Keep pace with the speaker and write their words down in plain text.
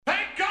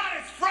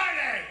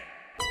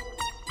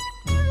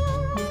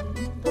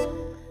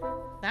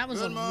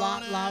was a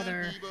lot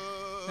louder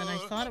than I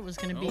thought it was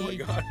going to be. Oh my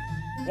God.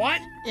 What?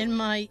 In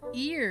my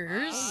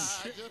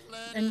ears.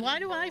 And why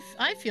do I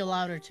feel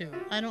louder too?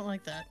 I don't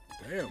like that.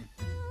 Damn.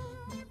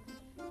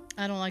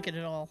 I don't like it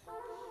at all.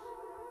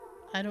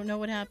 I don't know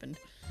what happened.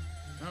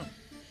 Oh.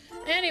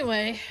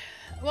 Anyway,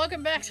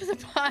 welcome back to the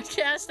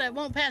podcast that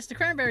won't pass the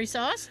cranberry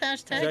sauce.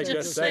 Hashtag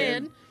just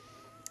saying.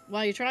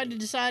 While you try to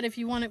decide if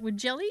you want it with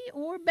jelly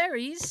or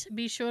berries,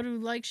 be sure to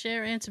like,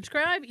 share, and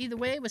subscribe. Either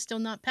way, we're still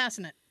not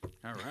passing it.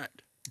 All right.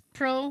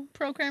 Pro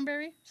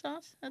cranberry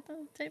sauce at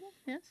the table?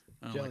 Yes?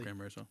 I don't like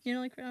cranberry sauce. You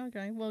don't like cranberry?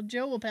 Okay. Well,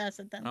 Joe will pass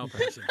it then. I'll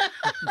pass it.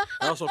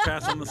 I also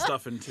pass on the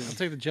stuffing, too. I'll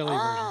take the jelly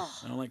version.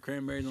 I don't like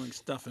cranberry. I don't like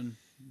stuffing.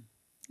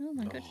 Oh,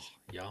 my goodness.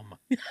 Yum.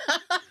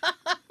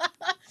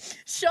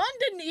 Sean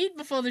didn't eat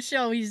before the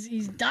show.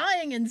 He's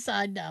dying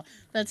inside now.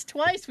 That's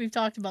twice we've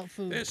talked about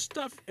food. There's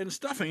stuff and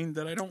stuffing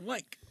that I don't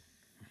like.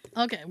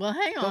 Okay, well,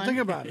 hang on. Don't think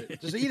about it.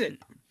 Just eat it.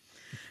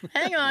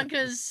 Hang on,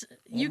 because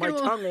my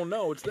tongue will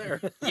know it's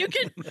there. You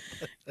can,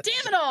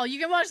 damn it all! You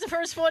can watch the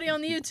first 40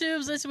 on the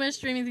YouTubes. Listen when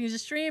streaming things are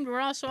streamed. We're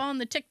also on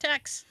the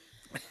TikToks.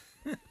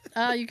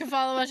 You can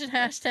follow us at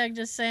hashtag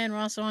Just Saying. We're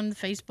also on the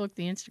Facebook,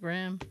 the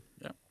Instagram.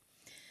 Yep.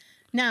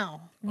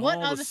 Now, what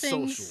All are the the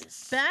things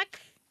socials.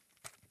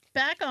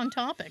 back on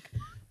topic?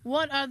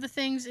 What are the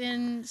things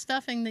in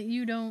stuffing that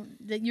you're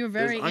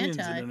very There's onions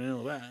anti? in it, I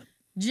know that.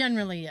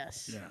 Generally,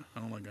 yes. Yeah,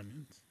 I don't like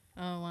onions.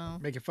 Oh wow.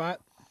 Make it fat.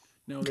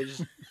 No, they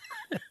just.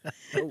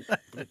 No,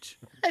 bitch.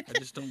 I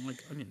just don't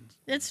like onions.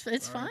 It's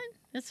fine.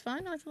 It's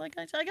fine. I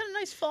got a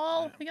nice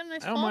fall. I got a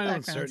nice I don't fall mind on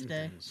background certain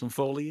today. things. Some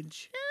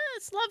foliage. Yeah,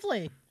 it's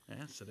lovely.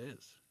 Yes, it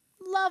is.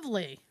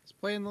 Lovely. Let's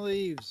play in the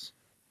leaves.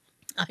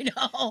 I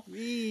know.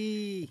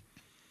 Wee.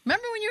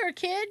 Remember when you were a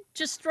kid?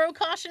 Just throw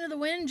caution to the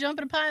wind, jump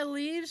in a pile of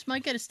leaves,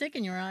 might get a stick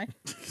in your eye.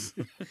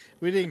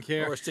 We didn't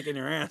care. Or a stick in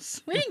your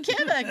ass. We didn't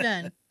care back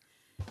then.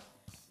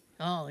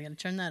 Oh, I gotta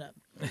turn that up.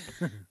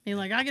 You're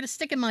like, I got a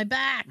stick in my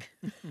back.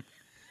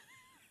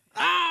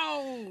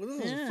 Ow!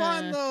 This was Yeah.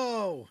 fun,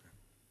 though.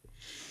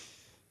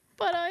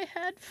 But I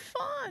had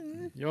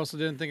fun. You also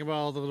didn't think about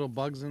all the little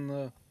bugs in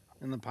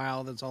the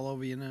pile that's all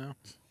over you now.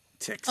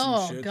 Ticks and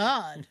Oh, shit.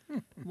 God.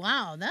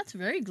 Wow, that's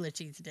very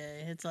glitchy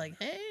today. It's like,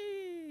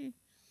 hey.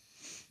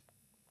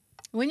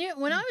 When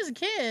I was a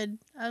kid,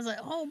 I was like,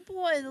 oh,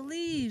 boy, the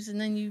leaves. And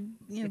then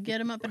you get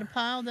them up in a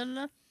pile,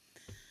 da-da-da.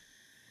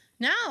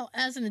 Now,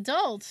 as an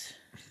adult,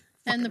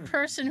 and the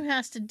person who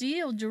has to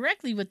deal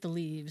directly with the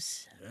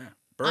leaves, Yeah.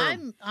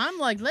 Burn. I'm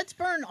like, let's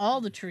burn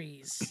all the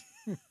trees.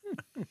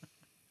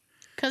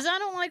 Because I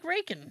don't like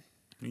raking.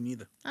 Me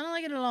neither. I don't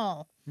like it at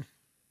all.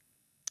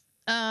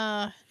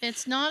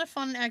 It's not a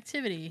fun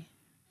activity.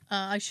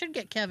 I should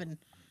get Kevin.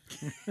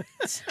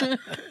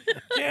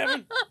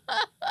 Kevin.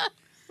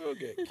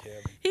 Okay,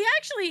 Kevin.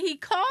 He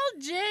called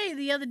Jay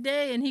the other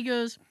day and he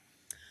goes,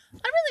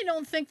 I really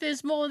don't think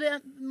there's more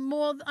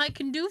I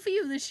can do for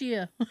you this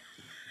year.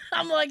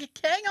 I'm like,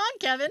 hang on,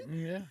 Kevin.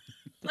 Yeah.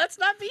 Let's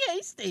not be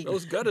hasty.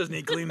 Those gutters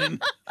need cleaning.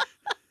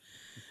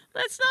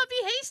 Let's not be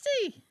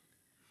hasty.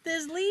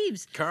 There's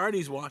leaves.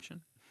 Carney's watching.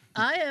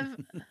 I have,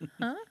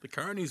 huh? The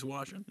Carney's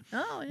watching.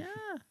 Oh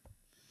yeah.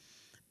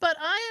 But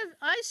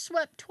I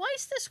swept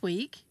twice this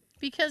week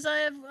because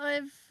I've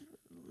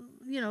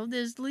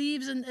there's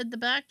leaves at the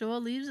back door,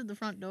 leaves at the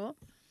front door.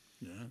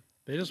 Yeah.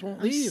 They just won't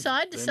I'm leave.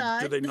 side to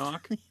side. Do they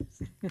knock?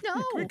 No.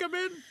 Can we come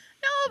in?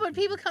 No, but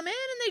people come in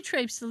and they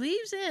traipse the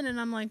leaves in, and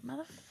I'm like,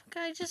 motherfucker,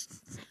 I just.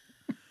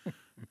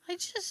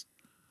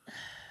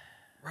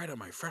 Right on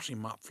my freshly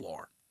mopped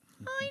floor.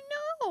 I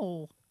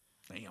know.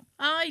 Damn.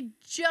 I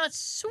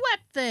just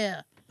swept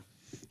there.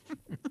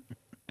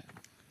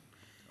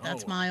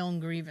 That's Oh, my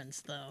own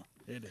grievance, though.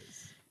 It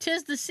is.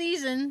 'Tis the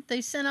season. They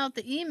sent out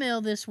the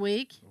email this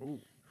week. Ooh.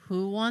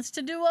 Who wants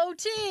to do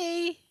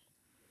OT?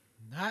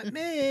 Not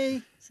me.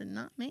 I said,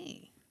 not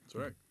me. That's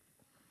right.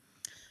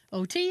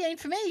 OT ain't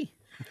for me.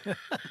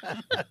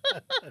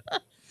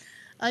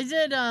 I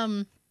did,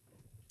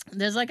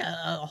 there's like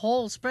a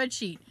whole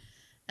spreadsheet,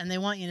 and they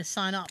want you to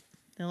sign up.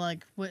 They're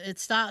like, it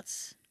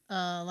starts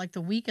like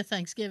the week of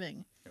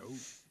Thanksgiving. Oh.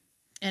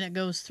 And it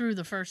goes through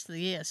the first of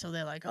the year. So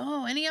they're like,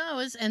 oh, any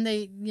hours? And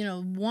they,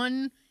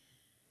 one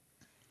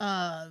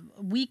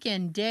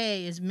weekend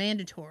day is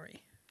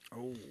mandatory.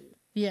 Oh.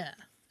 Yeah.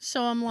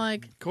 So I'm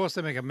like... Of course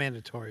they make a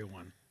mandatory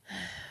one.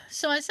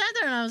 So I sat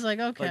there and I was like,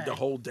 okay. Like the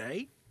whole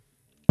day?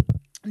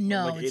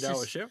 No, Like it's 8-hour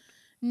just, shift?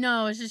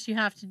 No, it's just you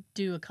have to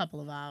do a couple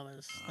of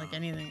hours. Like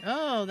anything.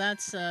 Oh,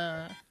 that's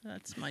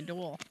my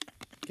door.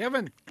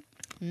 Kevin.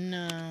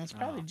 No, it's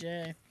probably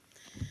Jay.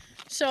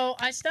 So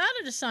I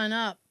started to sign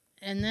up,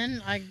 and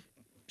then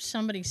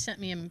somebody sent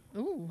me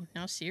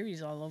now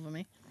Siri's all over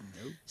me.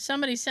 Nope.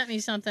 Somebody sent me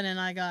something, and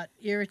I got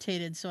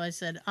irritated, so I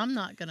said, I'm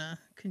not going to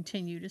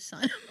continue to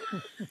sign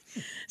up.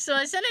 So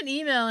I sent an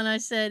email, and I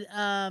said,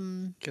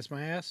 Kiss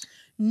my ass?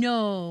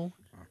 no,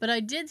 but I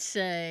did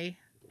say,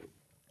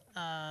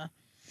 I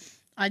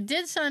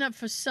did sign up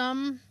for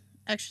some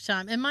extra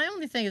time, and my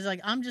only thing is, like,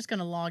 I'm just going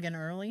to log in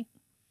early,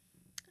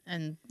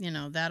 and,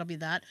 that'll be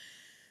that.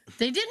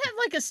 They did have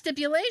like a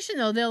stipulation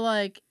though. They're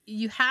like,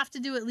 you have to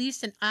do at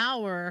least an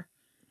hour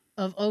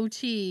of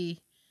OT.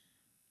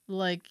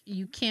 Like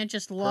you can't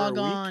just log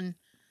week? on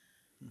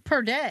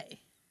per day.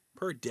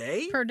 Per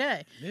day? Per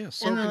day. Yeah,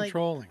 so And they're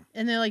controlling.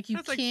 And they're like, you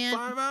That's can't.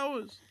 like 5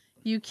 hours.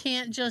 You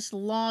can't just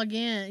log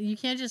in. You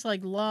can't just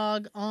like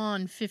log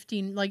on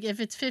 15. Like if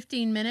it's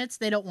 15 minutes,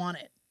 they don't want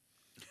it.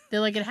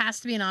 They're like, it has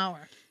to be an hour.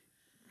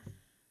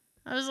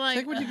 I was like,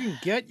 Take what you can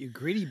get, you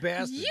greedy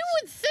bastards. you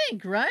would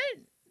think, right?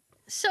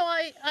 So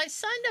I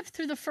signed up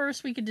through the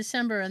first week of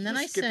December, and then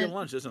Just I skip sent your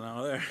lunch. There's an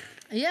hour there.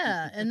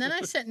 yeah, and then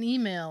I sent an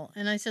email,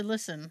 and I said,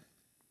 listen,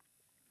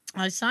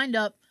 I signed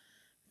up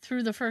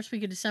through the first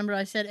week of December.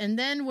 I said, and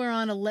then we're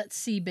on a let's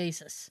see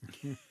basis.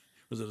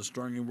 Was it a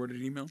strongly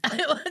worded email?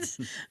 It was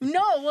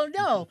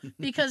no,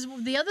 because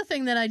the other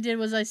thing that I did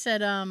was I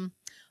said,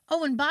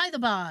 oh, and by the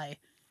by,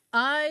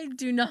 I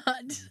do not,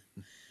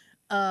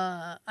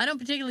 I don't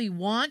particularly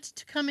want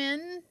to come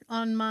in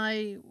on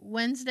my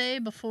Wednesday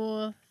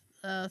before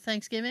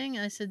Thanksgiving.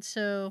 I said,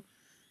 so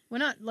we're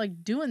not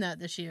like doing that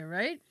this year,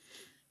 right?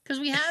 Because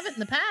we have it in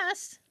the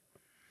past.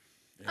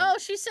 Yeah. Oh,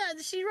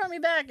 she wrote me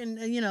back, and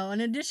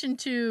in addition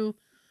to,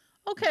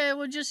 okay,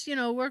 well, just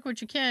work what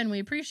you can. We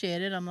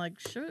appreciate it. I'm like,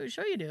 sure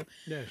you do.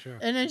 Yeah, sure.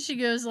 And then she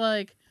goes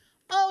like,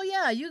 oh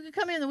yeah, you could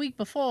come in the week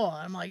before.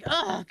 I'm like,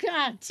 oh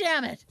god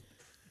damn it.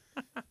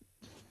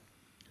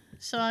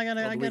 So I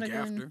gotta week go in.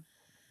 after.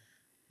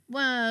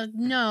 Well,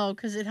 no,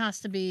 because it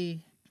has to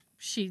be.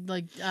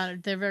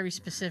 They're very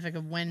specific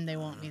of when they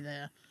want me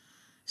there,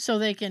 so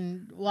they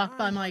can walk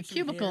by my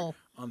cubicle.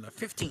 On the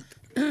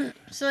 15th.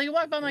 So they can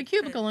walk by my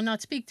cubicle and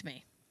not speak to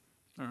me.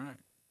 All right.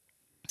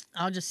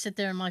 I'll just sit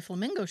there in my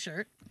flamingo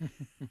shirt.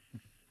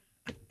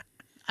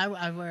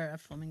 I wear a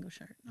flamingo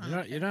shirt.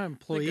 You're not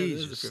employees,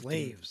 is you're the 15th.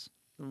 slaves.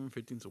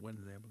 15th is a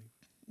Wednesday, I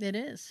believe. It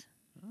is.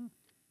 Oh,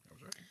 that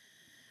was right.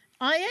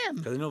 I am.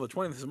 Because I know the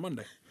 20th is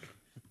Monday.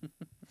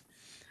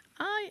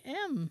 I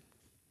am.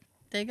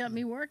 They got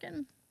me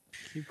working.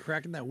 Keep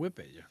cracking that whip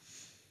at you.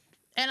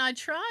 And I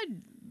tried,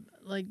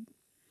 like,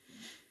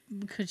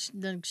 because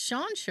then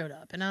Sean showed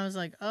up, and I was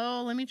like,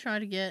 oh, let me try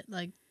to get,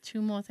 like,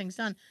 2 more things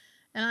done.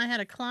 And I had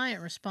a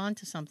client respond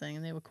to something,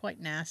 and they were quite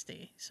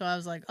nasty. So I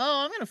was like,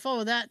 oh, I'm going to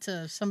forward that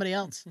to somebody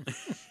else.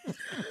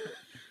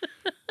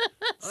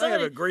 I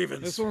have a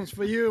grievance. This one's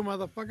for you,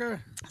 motherfucker.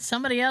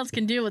 Somebody else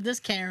can deal with this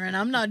Karen.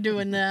 I'm not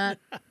doing that.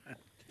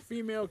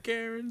 Female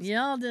Karens.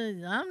 Y'all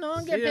do. I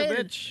don't get See ya,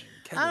 paid. bitch.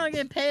 I don't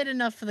get paid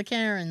enough for the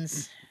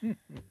Karens.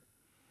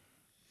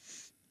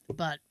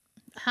 But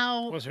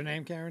how What's her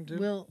name, Karen, too?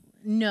 will...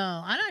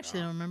 No, I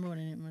actually don't remember what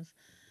her name was.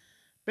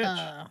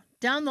 Bitch.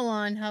 Down the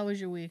line, how was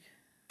your week?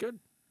 Good.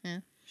 Yeah,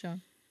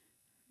 Sean.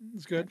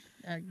 It's good.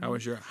 How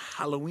was your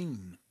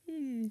Halloween?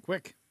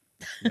 Quick.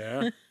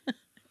 Yeah.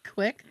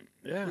 Quick?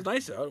 It Yeah. was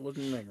nice out. It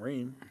wasn't like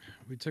rain.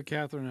 We took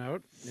Catherine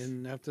out,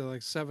 and after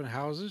like 7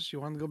 houses, she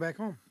wanted to go back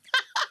home.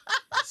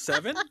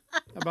 7?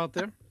 About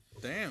there.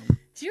 Damn.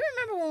 Do you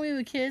remember when we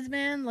were kids,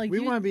 man? Like We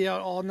want to be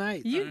out all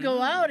night. you'd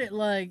go out at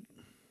like,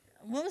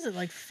 what was it,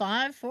 like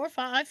 5, 4,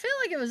 5? I feel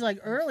like it was like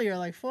earlier,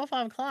 like 4 or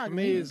 5 o'clock. For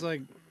me, it's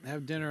like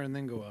have dinner and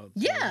then go out.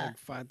 So Yeah.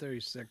 Like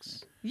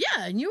 5:36. Yeah,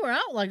 and you were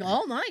out like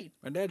all night.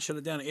 My dad shut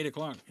it down at 8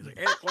 o'clock. He's like,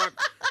 8 o'clock,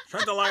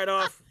 shut the light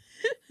off.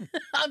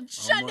 I'm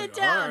shutting like, it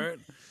down. All right.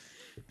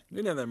 We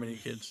didn't have that many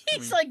kids.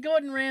 He's like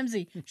Gordon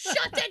Ramsay. Shut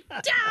it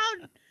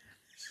down.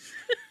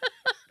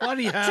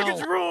 Bloody hell.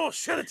 Chickens rule,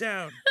 shut it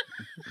down.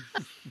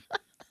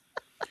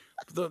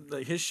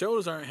 His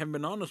shows haven't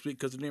been on this week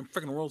because of the damn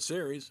freaking World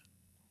Series.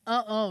 So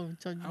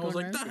I was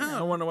like, Ramsay?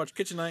 I wanted to watch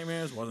Kitchen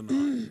Nightmares. Wasn't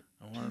on.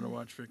 I wanted to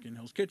watch freaking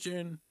Hell's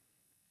Kitchen.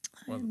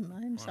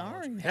 I'm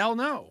sorry. Hell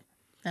no.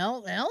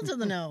 Hell to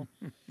the no.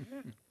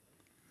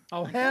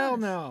 Oh, hell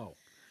no.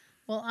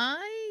 Well,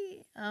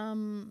 I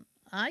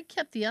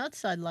kept the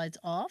outside lights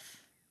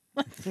off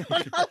on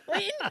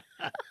Halloween.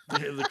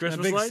 The A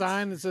Christmas big lights.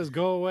 sign that says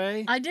 "Go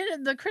away." I did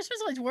it. The Christmas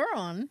lights were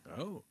on.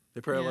 Oh,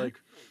 they probably Yeah.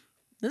 like.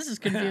 This is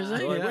They're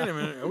confusing. like, Yeah. wait a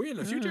minute, are we in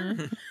the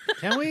future?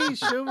 Can we?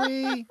 Should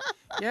we?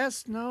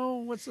 Yes. No.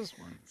 What's this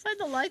one? So I had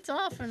the lights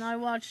off, and I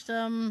watched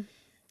the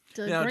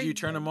Now, do Great- you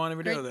turn them on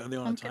every day, or Great are they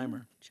on a Pumpkin,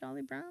 timer?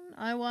 Charlie Brown.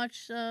 I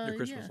watched The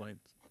Christmas yeah.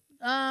 lights,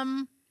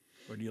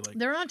 or do you like?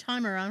 They're on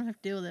timer. I don't have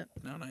to deal with it.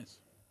 No, nice.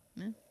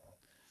 Yeah.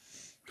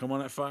 Come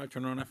on at 5.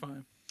 Turn on at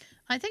 5.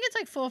 I think it's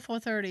like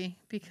 4:30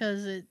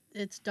 because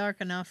it's dark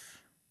enough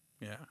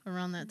Yeah,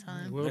 around that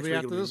time. We'll Next be week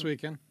after it'll be- this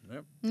weekend.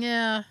 yep.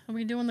 Yeah, are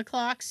we doing the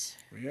clocks?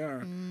 We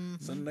are.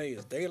 Sunday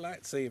is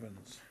daylight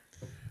savings.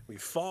 We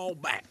fall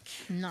back.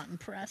 Not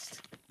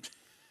impressed.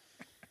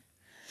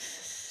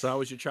 So how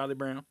was your Charlie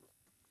Brown?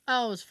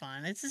 Oh, it was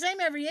fine. It's the same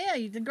every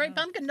year. The Great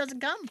Pumpkin doesn't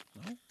come.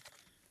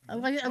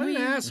 What an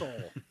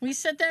asshole. We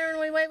sit there and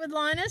we wait with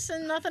Linus,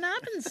 and nothing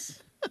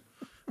happens.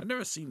 I've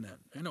never seen that.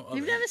 I know.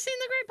 You've other- never seen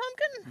the Great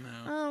Pumpkin? No.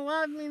 Oh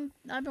well, I mean,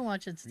 I've been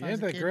watching since I Yeah, was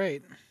a they're kid.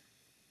 great.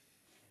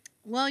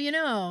 Well,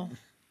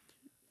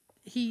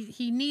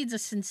 he needs a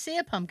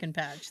sincere pumpkin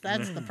patch.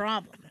 That's the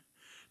problem.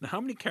 Now,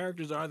 how many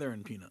characters are there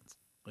in Peanuts?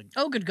 Like,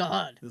 Oh, good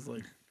God! there's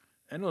like,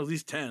 I know at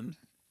least 10.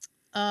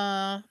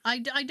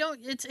 I don't.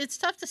 It's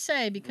tough to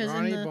say because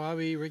Ronnie,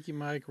 Bobby, Ricky,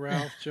 Mike,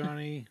 Ralph,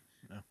 Johnny.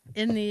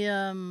 in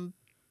the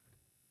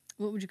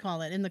what would you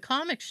call it? In the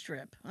comic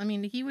strip, I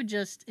mean, he would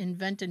just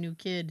invent a new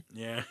kid.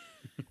 Yeah.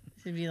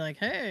 He'd be like,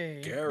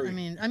 "Hey, Gary."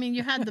 I mean,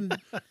 you had them,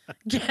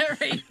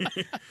 Gary.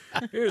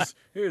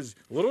 Here's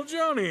little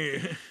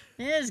Johnny.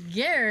 Here's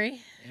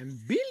Gary And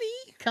Billy.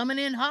 coming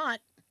in hot.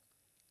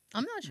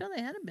 I'm not sure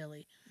they had a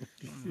Billy.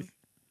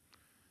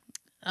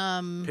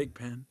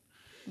 Pigpen.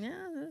 Yeah,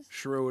 there's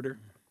Schroeder.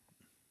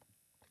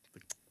 The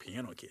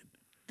piano kid.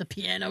 the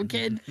piano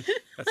kid.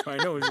 That's why I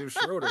know his name was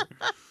Schroeder.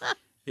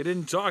 He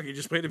didn't talk. He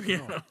just played the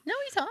piano. No,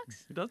 he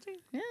talks. Does he?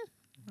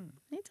 Yeah,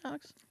 he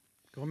talks.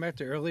 Going back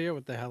to earlier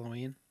with the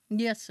Halloween.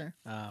 Yes, sir.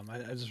 I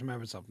just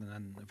remembered something,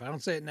 and if I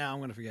don't say it now, I'm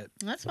going to forget.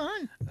 That's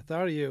fine. I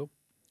thought of you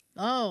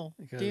Oh,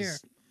 because dear.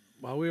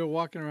 while we were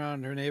walking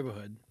around her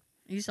neighborhood.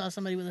 You saw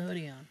somebody with a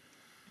hoodie on.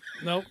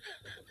 Nope.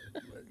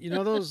 You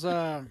know those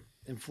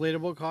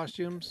inflatable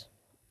costumes?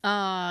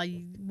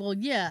 Well,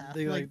 yeah.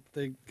 They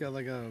they got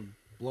like a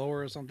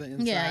blower or something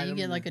inside. Yeah, you them.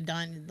 get like a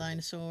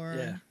dinosaur.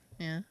 Yeah.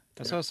 Yeah.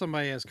 I saw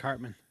somebody as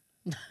Cartman.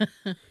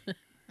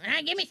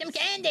 Give me some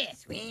candy.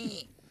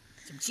 Sweet.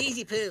 Some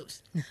cheesy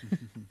poops.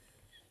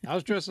 I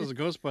was dressed as a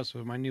Ghostbuster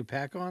with my new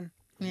pack on.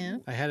 Yeah.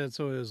 I had it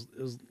so it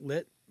was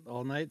lit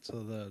all night,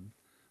 so the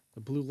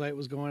blue light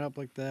was going up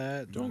like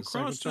that. and Don't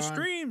cross the cyclotron.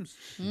 streams.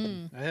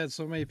 Mm. I had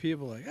so many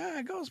people like,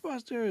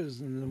 Ghostbusters,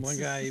 and then one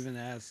guy even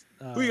asked,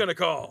 Who you gonna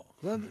call?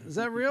 Is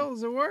that real?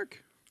 Does it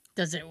work?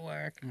 Does it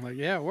work? I'm like,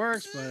 yeah, it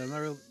works, but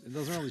it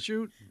doesn't really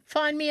shoot.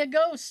 Find me a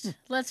ghost.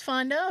 Let's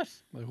find out.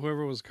 Like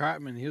whoever was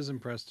Cartman, he was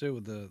impressed too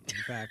with the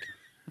pack.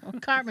 Well,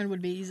 Cartman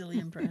would be easily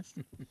impressed.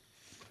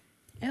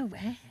 Oh,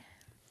 wow.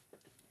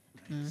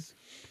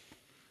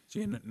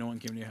 See, no one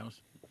came to your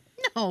house.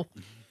 No.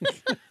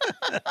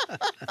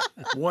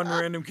 One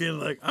random kid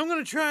like, I'm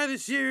gonna try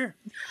this year.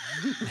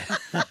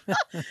 I'm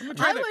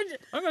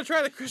gonna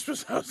try the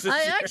Christmas house this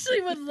I year.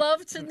 actually would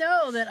love to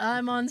know that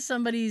I'm on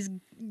somebody's,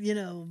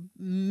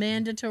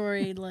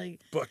 mandatory,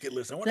 Bucket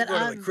list. I want to that go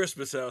to I'm- the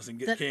Christmas house and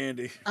get that-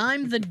 candy.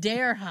 I'm the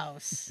dare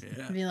house.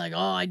 Yeah. Be like, oh,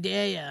 I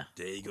dare ya.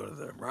 Day you go to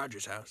the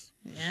Rogers house.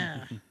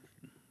 Yeah.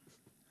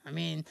 I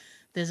mean,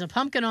 there's a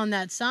pumpkin on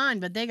that sign,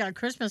 but they got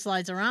Christmas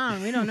lights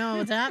around. We don't know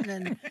what's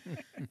happening.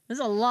 There's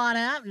a lot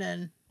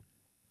happening.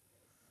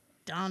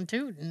 Don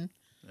Tootin'.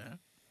 Yeah.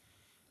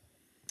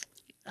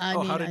 I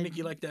How did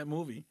Nikki like that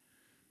movie?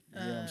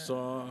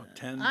 Saw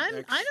 10. I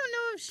don't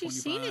know if she's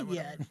seen it 25,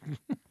 yet.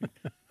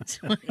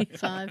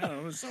 25. I don't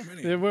know. There's so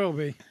many. There will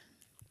be.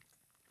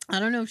 I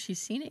don't know if she's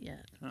seen it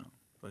yet. Oh,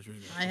 thought you were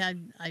gonna-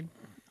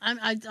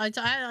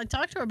 I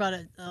talked to her about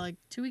it like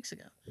 2 weeks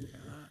ago,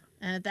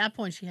 and at that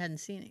point she hadn't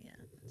seen it yet.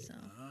 So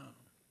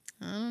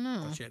I don't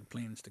know. thought she had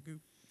plans to go.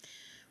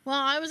 Well,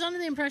 I was under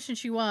the impression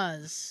she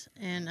was,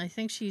 and I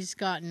think she's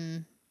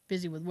gotten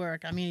busy with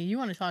work. I mean, you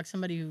want to talk to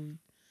somebody who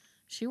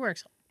she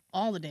works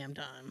all the damn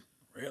time.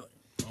 Really?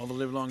 All the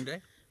live long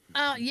day?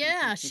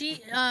 Yeah,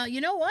 she.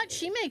 You know what?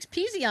 She makes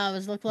peasy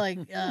hours look like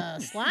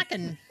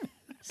slacking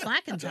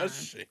time. Does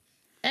she?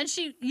 And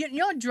she, you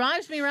know, what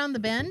drives me around the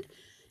bend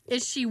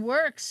is she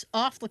works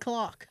off the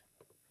clock.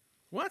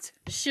 What?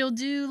 She'll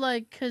do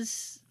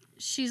because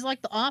she's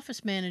like the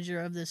office manager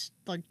of this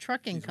like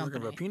trucking She's working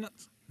company, for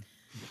peanuts?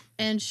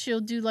 and she'll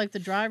do like the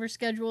driver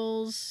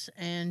schedules,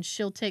 and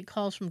she'll take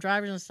calls from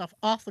drivers and stuff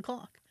off the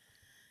clock.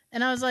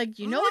 And I was like,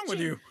 you What's know wrong what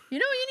with you? you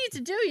know what you need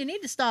to do? You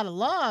need to start a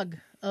log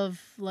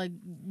of like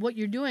what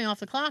you're doing off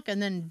the clock,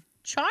 and then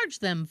charge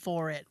them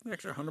for it. An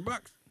extra $100.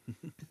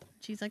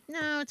 She's like,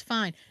 no, it's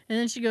fine. And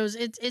then she goes,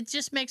 it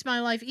just makes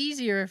my life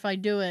easier if I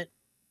do it,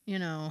 you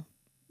know,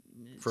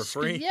 For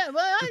free? Yeah,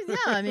 well,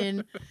 I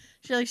mean,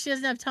 she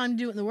doesn't have time to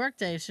do it in the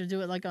workday. She'll do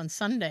it like on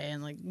Sunday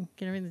and like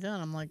get everything done.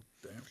 I'm like,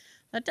 Damn.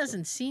 that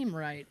doesn't seem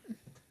right.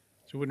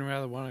 So wouldn't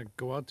rather want to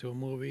go out to a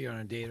movie on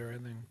a date or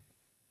anything.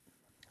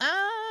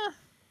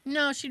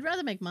 No, she'd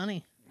rather make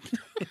money.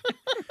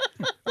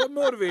 What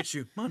motivates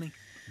you? Money.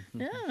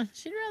 Yeah,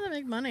 she'd rather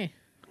make money.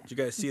 Did you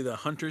guys see the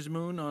Hunter's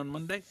Moon on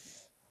Monday?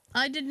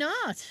 I did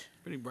not.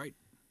 Pretty bright.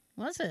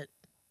 Was it?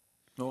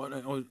 No,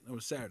 it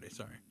was Saturday,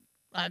 sorry.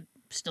 I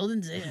still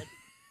didn't see it.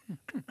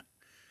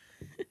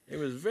 It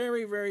was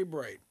very, very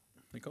bright.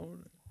 They call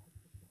it.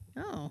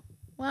 Oh,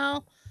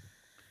 well,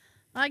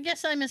 I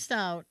guess I missed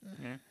out.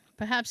 Yeah.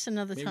 Perhaps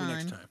another Maybe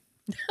time. next time.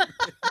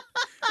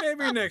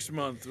 Maybe next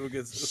month we'll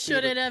get.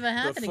 Should it ever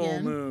happen the full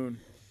again? moon.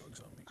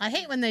 I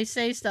hate when they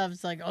say stuff.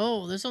 It's like,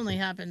 oh, this only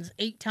happens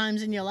 8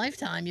 times in your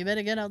lifetime. You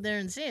better get out there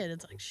and see it.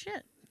 It's like,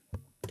 shit.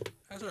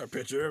 I saw a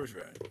picture. It was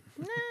right.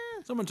 Nah.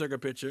 Someone took a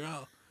picture.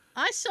 Oh,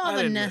 I saw I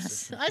the didn't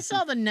miss NASA. I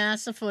saw the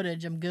NASA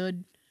footage. I'm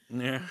good.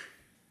 yeah.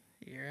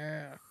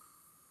 Yeah.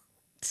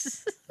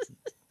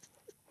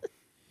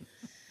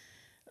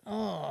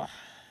 Oh.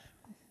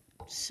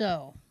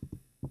 So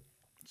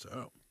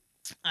I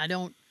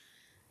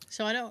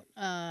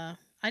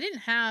didn't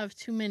have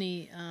too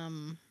many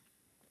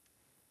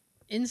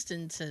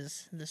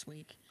instances this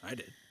week. I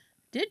did.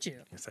 Did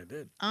you? Yes, I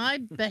did. I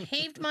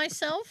behaved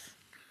myself.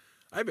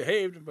 I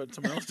behaved, but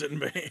someone else didn't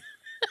behave.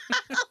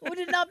 Who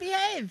did not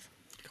behave?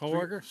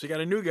 Coworker. So you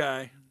got a new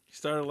guy. He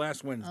started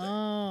last Wednesday.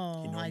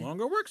 Oh. He no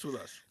longer works with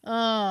us.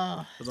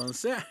 Oh. Because on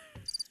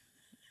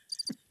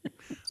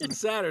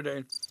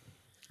Saturday,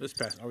 this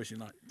past, obviously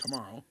not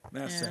tomorrow,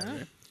 last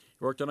Saturday, he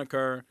worked on a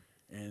car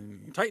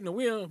and he tightened the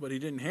wheel, but he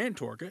didn't hand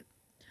torque it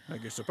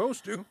like you're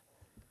supposed to.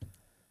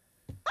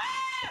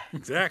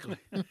 Exactly.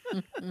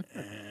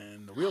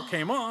 And the wheel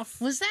came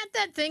off. Was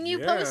that thing you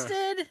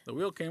posted? The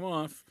wheel came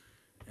off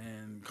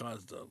and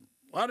caused a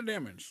lot of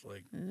damage.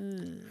 Like,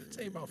 I'd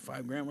say about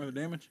 $5,000 worth of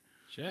damage.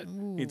 Shit.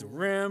 Needs a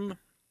rim,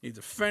 needs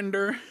a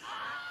fender,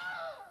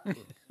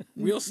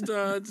 wheel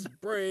studs,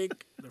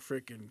 brake, the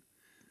freaking,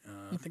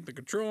 I think the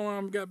control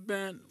arm got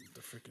bent,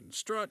 the freaking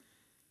strut.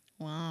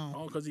 Wow.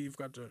 All because you've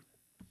got the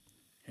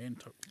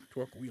hand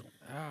torque wheel.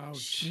 Ouch.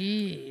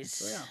 Jeez.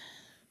 So, yeah.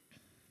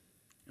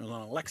 It was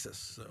on a Lexus,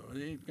 so it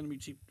ain't going to be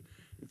cheap.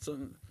 It's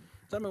I'm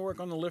going to work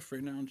on the lift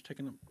right now. I'm just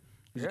taking them.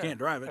 You can't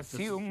drive it.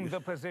 Assume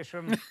the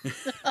position.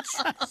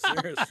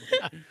 Seriously.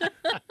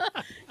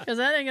 Because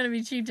that ain't going to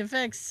be cheap to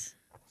fix.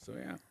 So,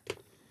 yeah.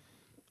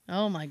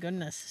 Oh, my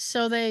goodness.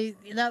 So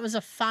that was a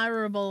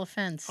fireable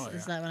offense. Oh,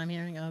 Is yeah. that what I'm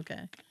hearing?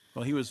 Okay.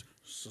 Well, he was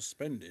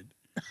suspended.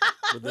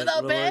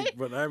 Without pay?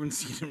 But I haven't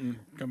seen him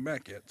come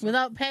back yet. So.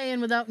 Without pay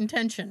and without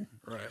intention.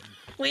 Right.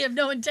 We have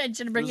no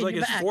intention of bringing it was like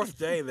you his back. fourth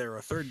day there,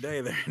 or third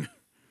day there.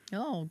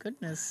 Oh,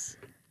 goodness.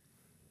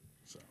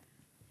 So.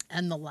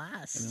 And the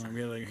last. And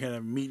then we had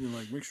a meeting,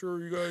 like, make sure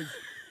you guys,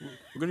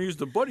 we're going to use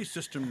the buddy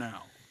system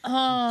now.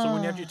 Oh. So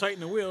when after you tighten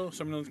the wheel,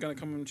 someone's going to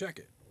come and check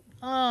it.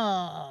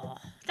 Oh.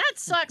 That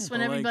sucks when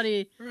Like,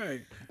 everybody...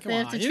 Right. They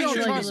have to You treat don't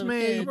you like a trust little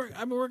me. kid.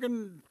 I've been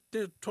working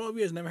 12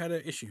 years, never had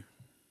an issue.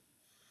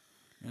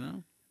 You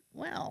know?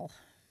 Well,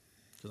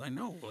 Because I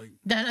know, like,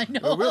 that I if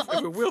know.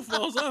 a wheel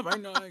falls off, I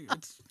know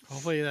it's...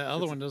 Hopefully that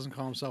other one doesn't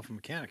call himself a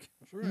mechanic.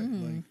 That's right.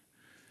 Like,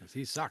 'Cause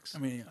he sucks. I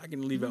mean, I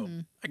can leave out,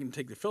 I can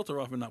take the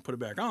filter off and not put it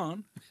back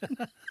on.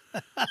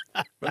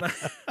 But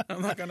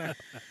I'm not going to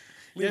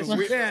leave Yes,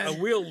 you can. a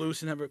wheel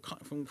loose and have it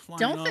from flying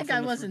Don't off think in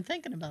I the wasn't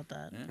thinking about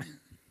that. Yeah.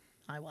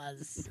 I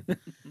was.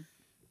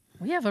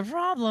 We have a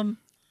problem.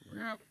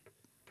 Yep.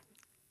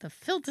 The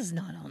filter's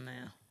not on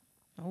there.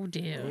 Oh,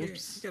 dear. You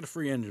got a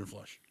free engine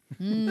flush.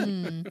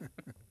 I'm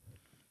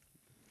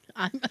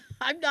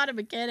not a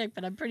mechanic,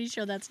 but I'm pretty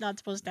sure that's not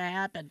supposed to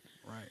happen.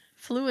 Right.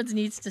 Fluids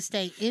needs to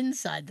stay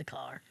inside the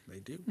car. They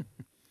do.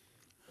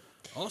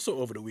 Also,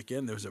 over the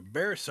weekend, there was a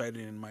bear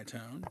sighting in my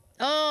town.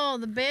 Oh,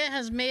 the bear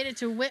has made it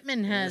to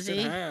Whitman, has Yes,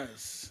 he? it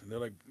has. They're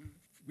like,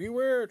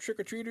 beware,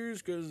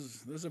 trick-or-treaters,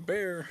 because there's a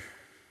bear.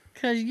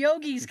 Because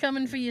Yogi's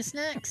coming for your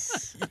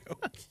snacks.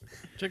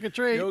 Trick or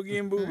treat. Yogi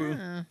and Boo Boo.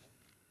 Ah.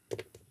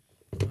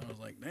 I was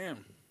like,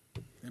 damn,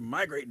 they're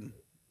migrating.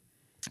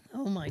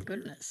 Oh, my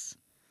goodness.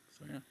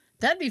 So, yeah.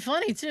 That'd be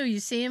funny, too. You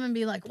see him and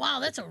be like, wow,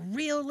 that's a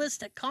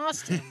realistic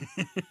costume.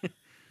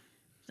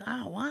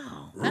 Oh,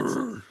 wow.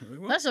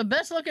 That's the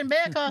best-looking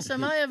bear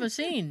costume I ever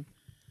seen.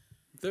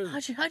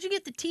 How'd you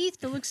get the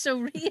teeth to look so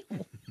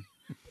real?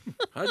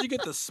 How'd you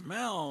get the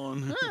smell?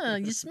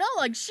 You smell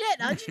like shit.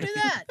 How'd you do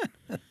that?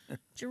 Did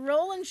you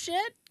roll in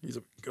shit? He's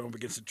going up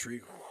against a tree.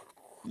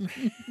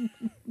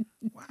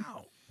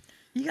 Wow.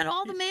 You got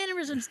all the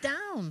mannerisms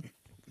down.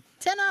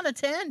 10 out of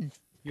 10.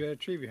 You had a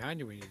tree behind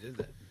you when you did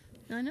that.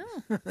 I know.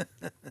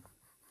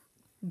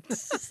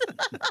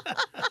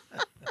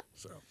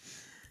 So,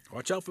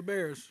 watch out for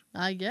bears.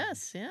 I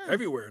guess, yeah.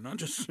 Everywhere, not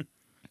just...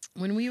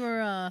 When we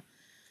were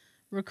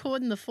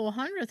recording the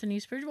 400th in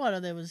East Bridgewater,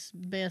 there was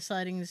bear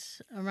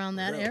sightings around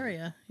that Really?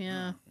 area.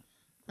 Yeah.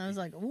 I was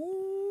like,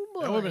 ooh,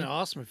 boy. That would have been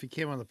awesome if he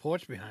came on the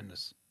porch behind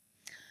us.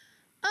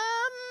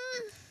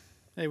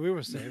 Hey, we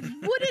were safe.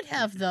 Would it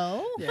have,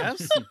 though?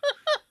 Yes.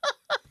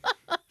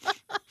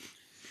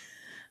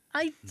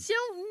 I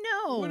don't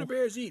know. What do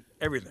bears eat?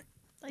 Everything.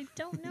 I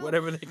don't know.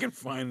 Whatever they can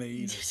find, they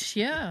eat.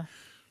 Yeah.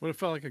 Would have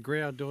felt like a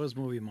Great Outdoors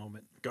movie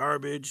moment.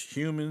 Garbage,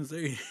 humans,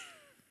 they...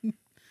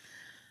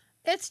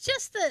 It's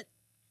just that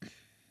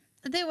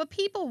there were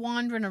people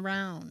wandering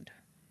around.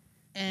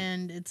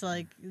 And it's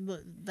like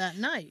that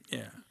night.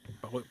 Yeah.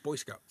 Boy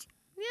Scouts.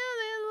 Yeah,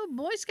 they had a little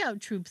Boy Scout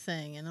troop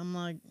thing. And I'm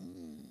like,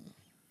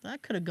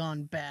 that could have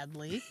gone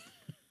badly.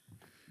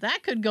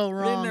 That could go They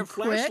wrong didn't have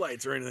quick.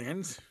 flashlights or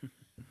anything.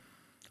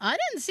 I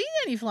didn't see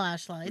any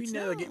flashlights. We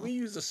no. navigate. We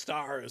use the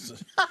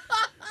stars.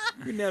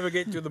 We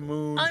navigate through the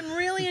moon. I'm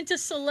really into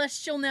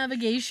celestial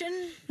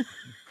navigation.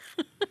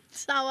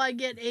 That's how I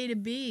get A to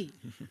B.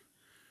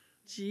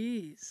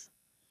 Jeez.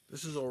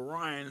 This is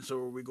Orion,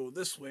 so we go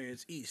this way.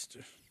 It's east.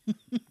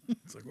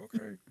 It's like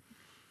okay.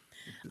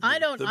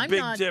 The I'm Big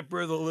not.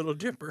 Dipper, the Little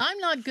Dipper. I'm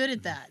not good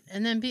at that.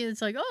 And then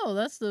it's like, oh,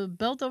 that's the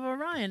belt of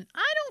Orion.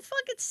 I don't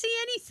fucking see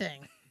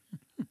anything.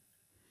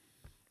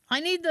 I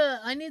need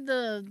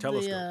the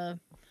Telescope.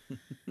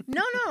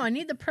 No, I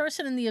need the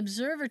person in the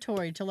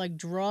observatory to like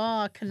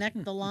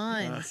connect the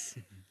lines.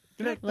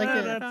 Like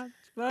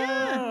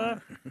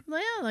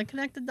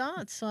connect the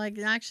dots so I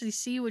can actually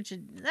see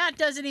that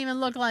doesn't even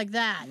look like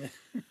that.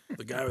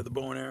 The guy with the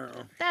bow and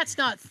arrow. That's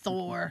not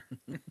Thor.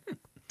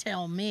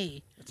 Tell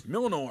me. It's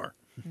Milnor.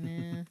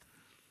 Nah.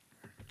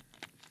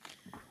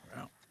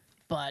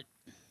 But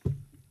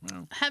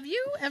Well, have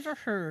you ever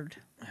heard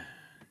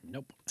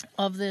Nope.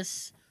 of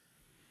this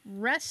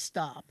rest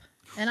stop?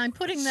 And I'm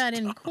putting that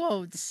in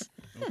quotes.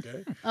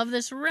 okay. Of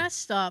this rest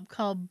stop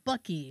called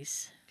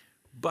Buc-ee's.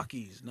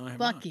 Buc-ee's. No, I have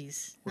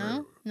Buc-ee's. not.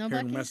 No? No Here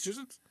in Buc-ee's?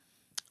 Massachusetts?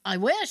 I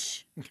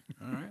wish.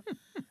 All right.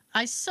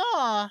 I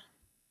saw,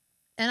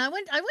 and I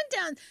went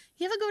down.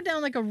 You ever go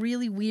down like a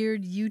really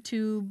weird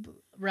YouTube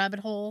rabbit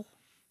hole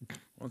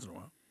Once in a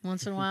while.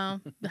 once in a while?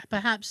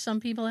 Perhaps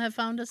some people have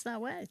found us that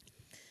way.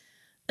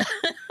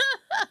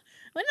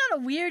 Went down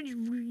a weird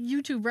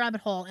YouTube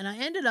rabbit hole, and I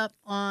ended up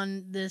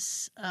on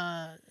this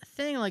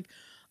thing like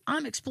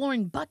I'm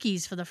exploring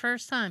Buc-ee's for the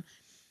first time.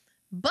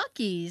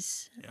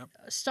 Buc-ee's Yep.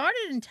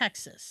 started in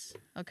Texas.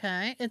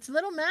 Okay, its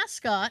little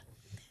mascot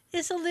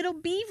is a little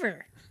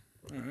beaver.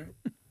 All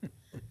right.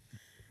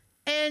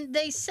 And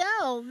they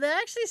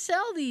actually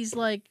sell these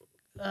like,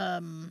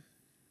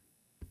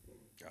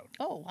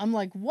 oh, I'm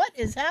like, what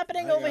is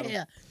happening I over got 'em.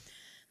 here?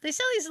 They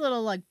sell these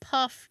little like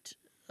puffed,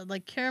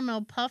 like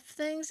caramel puff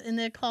things, and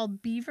they're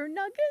called beaver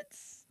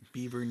nuggets.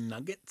 Beaver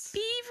nuggets.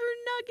 Beaver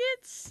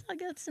nuggets. I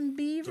got some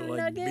beaver So like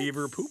nuggets.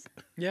 beaver poop.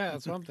 Yeah,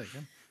 that's what I'm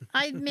thinking.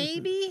 I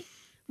maybe.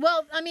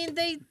 Well, I mean,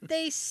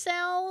 they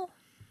sell.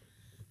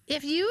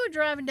 If you were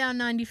driving down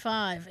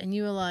 95 and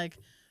you were like,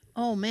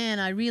 oh man,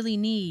 I really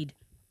need,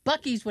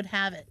 Buc-ee's would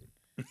have it.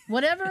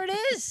 Whatever it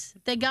is,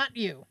 they got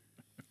you.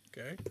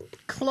 Okay.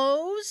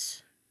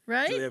 Clothes,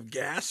 right? Do they have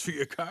gas for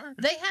your car?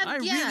 They have I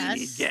gas. really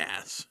need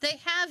gas. They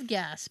have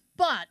gas,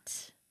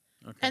 but,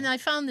 Okay. and I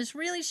found this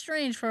really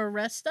strange for a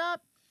rest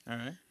stop. All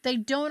right. They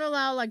don't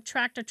allow like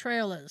tractor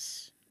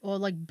trailers or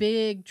like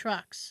big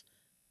trucks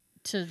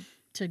to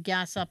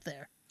gas up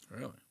there.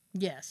 Really?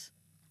 Yes,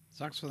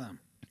 Sucks for them.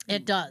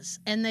 it does.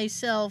 And they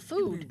sell People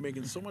food. be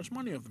making so much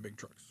money off the big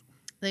trucks.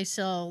 They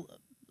sell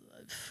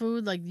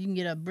food like you can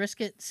get a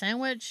brisket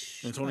sandwich.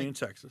 And it's only like-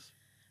 in Texas.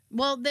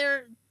 well,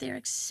 they're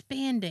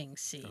expanding.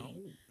 See, Oh.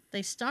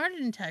 they started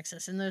in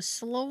Texas and they're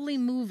slowly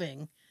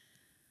moving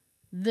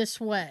this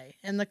way.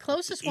 And the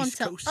closest one East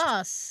to Coast.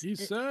 us, He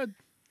said.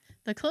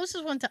 the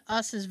closest one to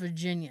us is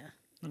Virginia.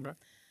 Okay.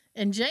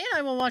 And Jay and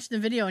I will watch the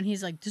video, and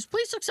he's like, "This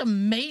place looks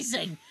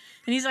amazing."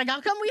 And he's like, "How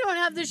come we don't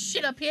have this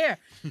shit up here?"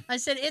 I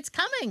said, "It's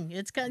coming.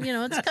 It's coming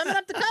up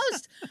the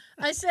coast."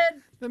 I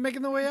said, They're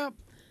making their way up.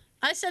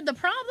 the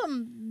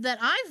problem that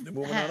I They're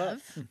moving on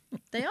up. have,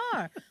 they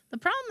are. The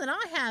problem that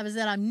I have is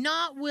that I'm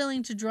not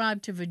willing to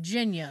drive to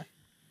Virginia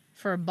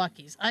for a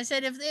Buc-ee's. I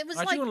said, if it was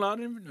Aren't like, you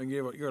allowed in? No,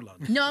 you're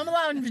allowed. no, I'm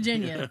allowed in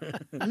Virginia.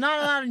 I'm not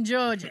allowed in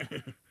Georgia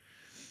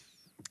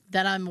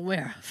that I'm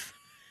aware of.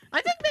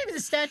 I think maybe the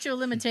statute of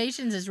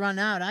limitations has run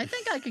out. I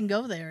think I can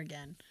go there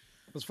again.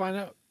 Let's find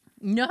out.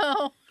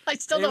 No, I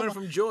still Anyone don't.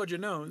 from Georgia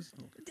knows.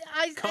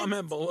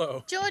 Comment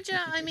below. Georgia,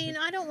 I mean,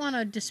 I don't want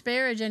to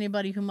disparage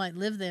anybody who might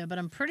live there, but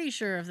I'm pretty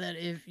sure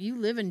if you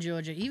live in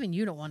Georgia, even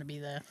you don't want to be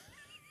there.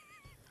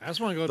 I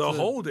just want to go The to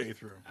whole day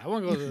through. I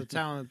want to go to the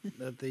town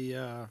that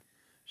the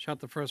shot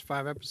the first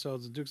 5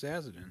 episodes of Dukes of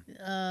Hazzard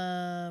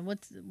in.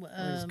 What's I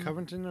think it's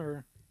Covington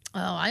or oh,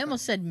 I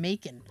almost said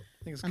Macon.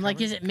 I think it's I'm like,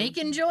 is it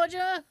Macon,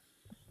 Georgia?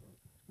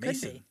 Could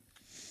Mason. be.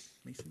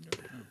 Mason,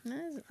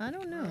 Georgia. I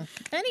don't know.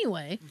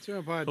 Anyway, It's the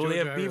only part of Oh, they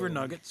Georgia have I beaver really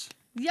like. nuggets.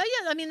 yeah.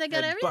 I mean, they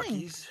got At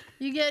everything. Buc-ee's.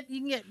 You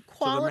can get So the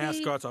quality.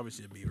 mascot's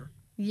obviously a beaver.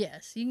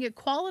 Yes, you can get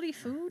quality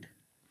food.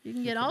 You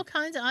can get all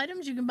kinds of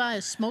items. You can buy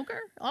a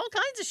smoker, all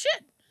kinds of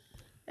shit.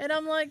 And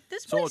I'm like,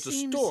 this So place it's a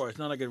seems. store. It's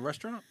not like a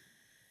restaurant.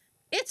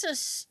 It's a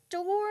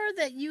store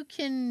that you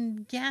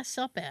can gas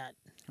up at.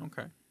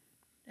 Okay.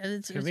 And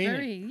it's Convenient.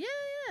 very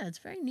it's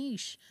very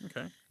niche.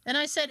 Okay. And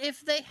I said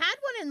if they had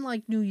one in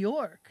like New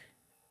York,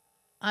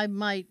 I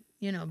might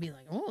be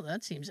like, oh,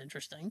 that seems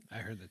interesting. I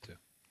heard that too.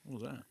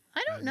 What was that?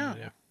 I don't know.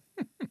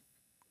 Yeah.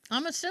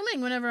 I'm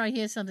assuming whenever I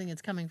hear something,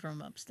 it's coming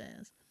from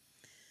upstairs.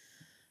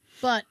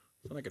 But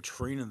Sound like a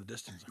train in the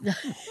distance.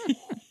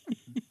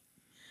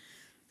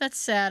 that's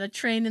sad. A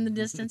train in the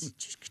distance.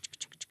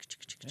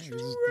 Yeah,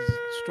 these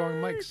strong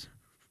mics.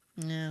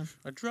 Yeah.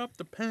 I dropped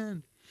the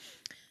pen.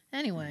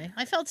 Anyway,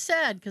 I felt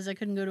sad because I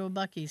couldn't go to a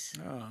Buc-ee's.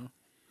 Oh,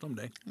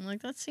 someday. I'm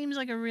like, that seems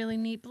like a really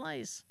neat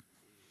place.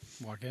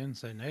 Walk in and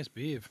say, nice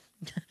beef.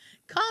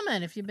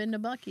 Comment if you've been to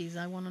Buc-ee's.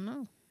 I want to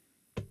know.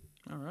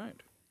 All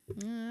right.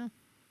 Yeah.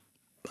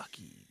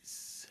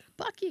 Buc-ee's.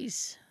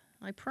 Buc-ee's.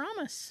 I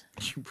promise.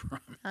 You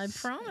promise. I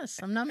promise.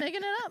 I'm not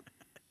making it up.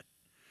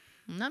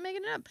 I'm not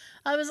making it up.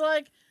 I was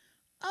like,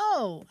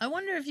 oh, I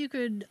wonder if you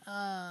could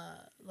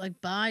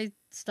like buy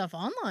stuff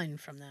online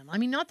from them. I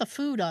mean, not the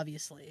food,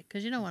 obviously,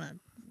 because you don't want to.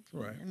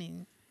 Right. I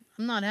mean,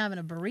 I'm not having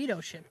a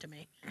burrito shipped to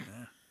me.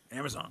 Yeah.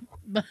 Amazon.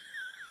 But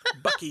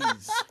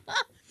Buc-ee's.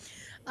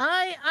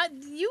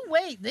 you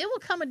wait. There will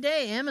come a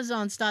day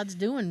Amazon starts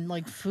doing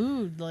like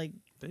food, like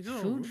They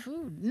do.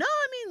 food. No,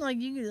 I mean like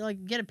you can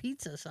like get a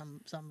pizza,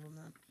 some from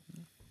them.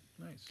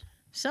 Nice.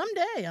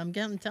 Someday, I'm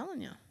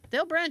telling you,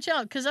 they'll branch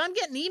out because I'm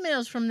getting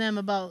emails from them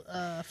about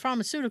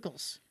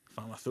pharmaceuticals.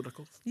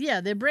 Pharmaceuticals.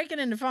 Yeah, they're breaking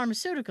into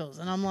pharmaceuticals,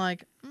 and I'm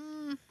like,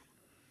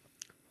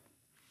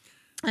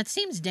 that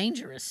seems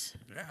dangerous.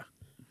 Yeah.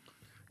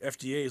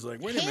 FDA is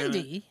like, wait a minute.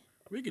 Candy,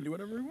 We can do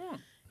whatever we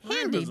want.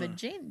 Handy, Amazon.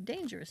 but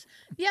dangerous.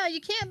 Yeah, you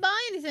can't buy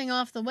anything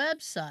off the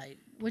website,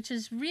 which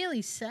is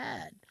really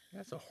sad.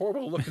 That's a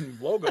horrible looking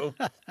logo.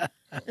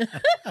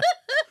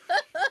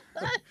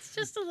 It's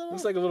just a little.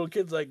 Looks like a little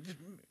kid's like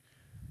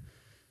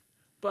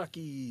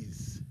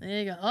Bucky's. There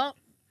you go. Oh,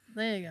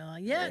 there you go.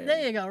 Yeah, Yeah.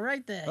 there you go.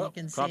 Right there. Oh, You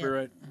can see it.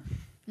 copyright.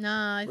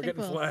 Nah, I We're think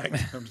getting we'll.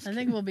 flagged. I'm just I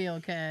think we'll be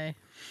okay.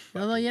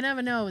 Although you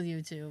never know with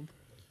YouTube.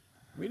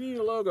 We need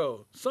a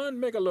logo. Son,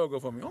 make a logo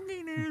for me.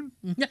 Okay, man.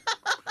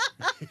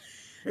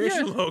 Here's Yeah.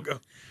 your logo.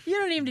 You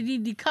don't even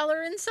need to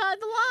color inside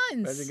the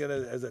Imagine lines. get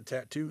it as a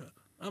tattoo.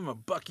 I'm a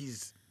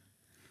Bucky's.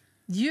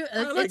 You,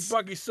 I like it's,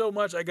 Bucky so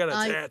much, I got a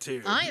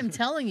tattoo. I am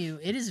telling you,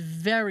 it is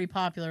very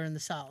popular in the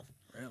South.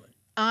 Really?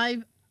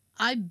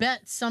 I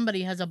bet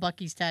somebody has a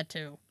Bucky's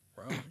tattoo.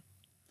 Probably.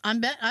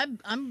 I'm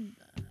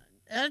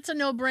that's a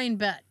no-brain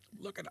bet.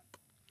 Look it up.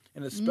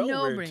 And it's spelled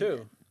No weird, brain.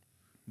 too.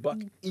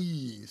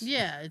 Bucky's.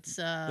 Yeah, it's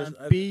I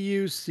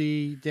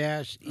BUC-EE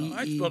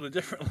spelled it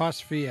differently.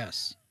 apostrophe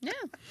S. yeah.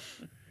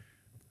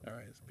 All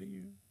right, it's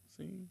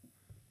B-U-C.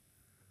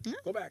 Yeah.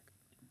 Go back.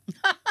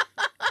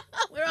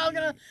 We're all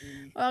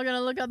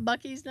gonna look up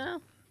Bucky's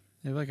now.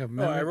 They have like a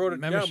No, I wrote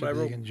it down, membership but I that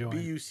you wrote can join.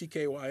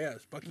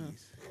 B-U-C-K-Y-S.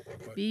 Bucky's.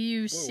 But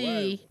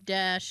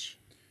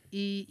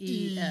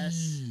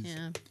BUC-EES.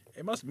 Yeah.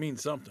 it must mean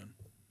something.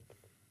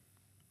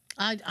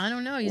 I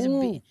don't know.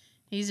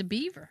 He's a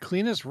beaver.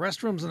 Cleanest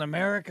restrooms in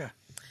America.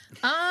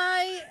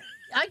 I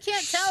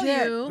can't tell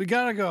Shit, you. we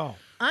gotta go.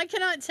 I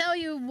cannot tell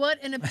you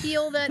what an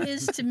appeal that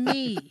is to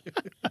me.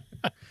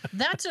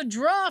 That's a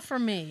draw for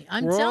me.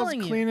 I'm World's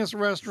telling you. cleanest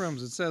restrooms.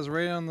 It saes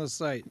right on the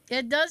site.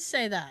 It does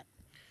say that.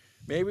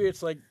 Maybe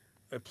it's like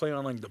a play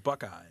on like the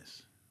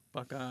Buckeyes.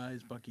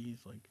 Buckeyes, Bucky's,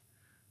 like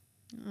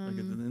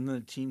isn't there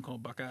a team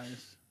called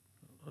Buckeyes?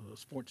 A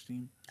sports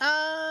team,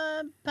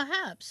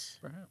 Perhaps.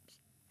 perhaps.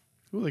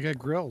 Ooh, they got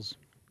grills.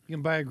 You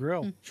can buy a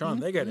grill. Sean,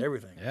 they got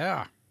everything.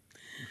 Yeah.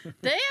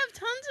 They have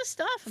tons of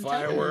stuff. I'm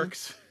telling you.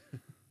 Fireworks.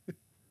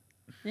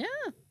 Yeah.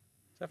 Is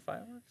that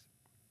fireworks?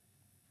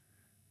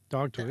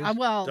 Dog toys.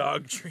 Well,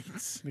 Dog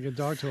treats. They got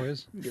dog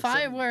toys. You get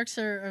fireworks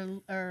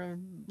are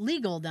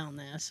legal down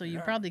there, so you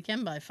Yeah. probably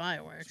can buy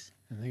fireworks.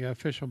 And they got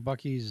official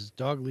Bucky's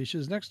dog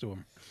leashes next to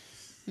them.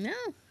 Yeah.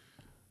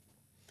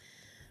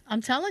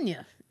 I'm telling you,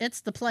 it's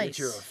the Get place.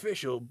 your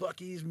official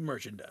Bucky's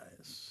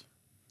merchandise.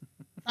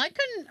 I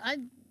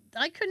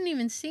couldn't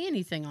even see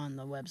anything on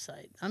the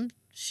website. I'm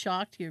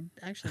shocked you're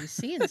actually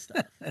seeing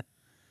stuff.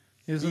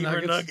 Here's the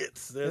Beaver nuggets.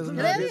 nuggets. There's the Isn't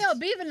There you nuggets. go,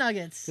 beaver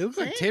nuggets. They look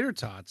like See? tater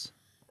tots.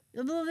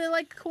 They're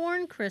like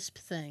corn crisp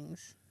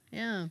things.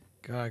 Yeah.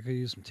 God, I could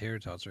use some tater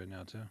tots right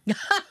now, too.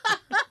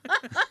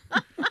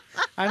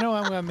 I know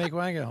I'm going to make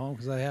when I get home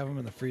because I have them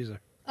in the freezer.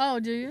 Oh,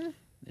 do you?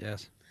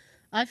 Yes.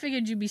 I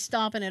figured you'd be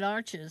stopping at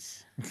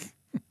Arches.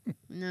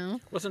 No?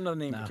 What's another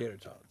name No. for tater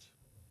tots?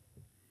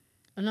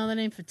 Another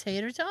name for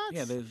tater tots?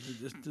 Yeah,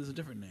 there's a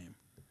different name.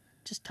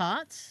 Just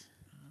tots?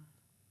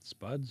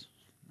 Spuds.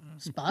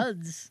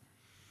 Spuds.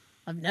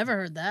 I've never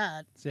heard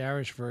that. It's the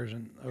Irish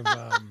version of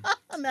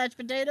Mashed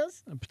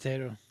potatoes? a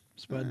potato.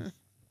 Spud.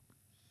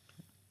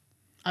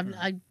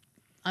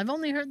 I've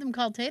only heard them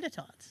called tater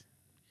tots.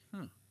 I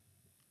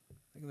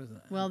think there's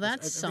Well,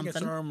 that's I think I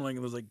something. saw them like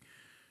it was like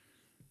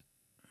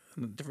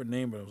a different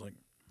name, but I was like,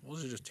 well,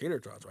 those are just tater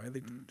tots, right?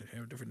 They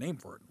have a different name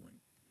for it.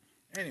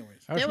 Like, anyways,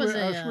 I wish, There was I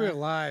a, wish we were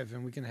live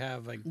and we can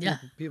have like Yeah.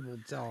 people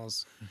tell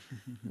us.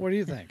 What do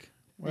you think?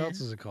 What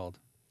else is it called?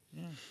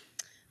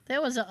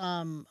 There was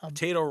a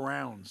potato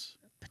rounds.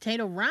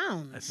 potato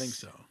rounds. I think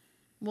so.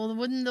 Well,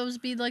 wouldn't those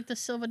be like the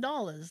silver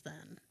dollars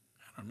then?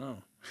 I don't know.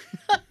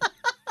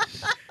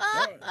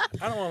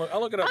 I don't want to.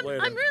 I'll look it up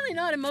later. I'm really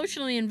not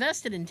emotionally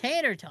invested in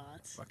tater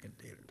tots. Fucking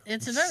tater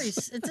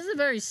tots. It's a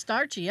very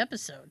starchy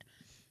episode.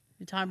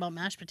 We talked about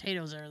mashed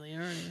potatoes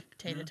earlier and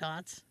potato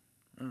tots.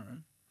 All right.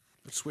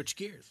 Let's switch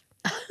gears.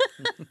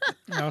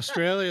 In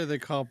Australia, they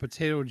call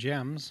potato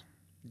gems.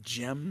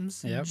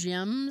 Gems. Yep.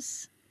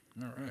 Gems.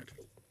 All right.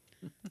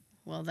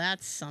 Well,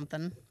 that's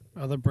something.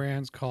 Other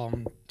brands call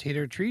them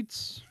tater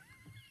treats,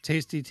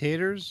 tasty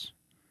taters,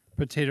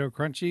 potato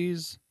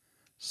crunchies,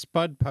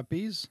 spud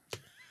puppies.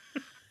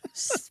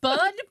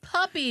 Spud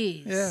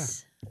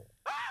puppies.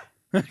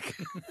 Yeah.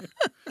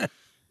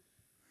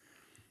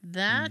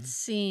 That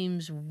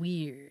seems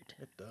weird.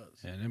 It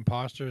does. An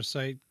imposter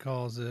site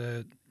calls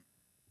it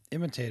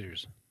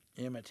imitators.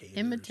 Imitators.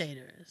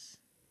 Imitators.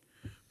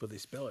 But they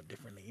spell it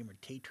differently.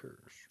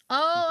 Imitators.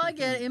 Oh, I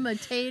get it.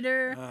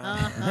 Imitator.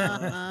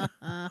 Oh,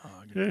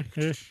 good.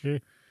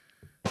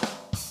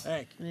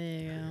 Thank you.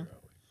 There you go.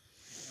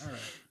 All right.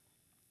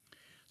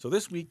 So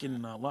this week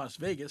in Las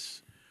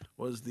Vegas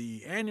was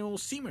the annual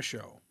SEMA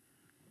show.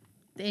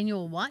 The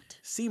annual what?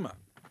 SEMA,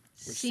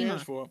 which SEMA.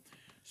 stands for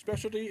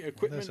Specialty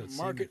Equipment it's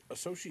Market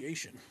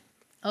Association.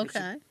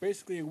 Okay. It's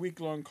basically a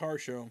week-long car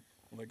show,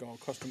 like all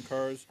custom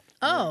cars.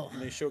 Oh.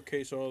 And they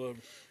showcase all the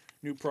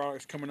new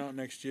products coming out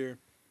next year.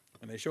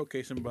 And they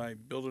showcase them by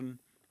building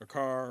a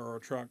car or a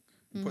truck,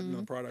 and putting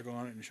the product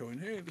on it and showing,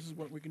 hey, this is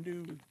what we can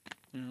do.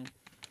 You know,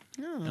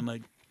 Oh. and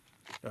like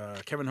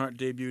Kevin Hart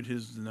debuted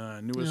his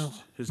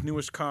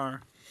newest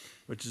car,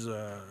 which is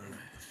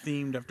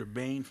themed after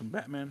Bane from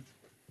Batman.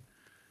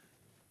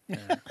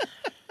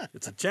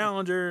 It's a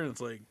Challenger, and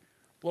it's like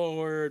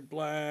lowered,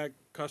 black,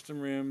 custom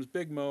rims,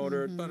 big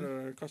motor,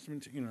 custom,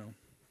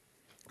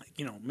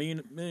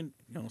 million,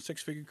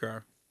 six-figure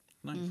car.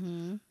 Nice.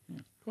 Yeah.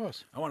 Of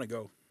course. I want to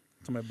go.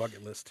 It's on my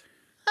bucket list.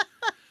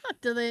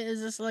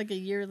 Is this like a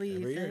yearly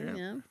Every thing? year,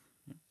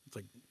 Yeah. It's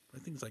like, I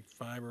think it's like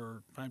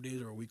 5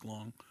 days or a week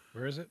long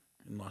Where is it?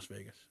 in Las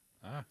Vegas.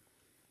 Ah.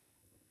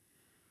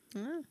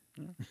 Well,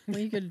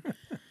 you could.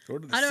 Go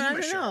to the I SEMA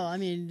don't show. know. I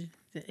mean,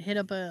 hit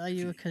up are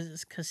you a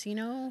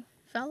casino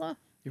fella?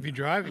 If you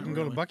drive, you can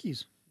go to really.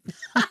 Buc-ee's.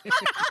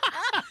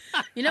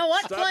 You know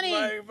what? Stop Plenty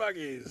by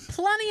Buc-ee's.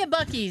 of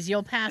Buc-ee's.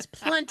 You'll pass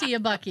plenty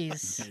of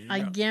Buc-ee's. There you I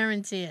go.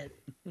 guarantee it.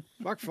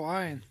 Buck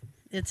flying.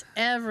 It's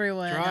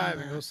everywhere. Drive down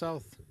and there. go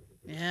south.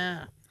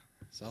 Yeah.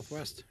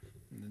 Southwest.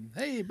 And then,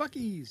 hey,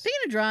 Buc-ee's. Speaking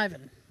of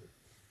driving,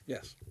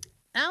 Yes.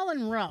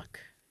 Alan Ruck.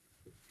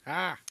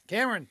 Ah,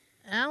 Cameron.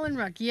 Alan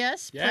Ruck,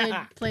 yes,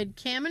 Yeah. played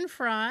Cameron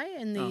Fry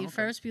in the Oh, okay.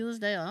 Ferris Bueller's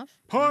Day Off.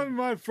 Pardon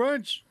my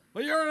French,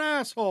 but you're an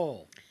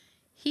asshole.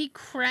 He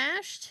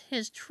crashed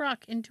his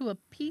truck into a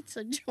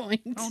pizza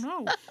joint. Oh,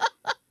 no.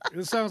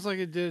 It sounds like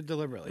it did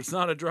deliberately. It's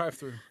not a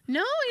drive-through.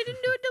 No, he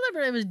didn't do it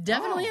deliberately. It was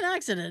definitely an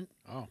accident.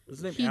 Oh. Is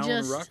his name He Alan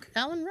just Ruck?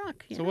 Alan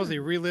Ruck. So yeah. was he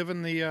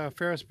reliving the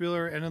Ferris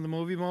Bueller end of the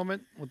movie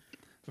moment with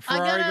the I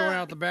Ferrari gotta- going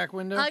out the back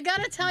window? I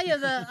gotta tell you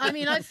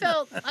I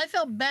felt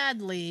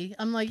badly.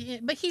 I'm like,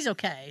 but he's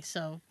okay,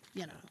 so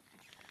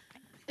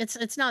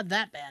it's not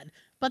that bad.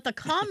 But the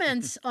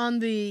comments on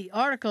the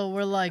article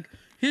were like,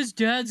 his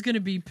dad's gonna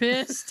be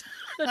pissed.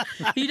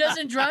 He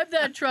doesn't drive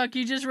that truck.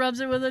 He just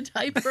rubs it with a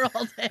diaper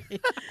all day.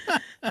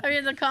 I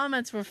mean, the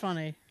comments were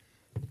funny.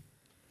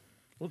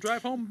 We'll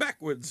drive home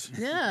backwards.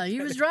 Yeah, he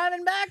was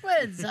driving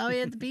backwards. How he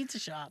at the pizza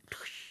shop.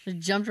 Just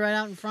jumped right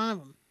out in front of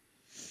him.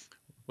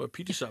 What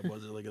pizza shop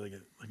was it? Like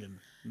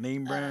a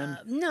name brand?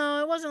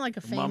 No, it wasn't like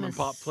a famous mom and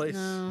pop place?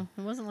 No,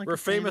 it wasn't like We're a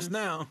famous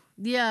now.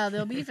 Yeah,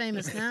 they'll be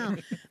famous now.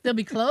 They'll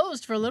be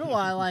closed for a little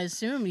while, I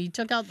assume. He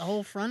took out the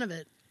whole front of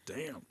it.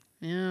 Damn.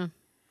 Yeah.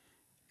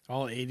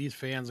 All 80s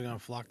fans are going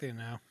to flock there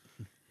now.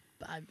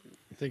 I,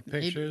 Take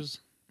pictures.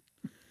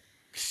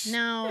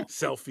 now,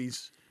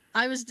 Selfies.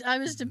 I was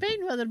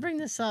debating whether to bring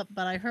this up,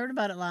 but I heard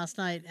about it last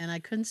night and I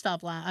couldn't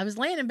stop laughing. I was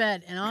laying in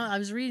bed and I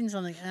was reading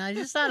something and I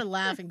just started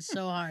laughing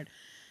so hard.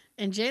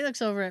 And Jay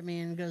looks over at me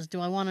and goes,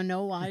 "Do I want to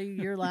know why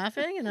you're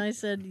laughing?" And I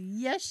said,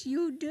 "Yes,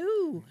 you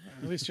do."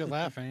 At least you're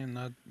laughing and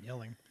not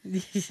yelling.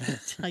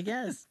 I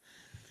guess.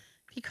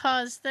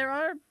 Because there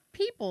are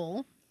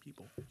people,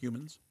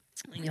 Humans.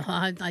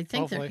 I think they're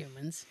Hopefully.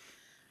 humans,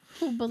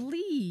 who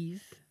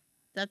believe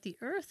that the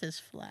earth is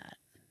flat,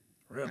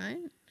 Really? right?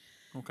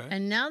 Okay.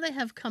 And now they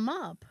have come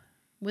up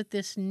with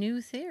this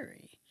new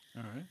theory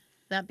All right.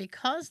 that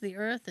because the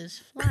earth is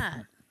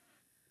flat,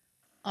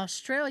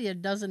 Australia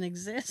doesn't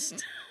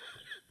exist.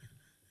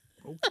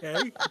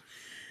 Okay.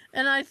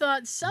 And I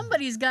thought,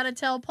 somebody's got to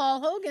tell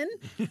Paul Hogan.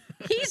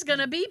 He's going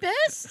to be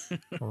pissed.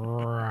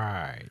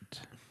 Right.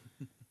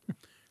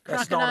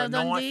 That's Crocodile not a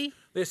Dundee. knife.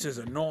 This is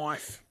a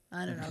knife.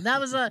 I don't know. That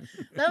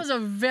was a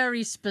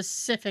very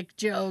specific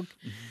joke.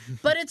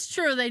 But it's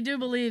true. They do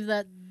believe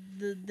that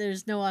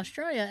there's no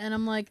Australia. And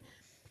I'm like,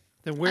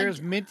 Then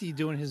where's Minty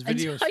doing his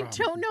videos I from?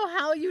 don't know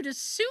how you'd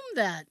assume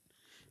that.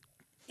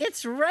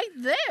 It's right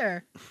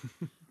there.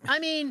 I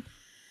mean,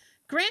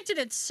 granted,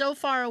 it's so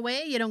far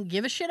away, you don't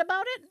give a shit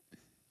about it.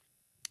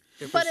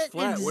 If But it's it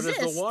flat, where does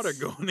exists. the water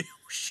go in the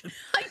ocean?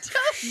 I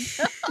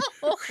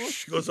don't know.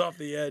 It goes off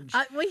the edge.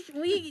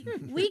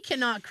 We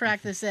cannot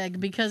crack this egg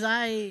because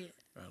I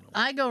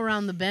go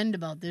around the bend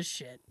about this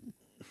shit.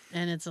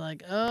 And it's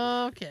like,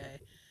 okay.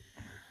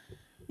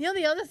 You know,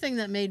 the other thing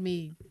that made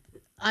me...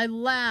 I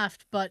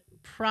laughed, but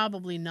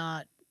probably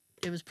not...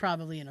 It was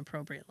probably an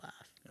inappropriate laugh.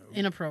 Oh.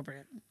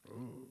 Inappropriate.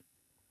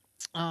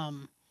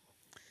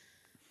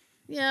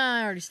 Yeah,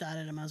 I already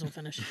started. I might as well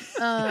finish.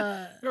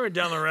 You're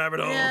down the rabbit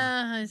hole.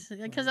 Yeah,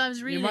 because I was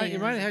You reading.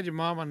 might have had your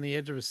mom on the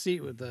edge of a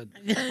seat with the,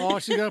 oh,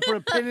 she's got to put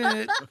a pin in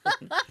it.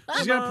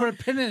 She's got to put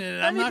a pin in it.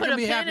 I'm Let me not put going to a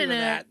be pin happy in with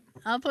it. that.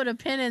 I'll put a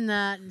pin in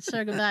that and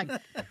circle back.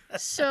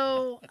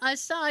 So I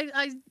saw.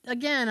 I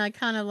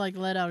kind of like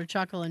let out a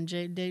chuckle, and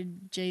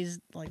Jay's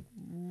like,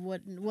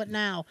 "What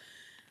now?"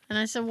 And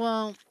I said,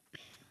 "Well,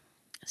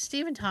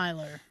 Steven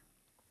Tyler,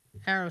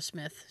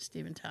 Aerosmith,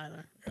 Steven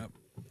Tyler, Yep.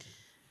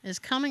 is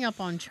coming up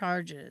on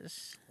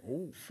charges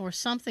Oh. for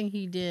something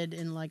he did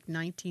in like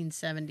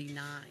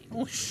 1979."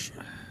 Oh, shit.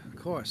 Of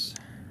course.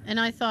 And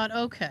I thought,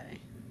 okay.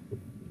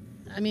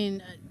 I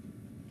mean,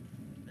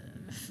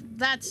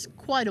 that's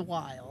quite a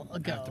while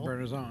ago.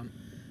 Afterburners on.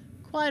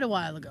 Quite a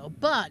while ago.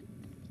 But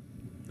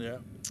Yeah.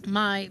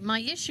 my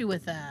issue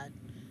with that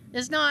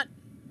is not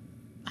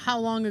how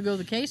long ago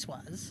the case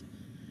was.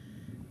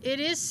 It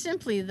is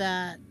simply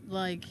that,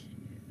 like,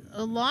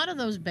 a lot of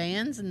those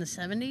bands in the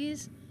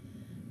 70s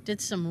did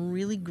some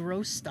really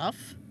gross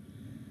stuff.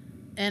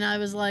 And I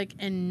was like,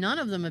 and none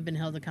of them have been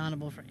held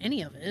accountable for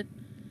any of it.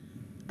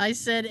 I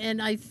said,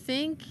 and I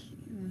think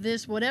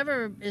this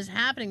whatever is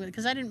happening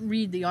because I didn't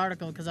read the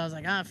article because I was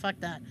like, fuck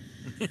that.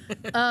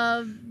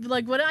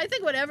 Like what I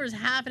think whatever's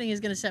happening is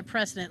going to set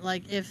precedent.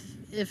 Like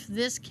if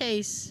this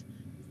case,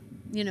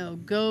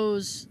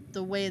 goes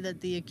the way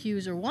that the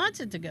accuser wants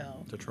it to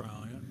go, To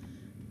trial,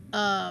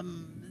 yeah.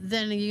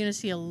 then you're going to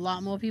see a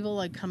lot more people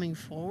like coming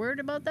forward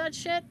about that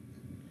shit.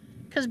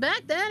 Because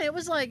back then it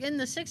was like in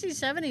the 60s,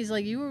 70s,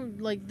 like you were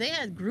like they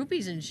had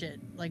groupies and shit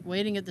like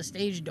waiting at the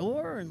stage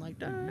door and like,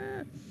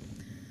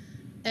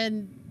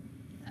 and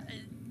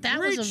that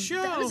Great was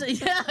show.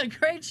 a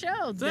great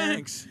show.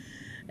 Thanks.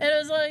 And it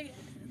was like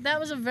that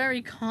was a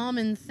very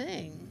common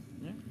thing.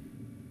 Yeah.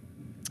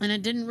 And they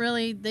didn't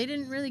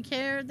really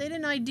care. They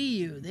didn't ID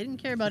you. They didn't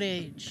care about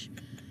age.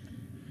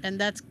 And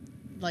that's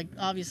like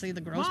obviously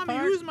the gross Mommy,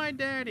 part. who's my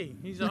daddy?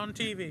 He's on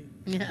TV.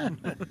 Yeah.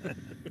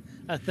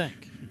 I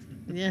think.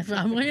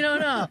 Yeah, we don't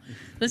know.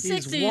 The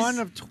He's 60s. one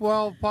of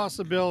 12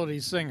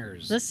 possibility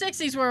singers. The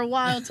 60s were a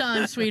wild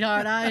time,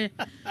 sweetheart.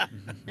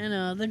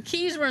 The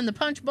keys were in the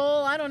punch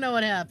bowl. I don't know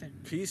what happened.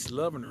 Peace,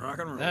 love, and rock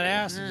and roll. That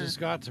acid just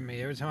got to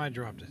me every time I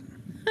dropped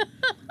it.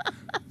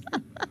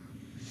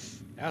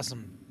 That's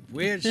some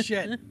weird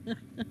shit.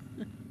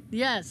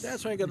 Yes.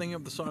 That's why I got thinking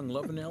of the song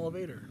 "Love in the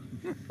Elevator."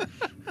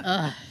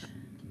 I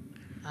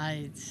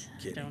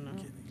Kidding, don't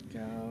know.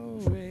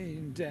 kidding.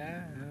 Going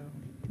down.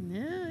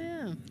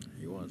 Yeah.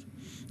 He was.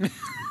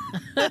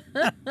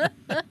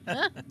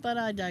 But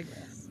I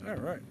digress. All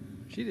right.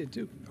 She did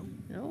too.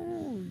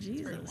 Oh,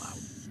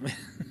 Jesus.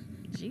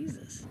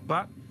 Jesus.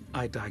 But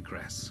I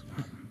digress.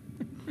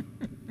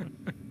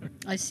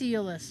 I see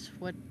your list.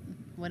 What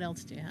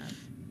else do you have?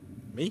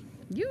 Me?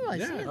 I see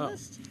Yeah. your Oh.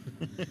 list.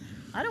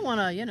 I don't want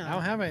to, I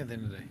don't have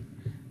anything today.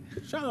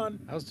 Sean.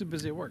 I was too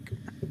busy at work.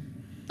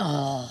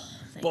 Oh,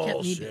 they kept me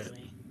Bullshit.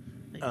 busy.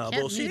 They kept me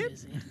Bullshit?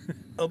 busy.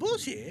 Oh,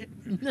 bullshit.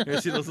 You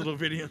see those little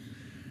videos?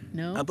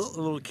 No.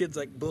 Little kids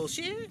like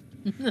bullshit.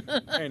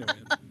 Anyway.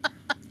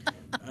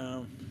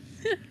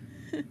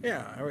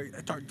 Yeah,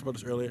 I talked about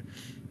this earlier.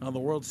 The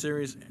World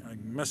Series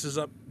messes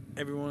up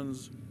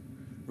everyone's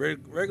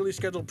regularly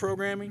scheduled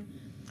programming.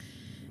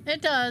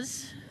 It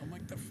does. I'm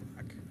like, the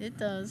fuck? It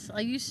does. I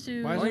used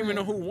to. Why I don't even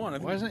know who won.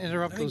 Why doesn't it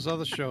interrupt I think- those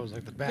other shows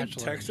like The I think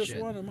Bachelor? Texas and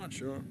shit? won. I'm not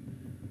sure.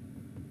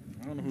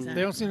 I don't know who. Exactly.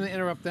 They don't seem to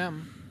interrupt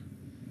them.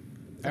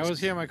 I always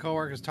hear my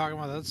coworkers talking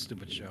about that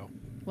stupid show,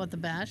 What, The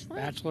Bachelor?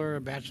 Bachelor,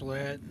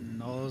 Bachelorette,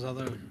 and all those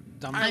other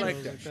dumb I shows like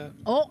like that that.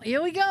 Oh,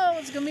 here we go.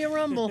 It's going to be a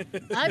rumble.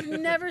 I've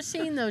never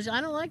seen those.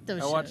 I don't like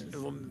those I watched.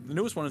 shows. Well, the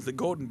newest one is the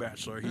Golden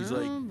Bachelor. He's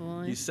Oh,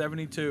 boy. he's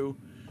 72,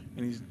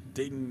 and he's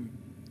dating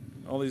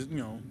all these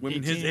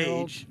women his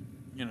 18-year-olds.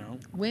 age.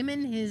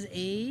 Women his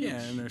age?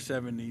 Yeah, in their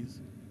 70s.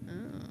 Oh.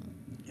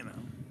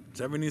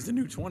 70s the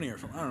new 20 or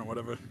something. I don't know,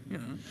 whatever.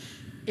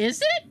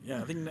 Is it?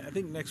 Yeah, I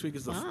think next week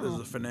is the Wow. is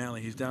the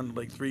finale. He's down to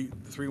like three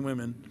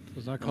women.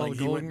 Was that And, called like,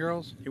 The he Golden went-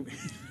 Girls?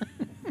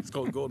 It's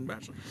called Golden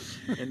Bachelor.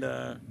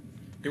 And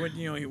he went,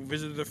 he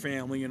visited their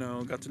family,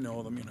 got to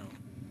know them,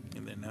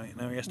 and then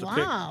now he has to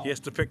Wow. pick. He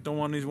has to pick the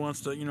one he wants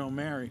to,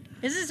 marry.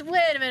 Is this?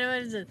 Wait a minute.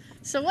 What is it?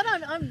 So what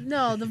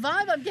no, the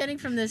vibe I'm getting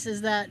from this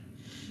is that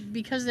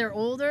because they're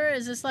older,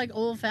 is this like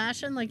old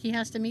fashioned? Like he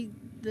has to meet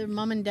their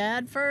mom and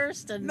dad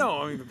first? And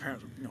No, I mean the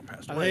parents,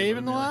 passed Are away. they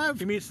but even I mean, like, alive?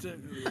 he meets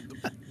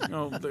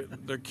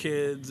their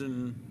kids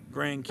and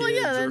grandkids Well,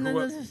 yeah, or and then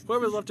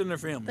whoever's left in their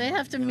family. They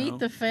have to meet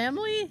the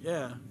family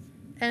Yeah,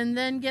 and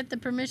then get the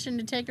permission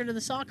to take her to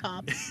the sock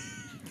hop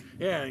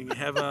yeah, and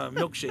have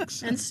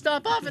milkshakes. and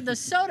stop off at the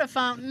soda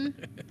fountain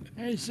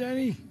Hey,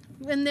 Sonny.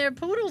 in their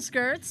poodle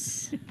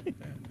skirts.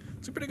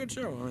 It's a pretty good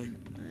show. I mean,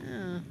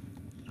 Yeah.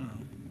 I don't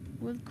know.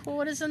 With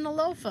quarters in the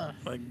loafer.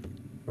 Like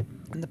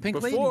And the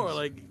pink before, ladies.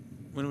 like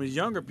when it was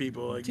younger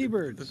people, like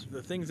T-birds.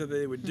 the things that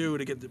they would do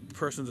to get the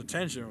person's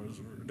attention was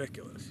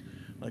ridiculous.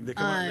 Like they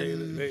come out,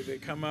 they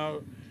come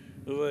out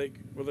with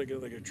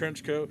like a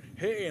trench coat,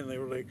 hey, and they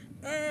were like,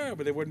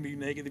 but they wouldn't be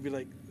naked. They'd be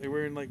like, they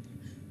were in like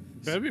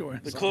Everywhere.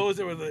 the clothes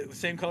that were the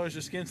same color as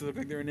their skin, so they looked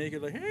like they were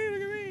naked. Like, hey,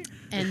 look at me.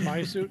 And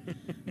My suit.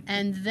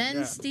 and then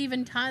Yeah.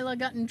 Steven Tyler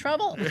got in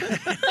trouble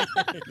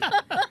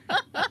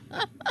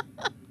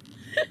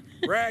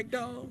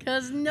Ragdoll.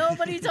 because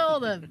nobody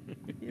told him.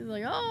 He's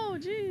like, oh,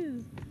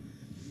 jeez.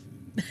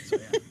 So,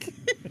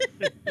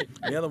 yeah.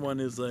 The other one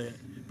is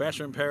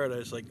Bachelor in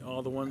Paradise. Like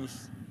all the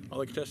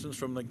contestants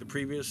from like the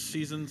previous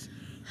seasons,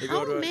 they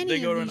How go to many they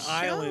go of to an these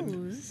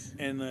island shows?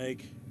 and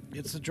like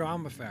It's the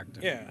drama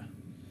factor. yeah,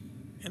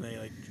 and they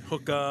like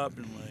hook up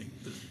and like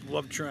this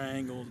love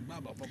triangles. Blah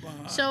blah blah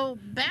blah. So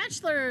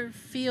Bachelor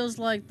feels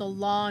like the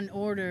Law and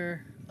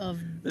Order of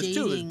there's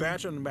dating two. There's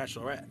Bachelor and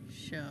Bachelorette.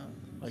 show.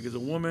 Like there's a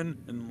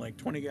woman and like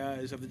 20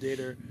 guys have to date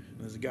her, and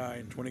there's a guy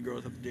and 20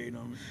 girls have to date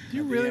him. Do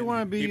you At the really end,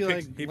 wanna be, he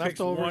picks, like, he picks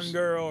leftovers? one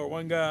girl or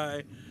one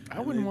guy? I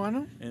and wouldn't they-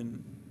 want to.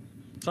 And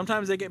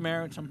sometimes they get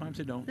married, sometimes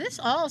they don't. This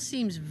all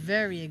seems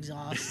very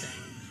exhausting.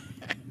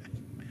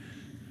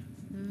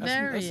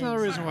 Very. That's another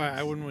reason exhausting. why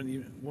I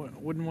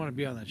wouldn't want to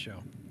be on that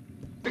show.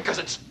 Because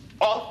it's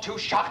all too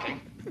shocking.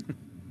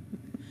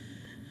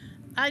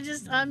 I'm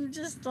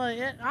just like,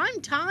 I'm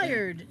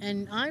tired,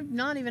 and I'm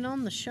not even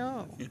on the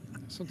show.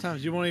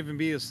 Sometimes you won't even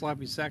be a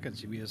sloppy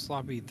seconds. You'll be a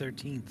sloppy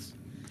 13th.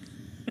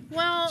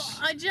 Well,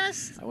 I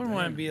wouldn't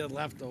want to be a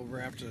leftover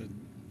after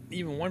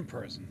even one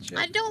person. Shit.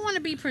 I don't want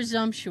to be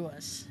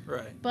presumptuous.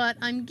 Right. But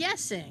I'm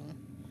guessing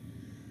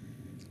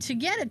to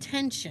get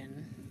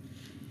attention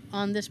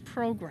on this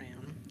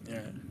program.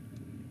 Yeah.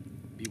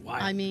 Be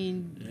wild. I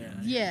mean,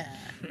 yeah.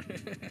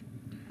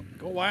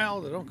 Go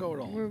wild or don't go at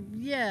all.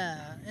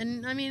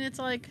 And I mean, it's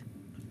like,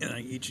 And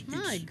like each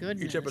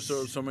goodness.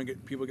 episode,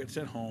 people get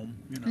sent home.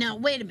 You know. Now,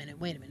 wait a minute.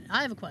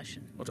 I have a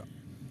question. What's up?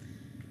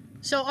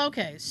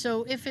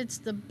 So if it's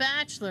The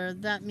Bachelor,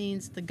 that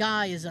means the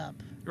guy is up.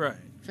 Right.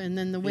 And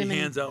then the women... He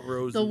hands out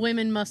roses. The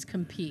women must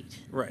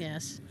compete. Right.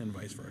 Yes. And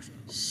vice versa.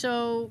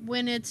 So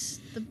when it's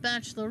The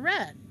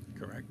Bachelorette...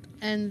 Correct.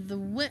 And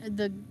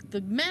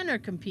the men are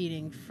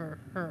competing for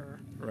her...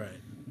 Right.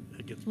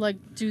 It gets... Like,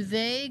 do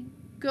they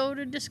go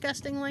to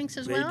disgusting lengths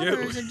as well? do.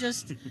 Or is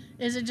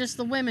it just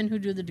the women who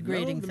do the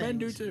degrading the things? men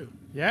do too.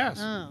 Yes.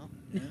 Oh.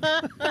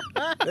 Yeah.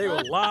 They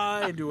will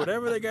lie and do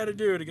whatever they got to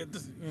do to get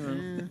this. You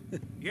know.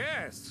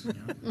 Yes. You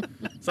know.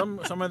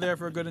 Some are there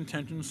for a good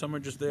intention. Some are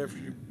just there for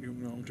you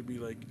know, to be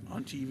like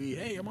on TV.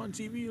 Hey, I'm on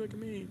TV. Look at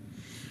me.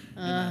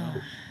 You know,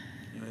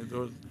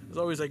 there's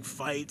always like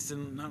fights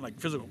and not like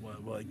physical,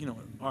 but like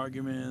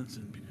arguments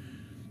and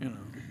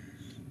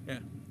yeah.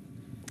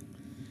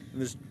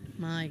 And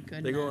My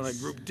goodness. they go on like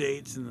group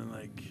dates and then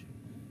like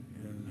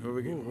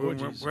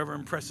whoever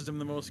impresses them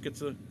the most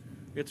gets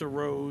a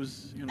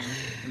rose,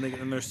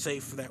 and they're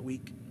safe for that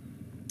week.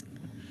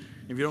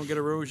 If you don't get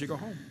a rose, you go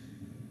home.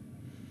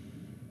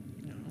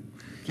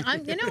 You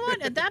know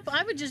what? At that,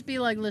 I would just be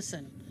like,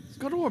 listen. Let's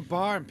go to a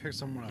bar and pick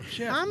someone up.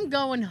 Shit. I'm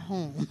going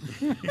home.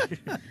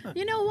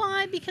 You know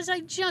why? Because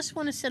I just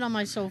want to sit on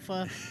my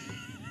sofa,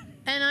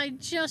 and I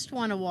just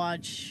want to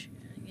watch.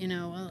 I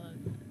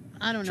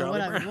don't know Charlie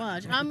what Brown. I would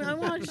watch.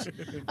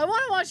 I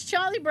want to watch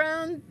Charlie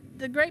Brown,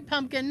 The Great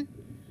Pumpkin,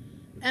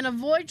 and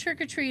avoid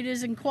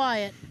trick-or-treaters and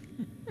quiet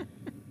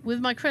with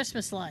my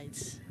Christmas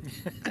lights.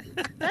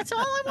 That's all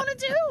I want to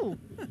do.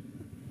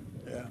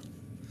 Yeah.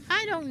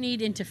 I don't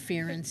need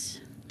interference.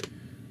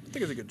 I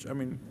think it's a good. I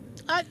mean,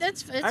 it's I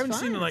haven't fine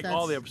seen if like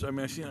all the that's-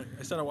 episodes. I mean,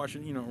 I started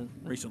watching,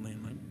 recently,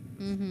 and like,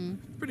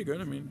 pretty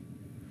good. I mean,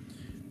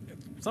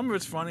 some of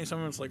it's funny,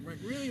 some of it's like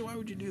really, why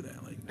would you do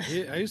that? Like,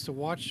 I used to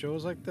watch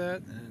shows like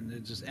that, and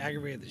it just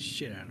aggravated the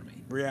shit out of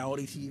me.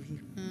 reality TV.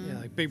 Yeah,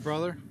 like Big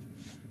Brother.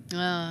 Oh,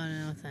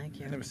 no, thank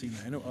you. I've never seen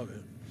that. I know of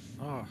it.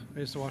 Oh, I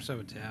used to watch that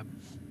with Tab.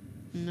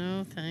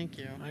 No, thank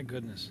you. My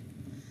goodness.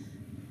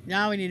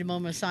 Now we need a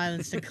moment of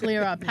silence to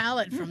clear our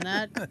palate from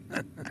that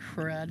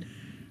crud.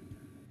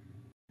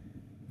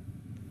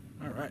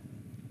 All right.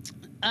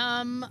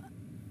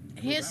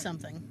 Here's back.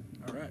 something.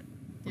 All right.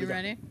 You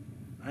ready?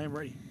 I am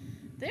ready.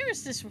 There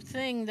is this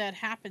thing that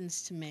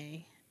happens to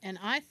me, and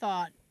I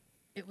thought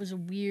it was a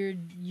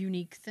weird,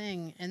 unique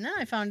thing, and then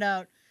I found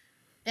out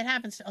it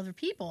happens to other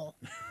people,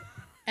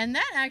 and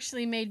that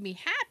actually made me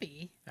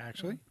happy.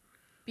 Actually?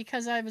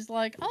 Because I was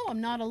like, oh,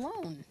 I'm not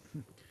alone.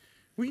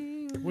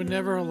 We're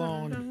never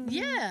alone.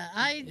 Yeah,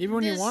 Even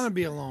when you want to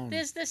be alone.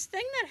 There's this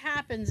thing that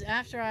happens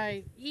after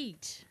I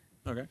eat,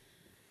 Okay.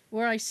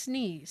 where I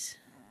sneeze.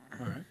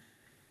 All right.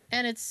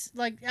 And it's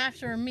like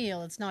after a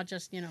meal. It's not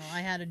just,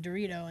 I had a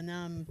Dorito and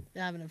now I'm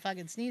having a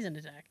fucking sneezing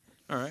attack.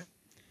 All right.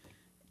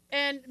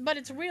 But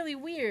it's really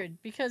weird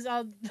because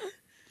I'll,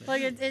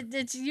 like,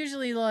 it's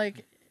usually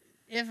like,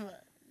 if,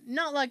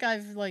 not like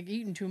I've like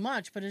eaten too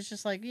much, but it's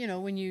just like,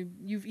 when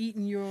you've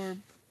eaten your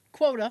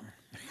quota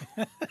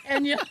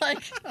and you're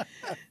like,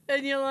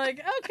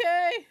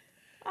 okay,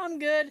 I'm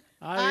good.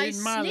 I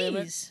eaten my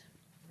limit. sneeze.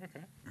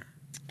 Okay.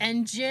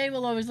 And Jay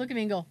will always look at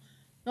me and go,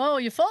 oh,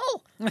 you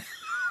full?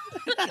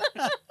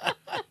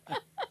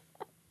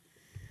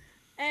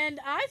 And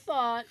I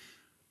thought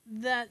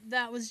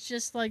that was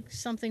just like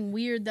something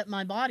weird that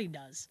my body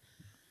does.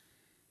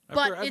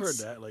 I've heard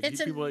that. Like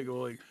people like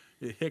go like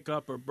you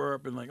hiccup or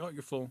burp and like, oh,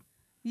 you're full.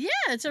 Yeah,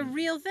 it's a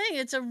real thing.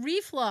 It's a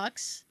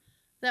reflux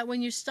that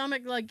when your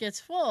stomach like gets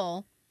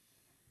full,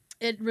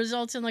 it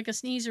results in like a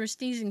sneeze or a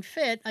sneezing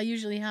fit. I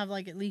usually have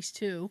like at least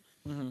two.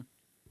 Mm-hmm.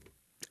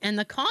 And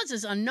the cause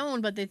is unknown,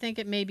 but they think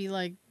it may be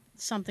like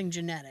something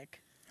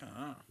genetic.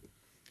 Ah.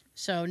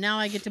 So now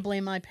I get to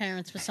blame my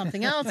parents for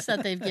something else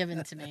that they've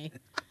given to me.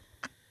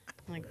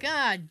 My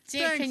God,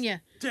 damn, can you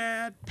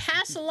Dad.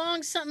 pass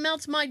along something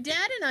else? My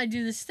dad and I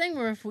do this thing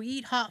where if we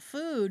eat hot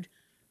food,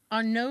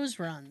 our nose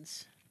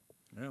runs.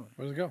 Really?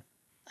 Where does it go?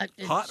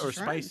 It Hot or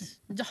just runs.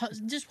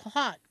 spicy? Just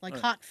hot, like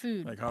hot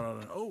food. Like hot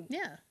on. Oh.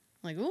 Yeah.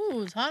 Like,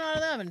 ooh, it's hot out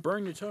of the oven.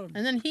 Burn your tongue.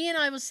 And then he and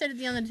I will sit at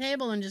the end of the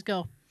table and just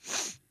go.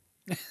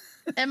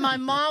 And my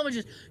mom would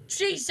just,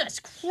 Jesus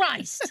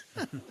Christ.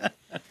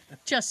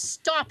 Just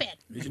stop it. At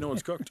least you know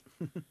it's cooked.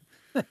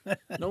 No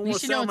more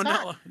least you know it's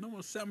hot. salmonella. No more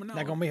salmonella.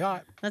 Not gonna be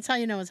hot. That's how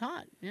you know it's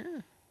hot.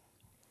 Yeah.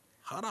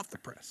 Hot off the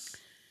press.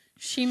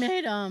 She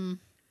made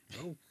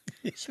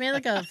she made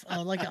like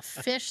a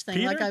fish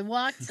thing. Like I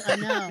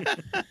know.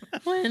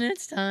 When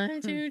it's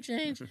time to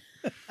change.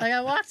 Like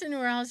I walked into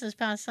her house this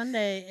past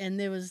Sunday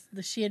and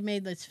she had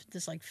made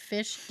this like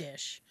fish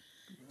dish.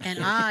 and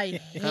I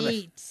Kind of-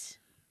 hate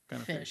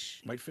Kind of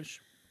fish.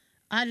 Whitefish?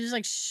 I just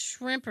like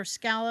shrimp or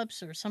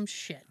scallops or some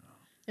shit.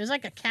 It was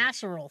like a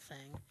casserole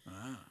thing.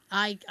 Ah.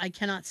 I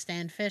cannot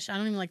stand fish. I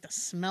don't even like the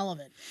smell of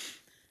it.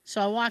 So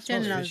I walked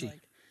in Smells and I was fishy.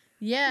 like,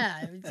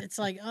 yeah, it's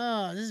like,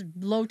 oh, this is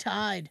low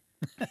tide.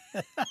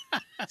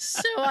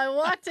 So I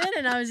walked in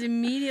and I was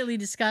immediately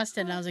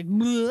disgusted. And I was like,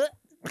 bleh.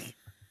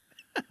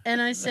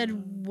 And I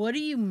said, what are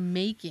you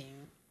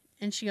making?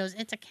 And she goes,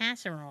 it's a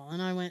casserole.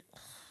 And I went,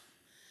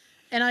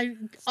 and I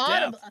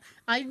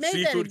made that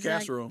Seafood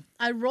exact, casserole.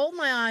 I rolled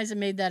my eyes and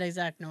made that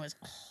exact noise.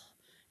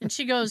 And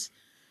she goes,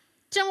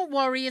 don't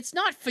worry, it's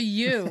not for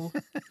you.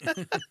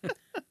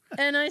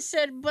 And I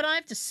said, but I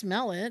have to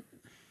smell it.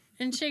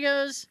 And she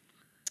goes,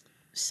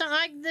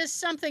 there's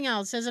something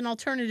else. There's an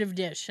alternative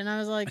dish. And I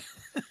was like,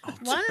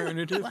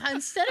 Alternative?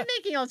 instead of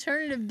making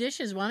alternative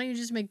dishes, why don't you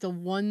just make the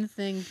one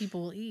thing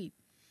people will eat?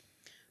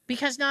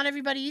 Because not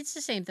everybody eats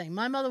the same thing.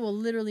 My mother will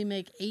literally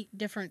make 8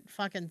 different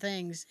fucking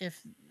things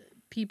if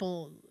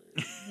people,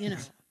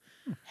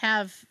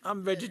 have I'm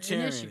an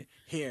vegetarian. issue.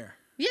 Here.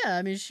 Yeah,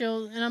 I mean,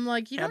 and I'm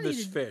like, you Have don't need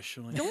this to, fish.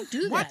 I'm like, don't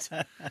do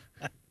that.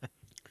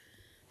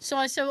 So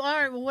I said, all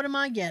right, well, what am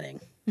I getting?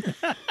 You're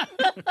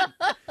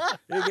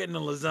getting a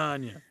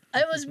lasagna.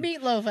 It was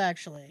meatloaf,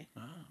 actually.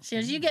 Oh. She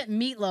goes, you get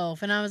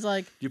meatloaf. And I was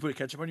like, Do you put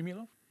ketchup on your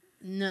meatloaf?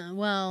 no,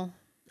 well,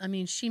 I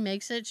mean, she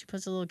makes it. She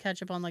puts a little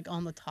ketchup on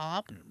the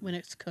top when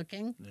it's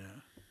cooking. Yeah.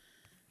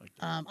 Like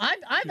that.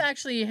 I've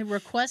actually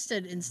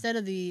requested instead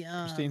of the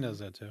Christine does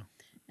that too.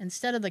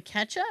 instead of the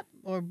ketchup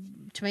or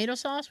tomato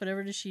sauce,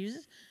 whatever it is she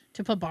uses,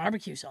 to put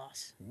barbecue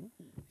sauce.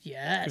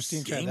 Yes.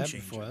 Christine tried Game that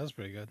changer. before. That was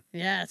pretty good.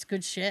 Yeah, it's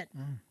good shit.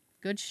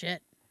 Good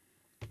shit.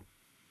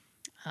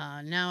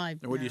 Now I.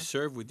 And what do you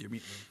serve with your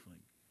meatloaf?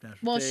 Like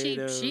mashed Well, she-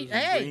 potatoes,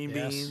 hey! green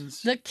Yes.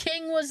 beans. The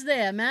king was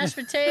there. Mashed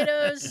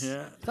potatoes.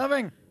 Yeah.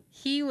 Stuffing.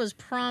 He was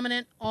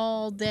prominent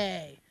all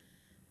day.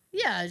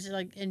 Yeah, it's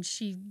like, and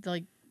she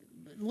like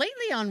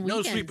lately on No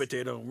weekends. sweet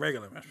potato,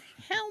 regular mashed.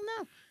 Hell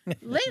no.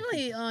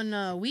 Lately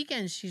on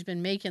weekends, she's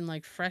been making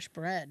like fresh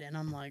bread, and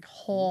I'm like,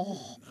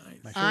 oh,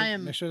 Nice.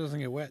 Make sure it doesn't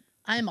get wet.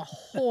 I am a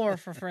whore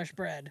for fresh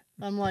bread.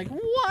 I'm like,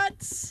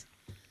 what?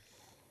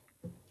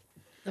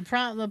 The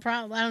problem.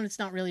 I don't. It's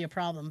not really a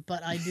problem,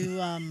 but I do.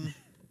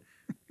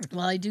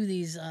 Well, I do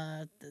these.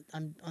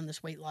 I'm on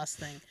this weight loss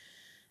thing,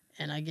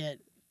 and I get.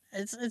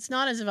 It's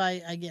not as if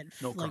I get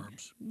No like,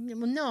 carbs.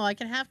 Well, no, I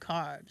can have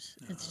carbs.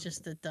 It's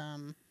just that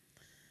I'm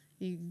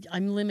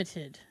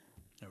limited.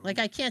 Like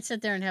I can't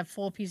sit there and have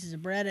 4 pieces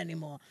of bread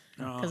anymore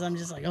because I'm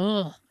just like,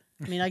 oh.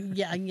 I mean, I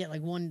can get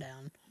like 1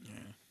 down. Yeah.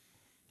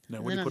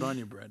 Now, what do you then put I'm- on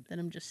your bread? Then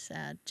I'm just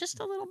sad. Just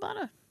a little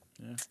butter.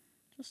 Yeah.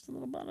 Just a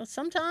little butter.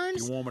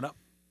 Sometimes. You warm it up.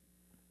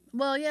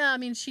 Well, yeah. I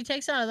mean, she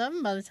takes it out of the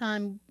oven by the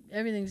time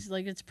everything's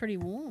like it's pretty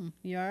warm.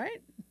 You all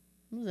right?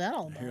 What was that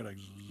all I hear about?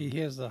 like. He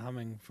hears the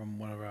humming from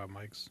one of our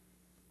mics.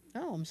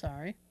 Oh, I'm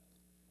sorry.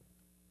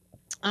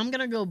 I'm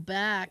gonna go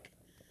back.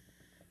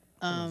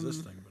 What is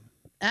this thing? But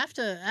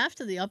After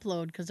the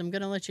upload, because I'm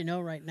gonna let you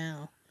know right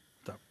now.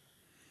 Stop.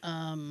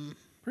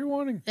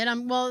 Pre-warning.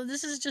 And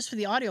this is just for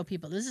the audio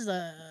people. This is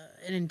an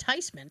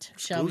enticement,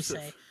 shall we say,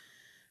 Exclusive.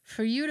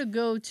 for you to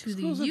go to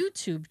Exclusive. the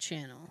YouTube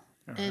channel.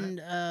 All And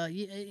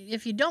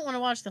if you don't want to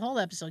watch the whole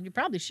episode, you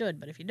probably should,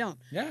 but if you don't,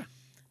 Yeah.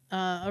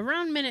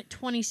 around minute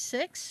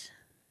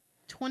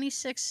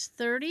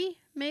 26:30,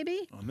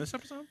 maybe. on this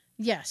episode?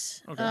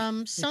 Yes.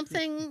 Okay.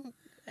 Something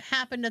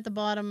happened at the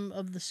bottom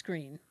of the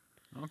screen,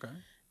 Okay.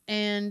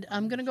 and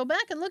I'm gonna go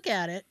back and look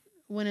at it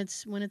when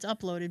it's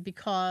uploaded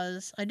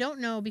because I don't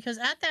know, because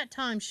at that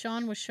time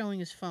Sean was showing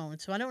his phone,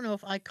 so I don't know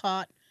if I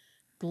caught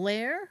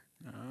glare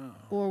Oh.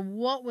 or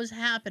what was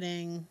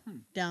happening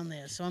down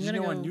there. So I'm Did you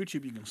gonna know go. on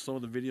YouTube you can slow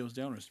the videos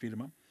down or speed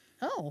them up?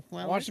 Oh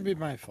well. Watch it be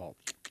my fault.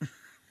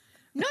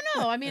 No.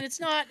 I mean, it's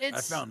not. I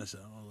It's found this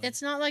out. I was like,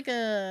 it's not like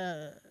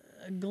a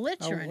glitch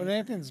Oh, or when anything.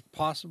 anything's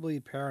possibly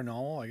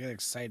paranormal, I get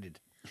excited.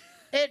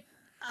 It.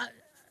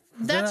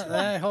 That's then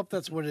why. I hope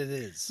that's what it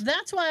is.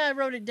 That's why I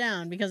wrote it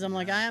down because I'm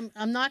like I'm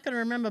not going to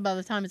remember by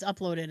the time it's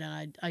uploaded,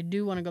 and I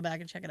do want to go back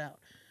and check it out.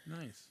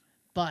 nice.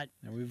 But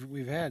And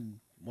we've had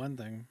one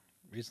thing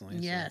recently.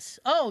 so- yes.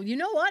 Oh, you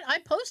know what? I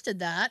posted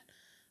that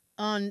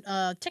on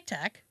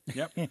TikTok.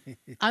 Yep.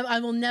 I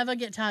will never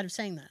get tired of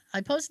saying that.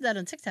 I posted that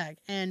on TikTok,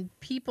 and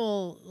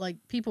people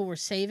were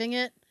saving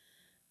it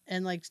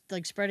and like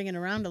spreading it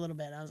around a little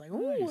bit. I was like,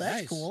 ooh,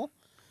 that's Nice. cool.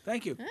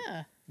 Thank you.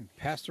 Yeah.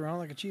 Passed around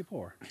like a cheap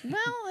whore.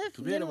 Well, if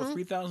We you had over know,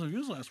 3,000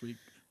 views last week.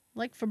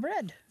 like for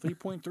bread.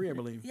 3.3, I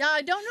believe. Yeah,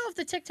 I don't know if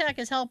the TikTok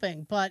is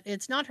helping, but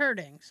it's not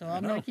hurting, so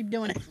I'm know. gonna keep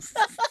doing it.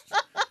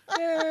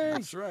 Yay!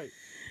 That's right.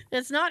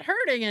 It's not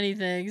hurting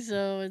anything,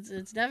 so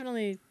it's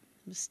definitely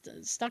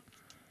stuck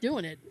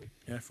doing it.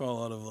 Yeah, I follow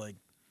a lot of like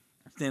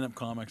stand-up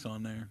comics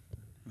on there.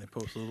 They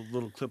post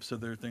little clips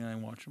of their thing. I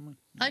watch them.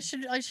 I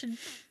should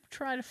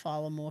try to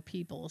follow more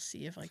people,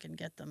 see if I can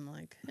get them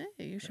like,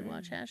 hey, you should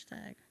watch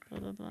hashtag blah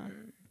blah blah.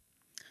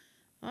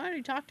 I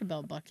already talked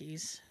about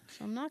Buc-ee's,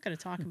 so I'm not going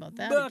to talk about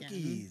that again.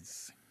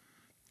 Buc-ee's.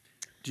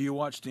 Do you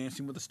watch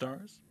Dancing with the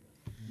Stars?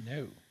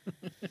 No.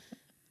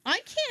 I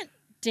can't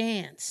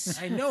dance.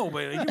 I know,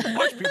 but you can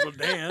watch people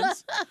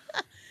dance.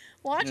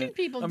 Watching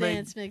people I mean,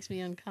 dance makes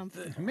me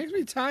uncomfortable. It makes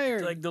me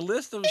tired. Like the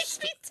list of Makes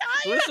me the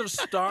tired. list of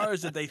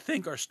stars that they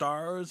think are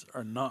stars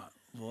are not.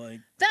 Like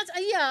That's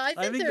I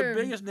I think they're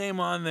the biggest name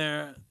on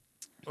there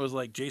was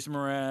like Jason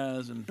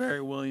Mraz and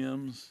Barry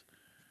Williams,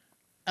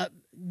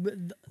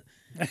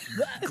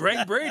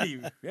 Greg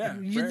Brady. Yeah,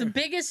 the Barry.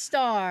 biggest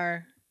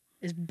star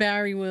is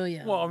Barry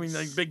Williams. Well, I mean,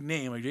 like big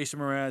name like Jason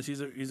Mraz.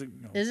 He's a. You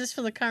know, Is this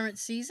for the current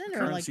season or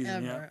Current like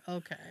season, ever?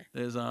 Okay.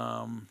 there's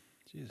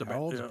Jeez, how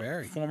old's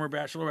Barry? former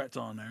Bachelorette's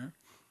on there.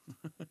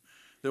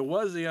 There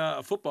was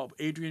the football.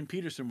 Adrian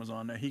Peterson was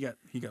on there. He got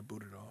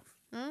booted off.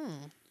 Oh.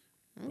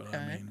 Okay. But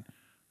I mean,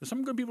 there's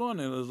some good people on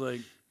there. There's like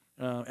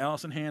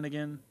Allison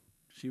Hannigan.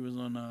 She was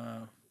on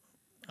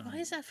Why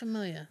is that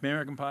familiar?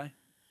 American Pie.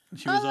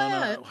 She was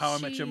on How I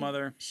Met Your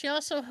Mother. She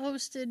also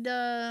hosted.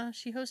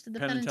 She hosted the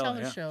Penn and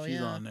Teller show. She's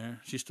Yeah. on there.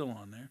 She's still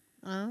on there.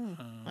 Oh,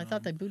 I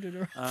thought they booted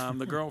her.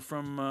 The girl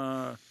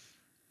from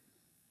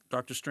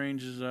Doctor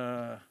Strange's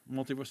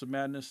Multiverse of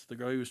Madness. The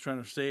girl he was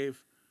trying to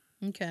save.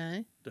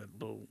 Okay. That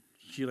little.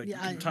 She like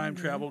Yeah, time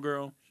travel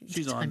girl.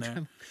 She's on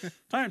there.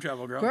 Time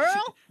travel girl.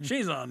 Girl?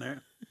 She's on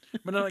there.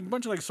 But like a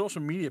bunch of like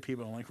social media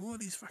people. I'm like, who are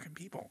these fucking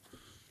people?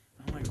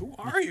 I'm like, who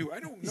are you? I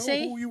don't know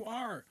See? who you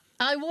are.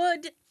 I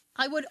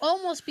would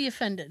almost be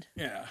offended,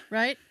 Yeah.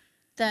 right?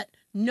 That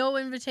no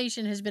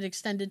invitation has been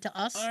extended to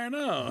us, I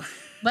know.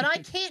 but I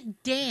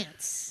can't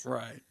dance.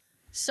 Right.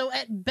 So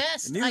at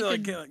best, And these I are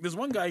could. like there's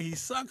one guy, he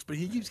sucks, but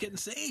he keeps getting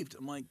saved.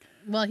 I'm like,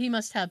 Well, he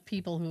must have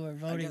people who are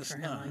voting guess for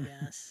him. not. I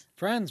guess.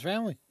 Friends,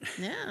 family.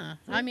 Yeah.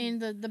 I mean,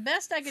 the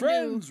best I can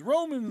friends,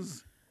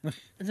 Romans, do.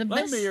 The lend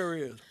best. me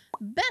areas.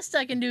 Best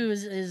I can do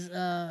is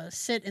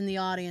sit in the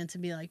audience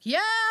and be like, yeah,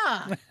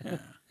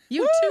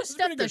 you It's a two-step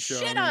pretty the good show,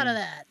 shit I out of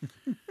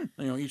mean. that.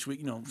 You know, each week,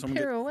 you know, someone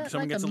Pirouette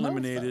like gets a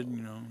eliminated. mofo.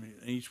 You know,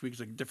 and each week's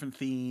like a different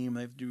theme.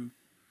 They have to do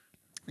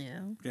Yeah.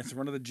 dance in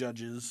front of the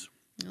judges.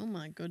 Oh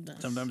my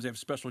goodness. Sometimes they have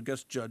special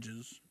guest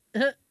judges.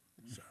 that's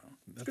So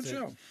it's a good it.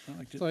 show. I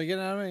liked it. So you get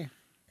out of me.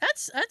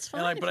 fine.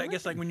 And like, but if I you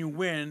guess like when you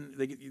win,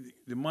 they get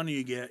the money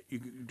you get, you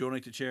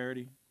donate to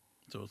charity.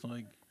 So it's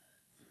like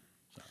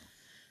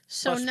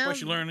So plus, now,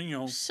 plus you learn, you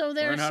know, so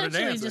they're learn how to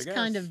essentially dance, I just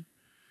kind guess. of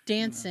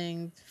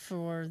dancing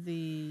for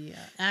the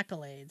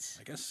accolades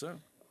I guess so.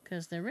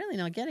 because they're really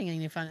not getting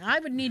any fun. I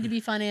would need to be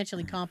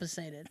financially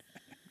compensated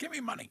Give me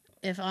money.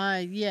 if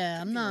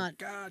I'm not.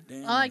 God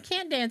damn. I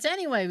can't dance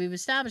anyway. We've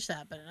established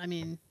that, but I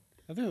mean,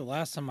 I think the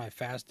last time I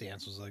fast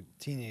danced was like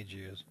teenage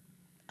years.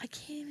 I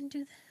can't even do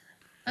that.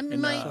 I mean,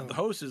 And my the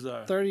host is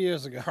 30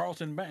 years ago.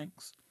 Carlton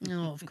Banks.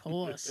 no, of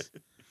course.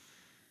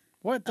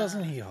 What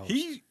doesn't he host?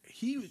 He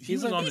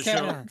He's was like on the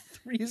Kevin.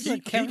 show. He's He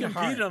like Kevin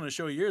competed Hart. on the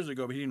show years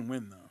ago, but he didn't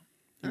win though.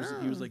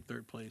 He was Oh. like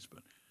third place,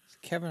 but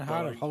Kevin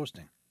Hart of like-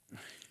 hosting.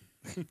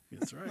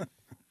 that's right.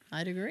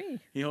 I'd agree.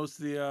 He hosts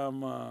the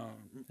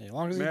As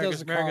long as he does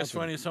the America's Carlton.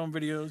 Funniest Home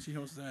Videos. He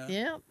hosts that.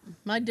 Yeah,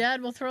 my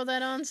dad will throw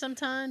that on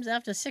sometimes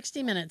after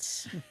 60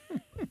 minutes.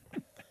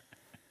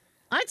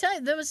 I tell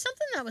you, there was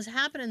something that was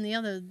happening the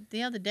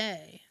other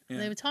day. Yeah.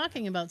 They were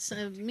talking about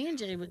me and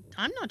Jay.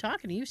 I'm not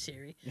talking to you,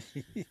 Siri,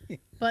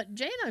 but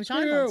Jay and I were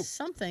talking You. about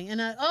something.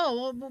 And I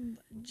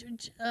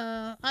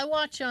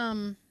watch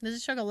there's a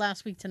show called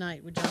Last Week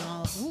Tonight with John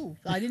Oliver. Ooh,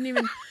 I didn't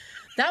even.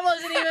 That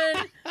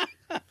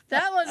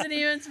wasn't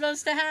even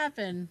supposed to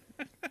happen.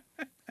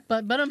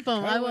 But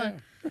boom,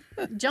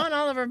 John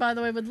Oliver, by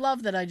the way, would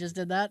love that I just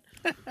did that.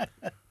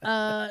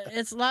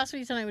 It's Last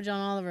Week Tonight with John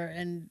Oliver,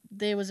 and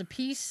there was a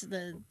piece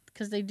that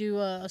because they do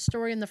a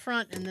story in the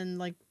front, and then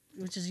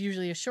which is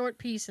usually a short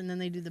piece, and then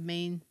they do the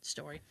main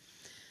story.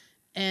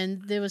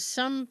 And there was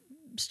some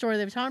story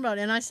they were talking about,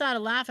 and I started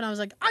laughing. I was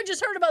like, I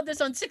just heard about this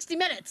on 60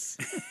 Minutes.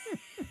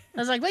 I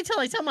was like, wait till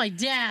I tell my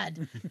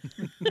dad.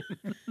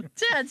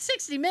 Dad,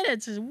 60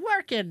 Minutes is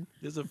working.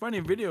 There's a funny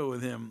video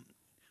with him.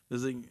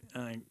 There's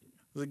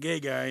a gay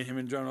guy, him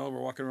and John Oliver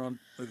walking around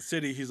the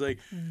city. He's like,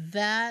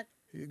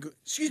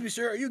 excuse me,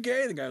 sir, are you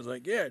gay? The guy's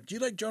like, yeah. Do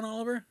you like John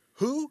Oliver?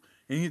 Who?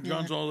 And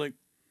John's all like,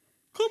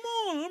 come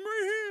on, I'm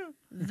right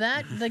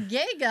here. The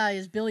gay guy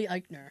is Billy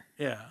Eichner.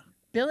 Yeah.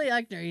 Billy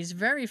Eichner, he's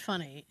very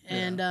funny.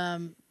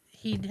 And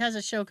he has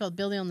a show called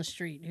Billy on the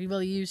Street. He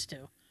really used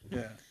to.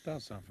 Yeah.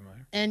 Does sound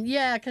familiar. And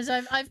yeah, because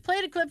I've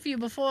played a clip for you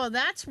before.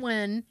 That's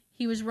when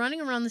he was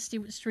running around the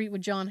street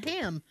with John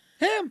Hamm.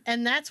 Him.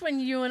 And that's when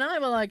you and I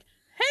were like,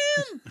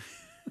 Hamm!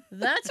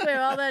 That's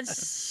where all that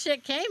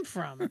shit came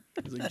from.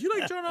 He's like, do you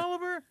like John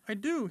Oliver? I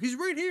do. He's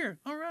right here.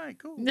 All right,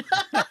 cool. And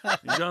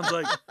John's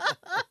like,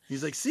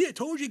 he's like, see, I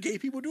told you gay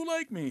people do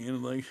like me.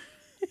 And like,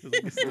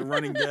 it's the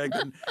running gag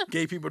that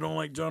gay people don't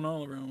like John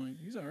Oliver. I'm like,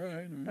 he's all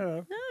right.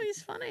 No,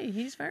 he's funny.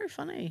 He's very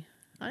funny.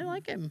 I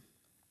like him.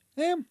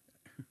 Him.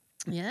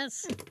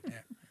 Yes.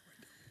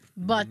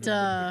 But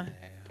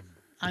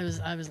I was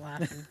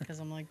laughing because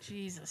I'm like,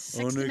 Jesus,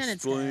 60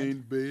 minutes. Dad.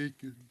 Unexplained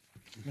bacon.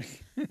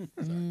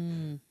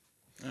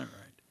 All right.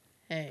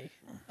 Hey,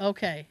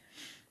 okay.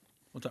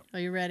 What's up? Are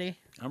you ready?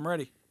 I'm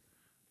ready.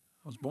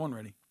 I was born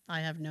ready.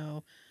 I have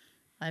no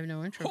I have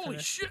no intro for Holy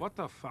this. shit! What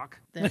the fuck?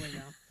 There we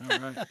go. All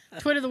right.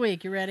 Twit of the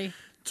week. You ready?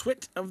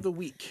 Twit of the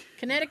week.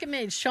 Connecticut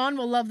made. Sean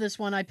will love this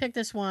one. I picked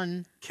this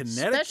one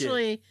Connecticut.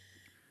 especially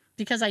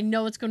because I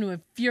know it's going to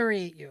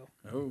infuriate you.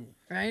 Oh.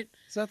 Right?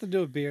 Does that have to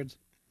do with beards?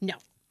 No.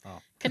 Oh.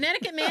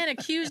 Connecticut man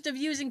accused of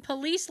using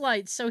police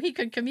lights so he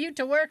could commute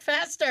to work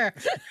faster.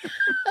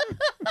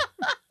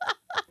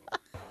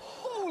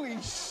 Holy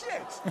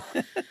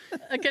shit!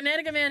 A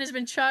Connecticut man has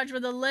been charged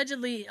with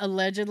allegedly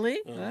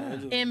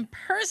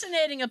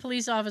impersonating a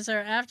police officer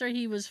after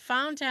he was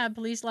found to have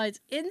police lights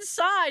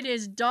inside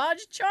his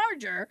Dodge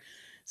Charger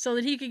so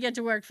that he could get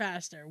to work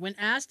faster. When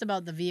asked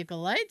about the vehicle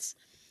lights,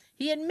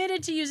 he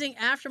admitted to using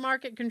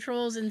aftermarket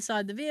controls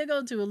inside the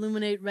vehicle to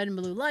illuminate red and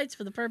blue lights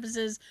for the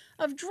purposes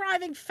of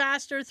driving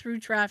faster through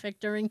traffic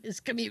during his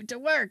commute to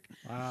work.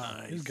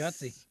 Wow, he's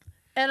gutsy.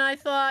 And I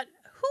thought,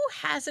 who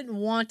hasn't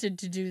wanted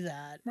to do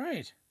that?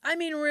 Right. I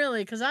mean,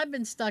 really, because I've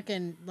been stuck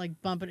in, like,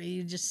 bumping,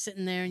 you're just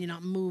sitting there and you're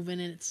not moving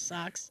and it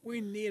sucks.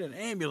 We need an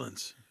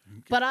ambulance.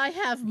 But I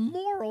have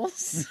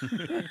morals.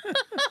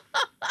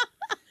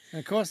 And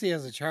of course, he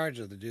has a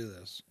charger to do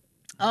this.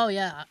 Oh,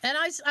 yeah. And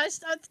I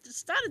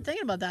started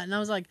thinking about that, and I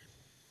was like,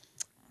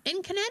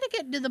 in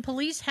Connecticut, do the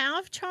police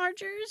have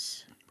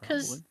chargers?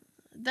 Because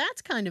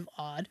that's kind of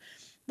odd.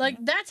 Like,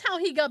 that's how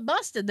he got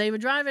busted. They were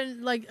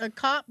driving, like, a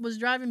cop was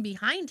driving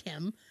behind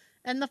him,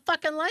 and the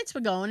fucking lights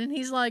were going, and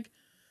he's like,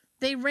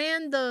 they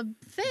ran the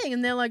thing,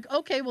 and they're like,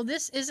 okay, well,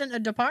 this isn't a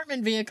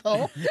department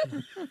vehicle.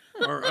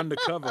 Or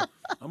undercover.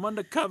 I'm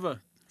undercover.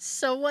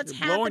 So what's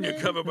You're blowing happening?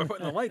 your cover by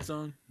putting the lights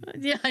on.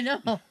 Yeah, I know.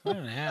 What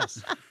an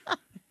ass.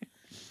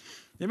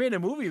 They made a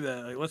movie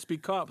that, like, Let's Be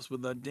Cops,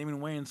 with Damon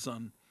Wayans'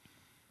 son.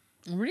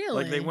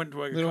 Really? Like, they went to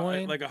Little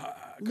Wayne?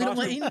 Little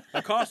Wayne?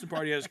 a costume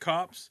party as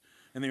cops,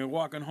 and they were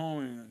walking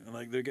home, and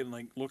like they're getting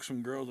like looks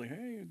from girls, like,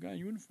 "Hey, you got a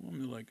uniform?"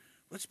 And they're like,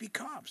 "Let's be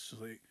cops." So,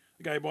 like,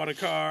 the guy bought a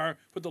car,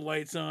 put the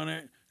lights on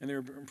it, and they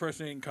were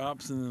impersonating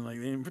cops, and then, like,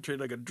 they portrayed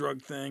like a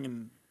drug thing,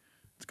 and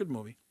it's a good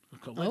movie.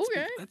 It's called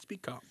Let's Be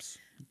Cops.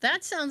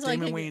 That sounds like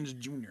Damon Wayans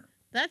Jr.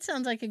 That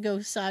sounds like it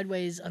goes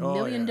sideways a Oh,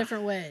 million yeah.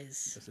 different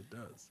ways. Yes, it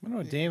does. I wonder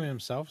what Damon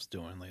himself's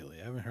doing lately.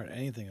 I haven't heard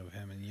anything of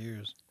him in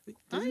years.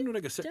 Doesn't he do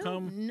like a sitcom?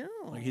 Don't know.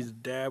 Like, he's a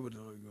dad with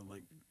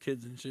like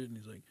kids and shit, and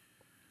he's like,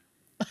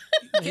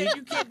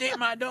 you can't date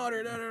my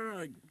daughter. Da, da, da.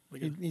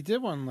 Like He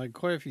did one like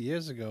quite a few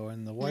years ago,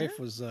 and the wife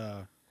was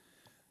the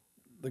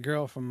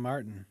girl from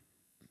Martin.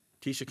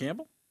 Tisha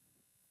Campbell.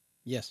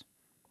 Yes.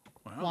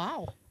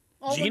 Wow.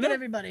 Oh, look Gina? at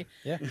everybody.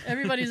 Yeah.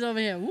 Everybody's over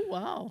here. Ooh,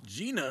 wow.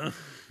 Gina.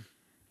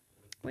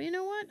 Well, you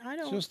know what? I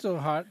don't. She was still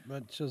hot,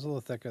 but she was a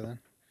little thicker then.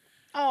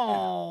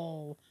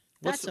 Oh,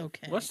 that's the,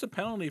 okay. What's the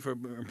penalty for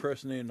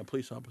impersonating a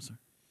police officer?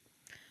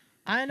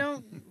 I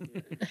don't.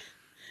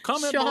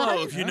 Comment Sean?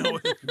 below if you know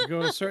it. You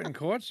go to certain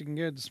courts, you can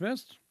get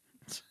dismissed.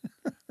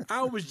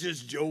 I was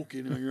just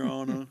joking, Your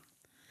Honor.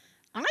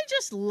 I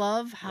just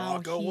love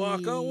how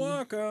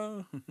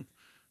Waka.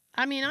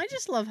 I mean, I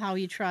just love how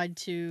he tried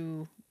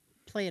to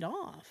play it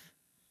off.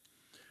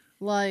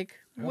 Like,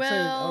 I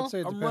would say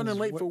I'm it depends running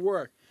late for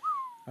work.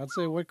 I'd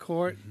say what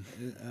court.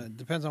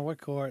 Depends on what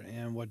court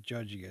and what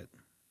judge you get.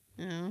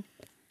 you know,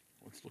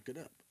 Let's look it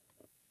up.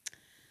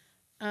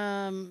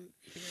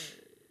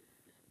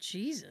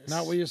 Jesus.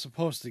 Not what you're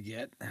supposed to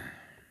get.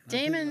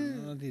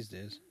 Damon- Not these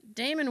days.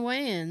 Damon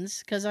Wayans,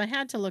 because I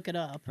had to look it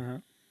up.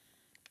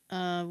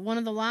 One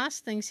of the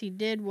last things he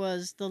did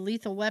was the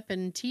Lethal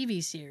Weapon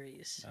TV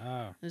series.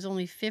 Oh, There's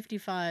only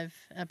 55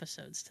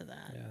 episodes to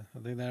that. yeah. I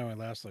think that only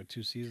lasts like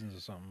 2 seasons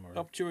or something. Or,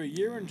 Up to a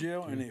year in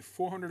jail and a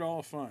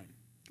 $400 fine.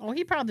 Oh,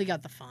 he probably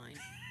got the fine.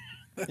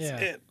 That's Yeah.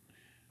 it.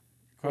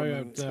 probably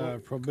According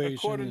got probation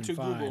according and to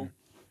fine. Google.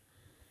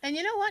 And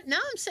you know what? Now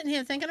I'm sitting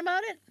here thinking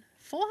about it.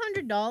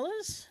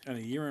 $400? And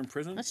a year in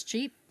prison. That's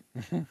cheap.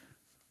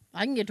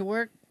 I can get to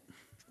work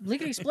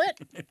lickety split.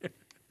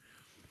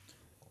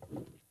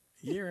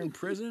 Year in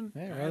prison.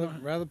 Yeah,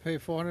 rather pay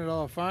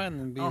 $400 fine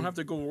than be I don't have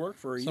to go work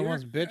for a year.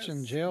 someone's bitch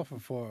in jail for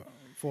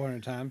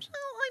 400 times.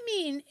 Well, I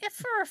mean, if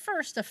for a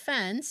first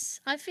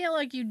offense, I feel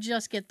like you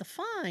just get the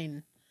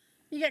fine.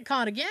 You get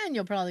caught again,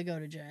 you'll probably go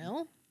to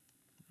jail.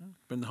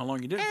 Depends on how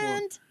long you did it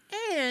for.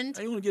 And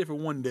I only get it for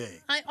one day.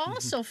 I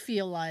also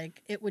feel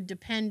like it would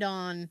depend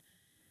on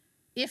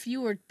if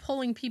you were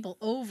pulling people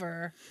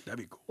over That'd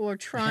be cool. or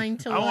trying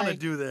to I want to like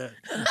do that.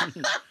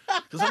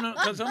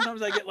 Because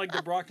sometimes I get like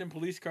the Brockton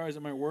police cars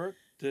at my work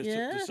to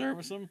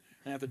service them,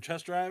 and I have to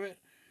test drive it.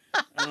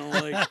 And I'm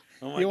like,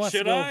 He wants to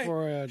should go I?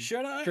 for a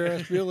Should I?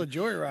 Ferris Bueller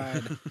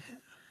joyride.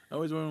 I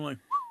always want to like,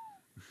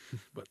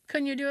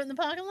 couldn't you do it in the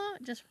parking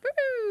lot? Just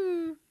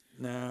woo.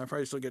 nah, I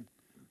probably still get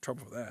in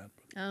trouble for that.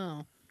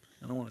 Oh.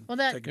 I don't want to Well,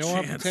 that- take a You don't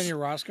want to chance. pretend you're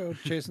Roscoe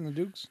chasing the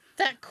Dukes?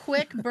 That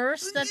quick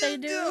burst that they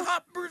do.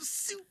 Hot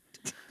pursuit.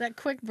 That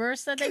quick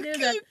burst that they do.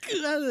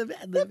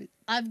 That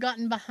I've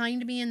gotten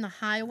behind me in the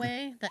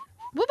highway. That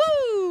woo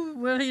woo.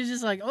 Where he's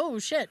just like, oh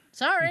shit,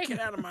 sorry, Get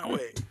out of my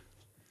way.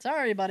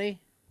 sorry, buddy.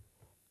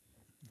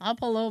 I'll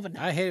pull over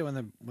now. I hate it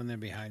when they're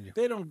behind you.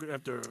 They don't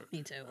have to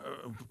Me too.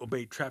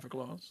 obey traffic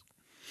laws.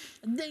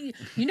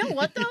 You know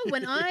what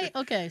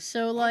though?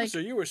 So like,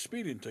 Officer, you were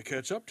speeding to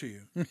catch up to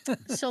you.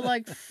 so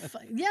like,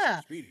 yeah,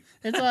 Speeding.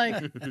 it's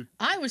like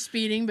I was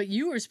speeding, but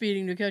you were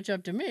speeding to catch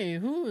up to me.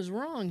 Who was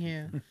wrong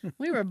here?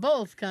 We were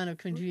both kind of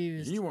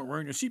confused. You weren't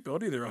wearing your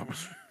seatbelt either,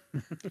 officer.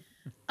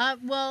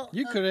 Well,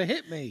 You could have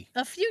hit me.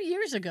 a few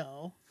years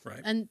ago,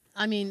 Right. and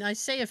I mean, I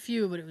say a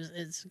few, but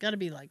it's got to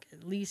be like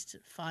at least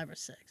 5 or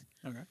 6.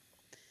 Okay.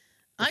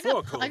 I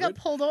Before got COVID.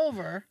 pulled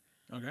over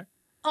Okay.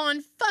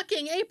 on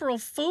fucking April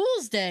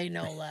Fool's Day,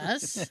 no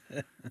less.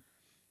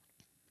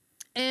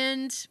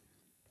 And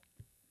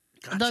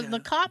Gotcha. the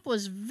cop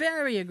was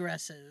very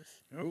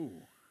aggressive, Oh.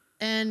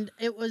 and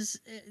it was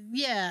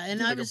and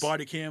Like I was a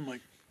body cam,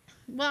 like.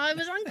 I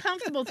was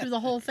uncomfortable through the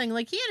whole thing.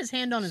 Like he had his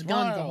hand on his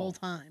gun the Smile. whole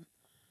time,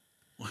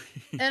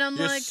 and I'm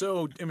You're like,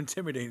 so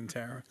intimidating,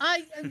 Tara.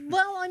 I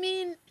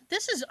mean,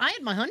 I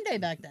had my Hyundai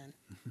back then.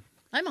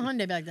 I had my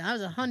Hyundai back then. I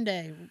was a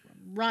Hyundai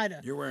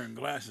rider. You're wearing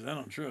glasses. I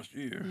don't trust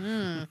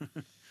you.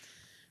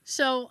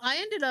 So I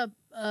ended up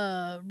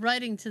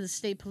writing to the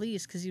state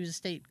police because he was a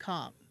state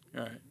cop.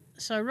 All right.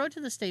 So I wrote to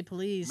the state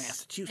police,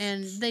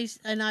 Massachusetts.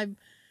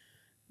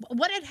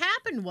 what had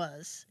happened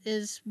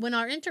is when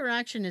our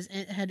interaction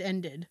had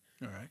ended,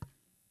 All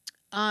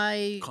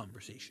right.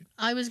 Conversation.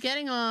 I was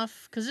getting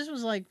off because this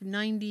was like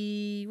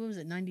 90, what was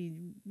it, Route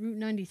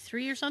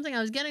 93 or something.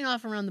 I was getting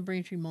off around the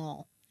Braintree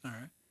Mall, All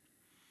right.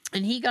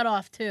 and he got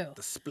off too.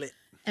 The split.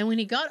 And when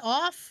he got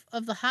off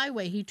of the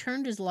highway, he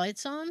turned his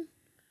lights on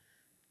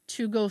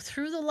to go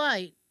through the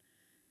light,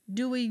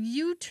 do a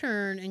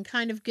U-turn, and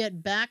kind of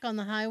get back on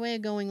the highway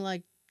going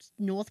like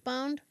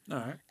northbound, All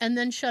right. and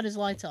then shut his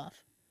lights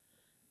off.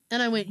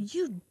 And I went,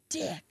 "You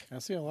dick." I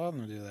see a lot of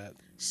them do that.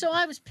 So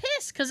I was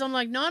pissed because I'm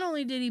like, not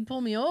only did he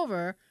pull me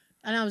over,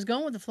 and I was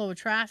going with the flow of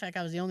traffic,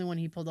 I was the only one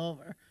he pulled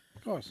over.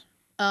 Of course.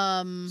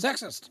 Um,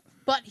 Sexist.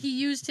 but he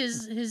used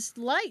his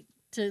light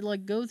to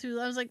like go through.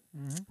 I was like,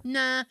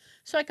 nah.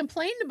 So I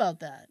complained about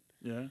that.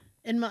 Yeah.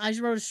 And I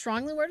wrote a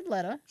strongly worded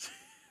letter.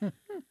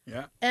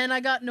 Yeah. And I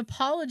got an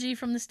apology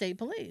from the state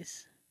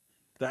police.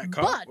 That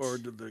cop But- or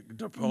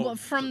the Well,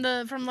 from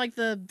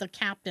the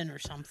captain or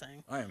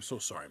something. I am so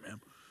sorry,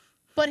 ma'am.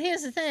 But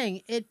here's the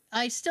thing: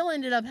 I still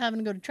ended up having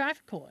to go to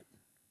traffic court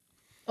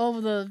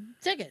over the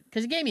ticket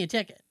because he gave me a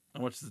ticket.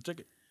 And what's the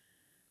ticket?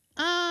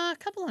 A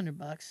couple $100.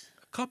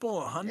 A couple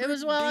of hundred. It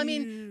was I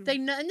mean, they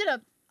ended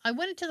up. I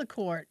went into the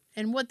court,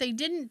 and what they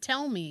didn't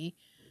tell me,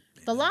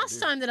 the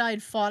last time that I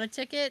had fought a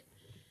ticket,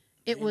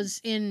 it was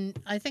in.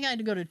 I think I had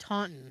to go to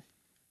Taunton.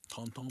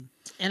 Taunton.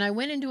 And I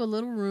went into a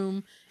little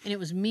room, and it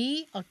was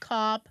me, a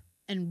cop,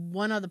 and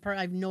one other person.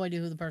 I have no idea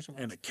who the person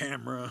was. And a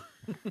camera.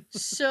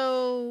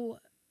 So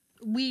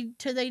we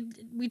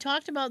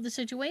talked about the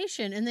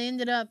situation, and they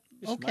ended up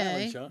You're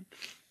okay. smiling, Sean.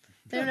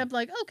 They ended up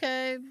like,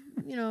 okay,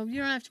 you don't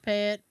have to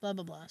pay it, blah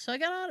blah blah. So I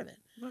got out of it.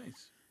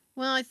 Nice.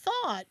 Well, I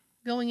thought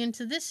going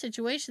into this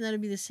situation that'd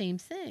be the same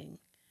thing,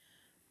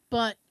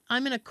 but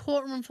I'm in a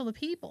courtroom full of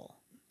people,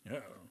 Yeah.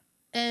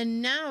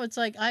 and now it's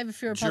like I have a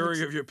fear of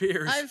Jury of your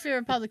peers. I have a fear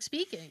of public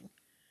speaking.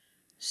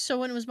 So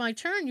when it was my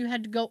turn, you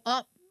had to go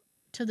up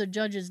to the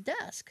judge's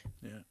desk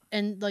Yeah.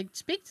 and like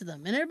speak to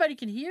them, and everybody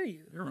could hear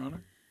you. Your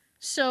Honor.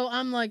 So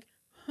I'm like,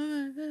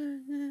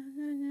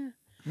 and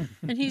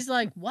he's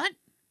like, what?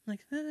 I'm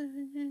like,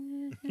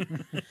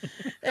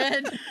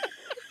 and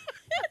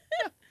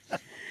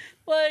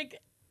like,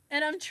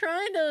 and I'm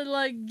trying to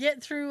like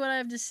get through what I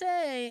have to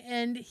say,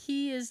 and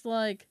he is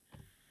like,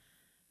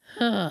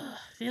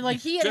 like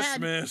he had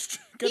Dismissed.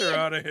 Get he her had-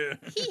 out of here.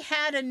 he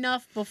had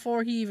enough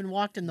before he even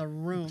walked in the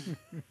room,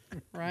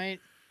 right?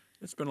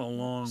 It's been a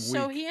long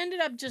So week. he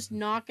ended up just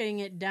knocking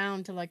it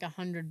down to like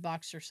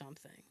 $100 or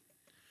something.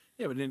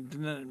 Yeah, but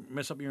didn't that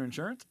mess up your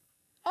insurance?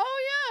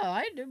 Oh yeah,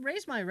 I had to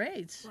raise my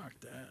rates. Fuck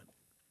that.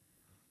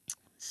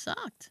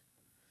 Sucked.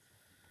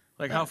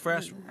 Like, how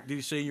fast did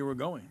you say you were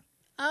going?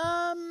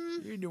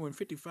 Um, You're doing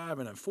 55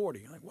 and a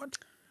 40. Like, what?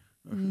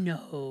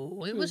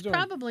 no, it was doing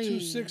probably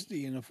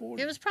 260 and a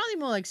 40. It was probably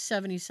more like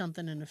 70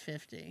 something and a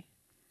 50.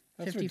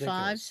 That's 55,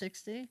 ridiculous.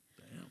 60. Damn.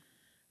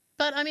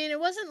 But I mean, it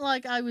wasn't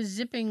like I was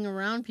zipping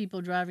around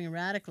people driving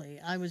erratically.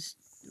 I was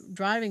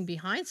driving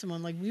behind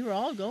someone like we were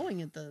all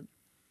going at the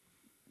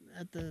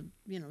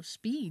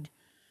speed.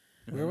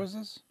 Where was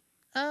this?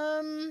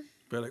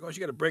 But like, oh, she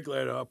got a brake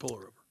light. I'll pull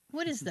her over.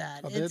 What is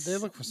that? Oh, they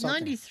look for something.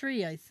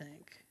 93, I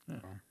think.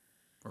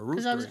 Or Route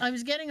Because 3. I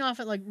was getting off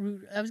at like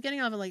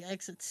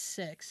exit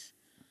 6,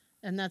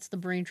 and that's the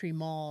Braintree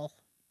Mall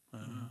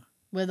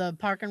with a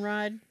park and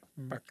ride.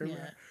 Parker.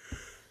 Yeah,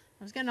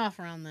 I was getting off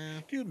around there.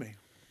 Excuse me.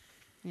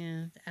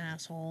 Yeah,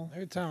 asshole.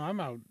 Every time I'm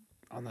out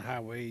on the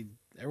highway,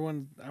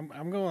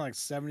 I'm going like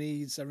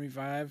 70,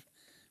 75.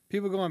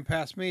 People going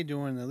past me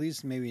doing at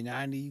least maybe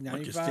 90, Like you're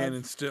 95.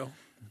 standing still.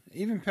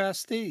 Even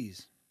past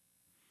Steve's.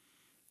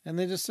 And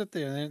they just sit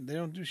there and they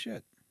don't do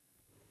shit.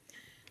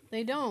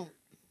 They don't,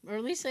 or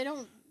at least they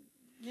don't.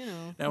 You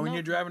know. Now, when no-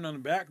 you're driving on the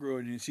back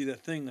road and you see that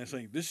thing that's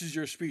like, this is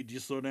your speed, do you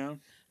slow down?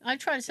 I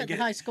try to set the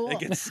high score. I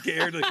get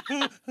scared. Like,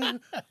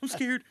 I'm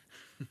scared.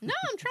 No,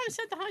 I'm trying to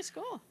set the high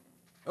score.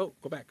 Oh,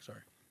 go back. Sorry.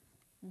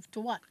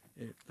 To what?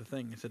 The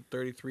thing. It said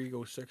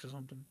 3306 or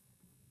something.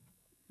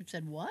 You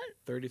said what?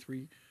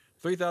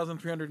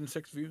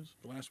 3,306 views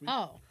last week. Oh. I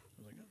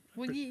was like,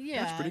 Well,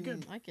 yeah. that's pretty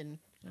good. I can.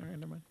 All right,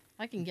 never mind.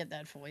 I can get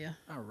that for you.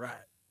 All right.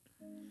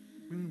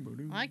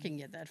 I can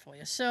get that for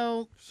you.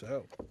 So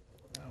So.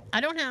 I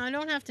don't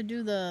have to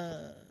do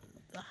the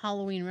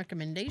Halloween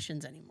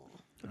recommendations anymore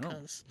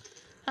because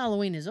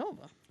Halloween is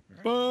over.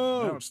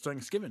 Now it's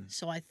Thanksgiving.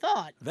 So I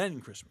thought Then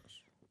Christmas.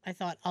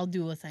 I'll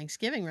do a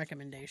Thanksgiving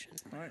recommendation.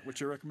 All right.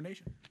 What's your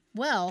recommendation?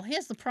 Well,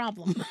 here's the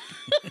problem.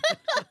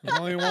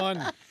 Only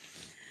one.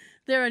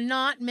 There are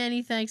not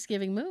many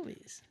Thanksgiving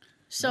movies.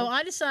 So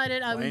I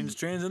decided Planes,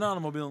 trains, and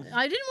automobiles.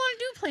 I didn't want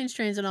to do planes,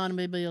 trains, and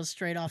automobiles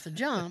straight off the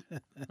jump.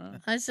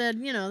 I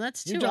said,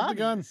 that's You too jumped obvious. the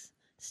gun.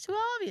 It's too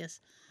obvious.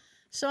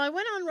 So I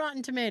went on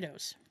Rotten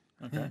Tomatoes.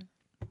 Okay.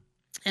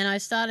 And I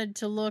started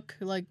to look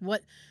like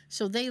what.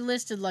 So they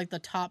listed like the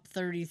top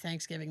 30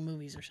 Thanksgiving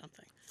movies or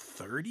something.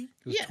 30?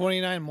 There's Yeah.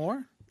 29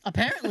 more?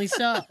 Apparently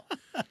so.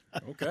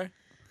 Okay.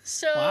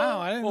 So Wow,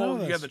 I didn't know Well,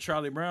 this. you got the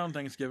Charlie Brown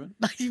Thanksgiving.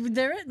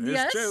 there, There's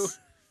yes. two.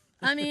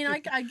 I mean,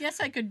 I guess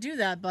I could do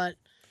that, but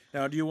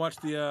Now, do you watch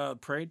the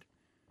parade?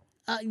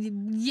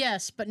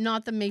 yes, but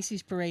not the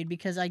Macy's parade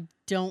because I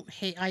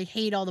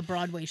hate all the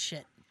Broadway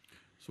shit.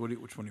 So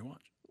which one do you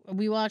watch?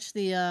 We watched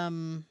the I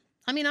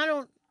mean, I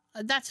don't.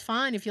 That's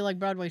fine if you like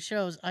Broadway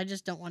shows. I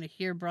just don't want to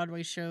hear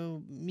Broadway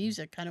show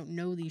music. I don't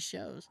know these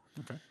shows.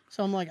 Okay.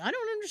 So I'm like, I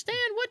don't understand.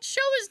 What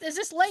show is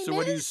this? Les So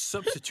what do you Mis?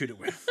 substitute it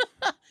with?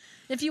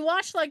 If you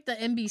watch like the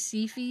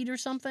NBC feed or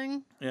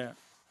something, Yeah.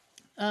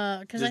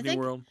 because Disney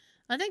World.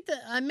 I think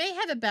that I may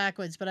have it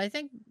backwards, but I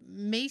think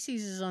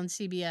Macy's is on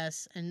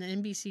CBS and the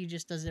NBC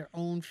just does their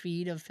own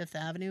feed of Fifth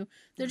Avenue.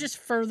 They're just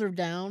further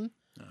down.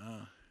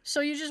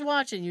 So you just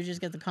watch it and you just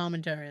get the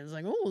commentary. It's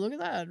like, oh, look at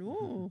that.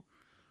 Oh,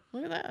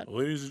 look at that.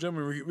 Ladies and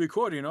gentlemen,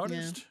 recording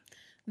artist.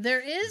 There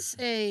is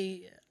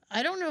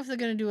I don't know if they're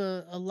going to do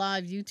a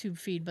live YouTube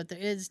feed, but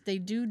they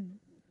do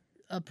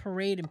a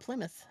parade in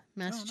Plymouth,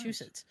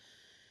 Massachusetts.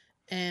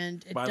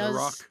 And By the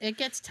Rock? it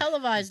gets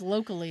televised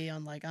locally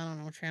on like, I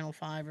don't know, Channel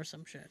 5 or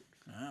some shit.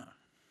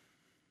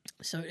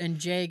 So, and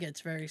Jay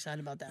gets very excited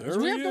about that. There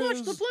we he have to watch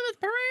is. the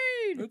Plymouth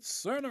parade. It's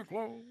Santa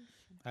Claus.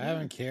 I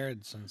haven't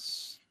cared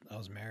since I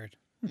was married.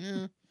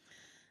 Yeah.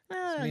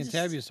 Me and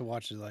Tab used to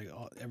watch it like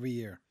every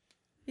year.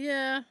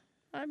 Yeah.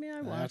 I mean,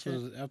 I watch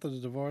it. After the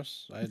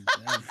divorce, I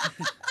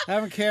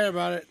haven't cared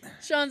about it.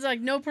 Sean's like,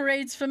 no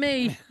parades for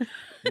me.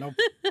 Nope.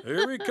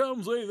 Here he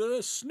comes, the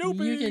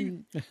Snoopy. You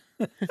can.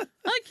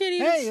 I can't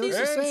even Hey, it see. was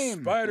the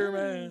same.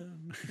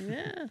 Spider-Man.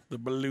 Yeah. The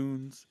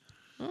balloons.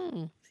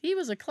 Oh, he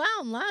was a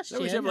clown last They year.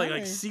 always have like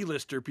didn't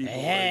C-lister people.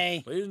 Hey.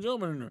 Like, ladies and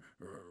gentlemen,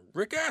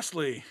 Rick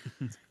Astley.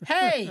 they?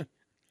 Hey,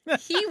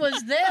 he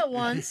was there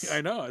once. I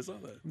know, I saw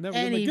that. Never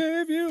And gonna he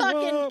give you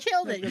fucking up.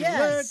 killed it, Never gonna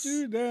yes. Let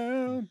you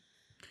down.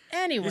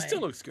 Anyway, He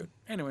still looks good.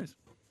 Anyways.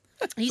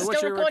 he's So what's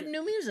still your recording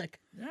new music.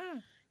 Yeah.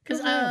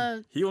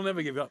 Because He will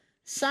never give up.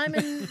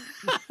 Simon,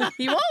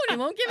 he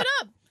won't give it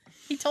up.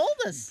 He told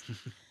us.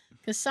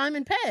 Because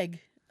Simon Pegg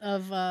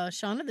of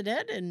Shaun of the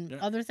Dead and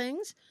other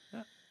things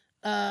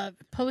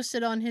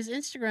posted on his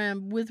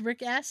Instagram with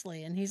Rick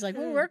Astley, and he's like,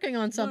 "We're working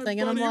on something,"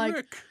 and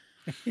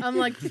I'm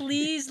like,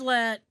 "Please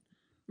let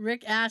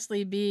Rick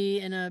Astley be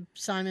in a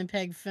Simon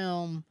Pegg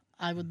film.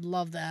 I would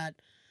love that."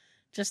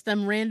 Just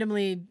them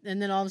randomly,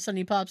 and then all of a sudden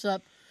he pops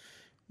up.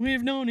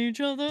 We've known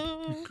each other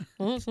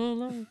for so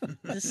long.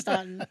 Just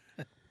starting.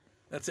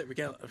 That's it.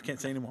 I can't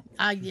say anymore.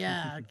 I'm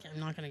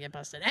not gonna get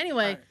busted.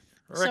 Anyway,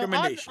 so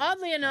Recommendation.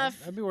 oddly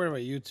enough, I'd be worried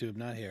about YouTube,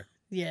 not here.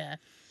 yeah.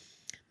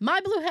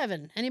 My Blue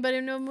Heaven. Anybody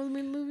know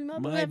movie My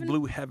Blue My Heaven?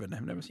 Blue Heaven.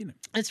 I've never seen it.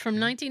 It's from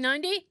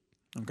 1990.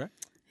 Okay.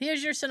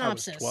 Here's your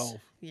synopsis. 12.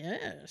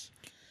 Yes.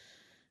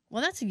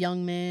 Well, that's a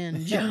young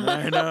man.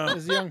 I know.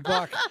 There's a young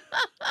buck.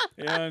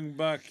 Young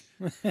buck.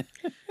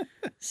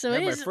 So I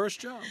had my he's. first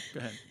job. Go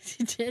ahead.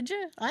 Did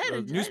you? I had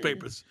a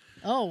Newspapers.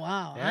 Oh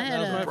wow! Yeah, I that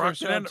was had my a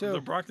first job, too.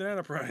 The Brockton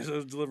Enterprise. I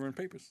was delivering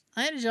papers.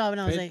 job when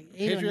I was like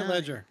 8 or Patriot 9.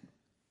 Ledger.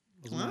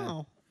 Was mine.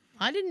 Wow.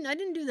 I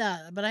didn't do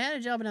that, but I had a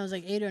job when I was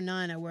like 8 or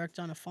 9. I worked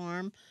on a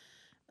farm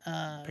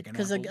Picking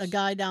because a apples.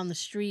 guy down the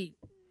street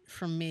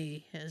from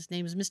me, his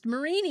name is Mr.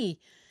 Marini.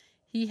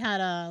 He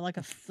had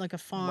a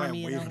farm. Why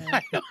You I'm know,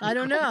 I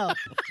don't know.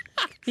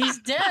 He's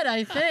dead,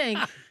 I think.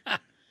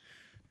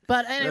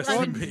 But Rest I in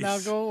would, peace. Now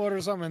go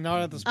order something and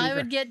not at the speaker. I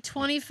would get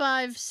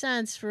 25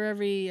 cents for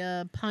every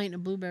pint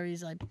of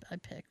blueberries I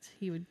picked.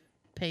 He would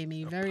pay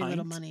me very little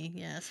pint? money.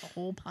 Yes, a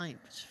whole pint.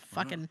 It's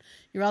fucking,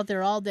 you're out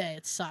there all day.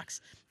 It sucks.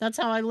 That's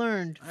how I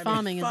learned.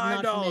 Farming is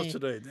not for $5 me.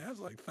 today. That's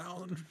like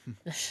 1,000.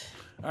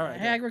 All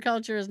right.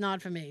 Agriculture is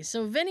not for me.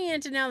 So Vinny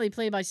Antonelli,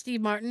 played by Steve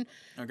Martin,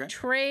 Okay.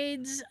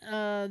 trades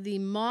the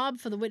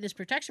mob for the witness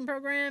protection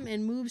program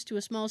and moves to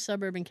a small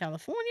suburb in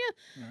California.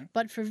 Right.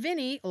 But for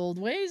Vinny, old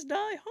ways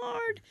die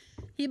hard.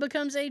 He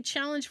becomes a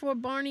challenge for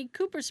Barney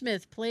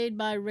Coopersmith, played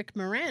by Rick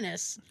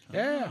Moranis,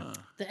 Yeah.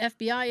 the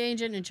FBI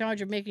agent in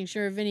charge of making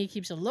sure Vinny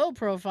keeps a low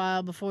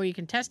profile before he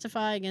can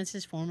testify against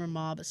his former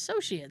mob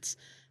associates.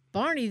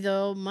 Barney,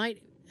 though,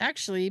 might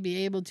actually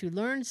be able to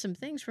learn some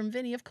things from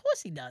Vinny. Of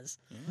course he does.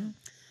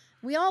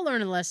 We all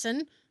learn a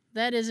lesson.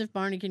 That is, if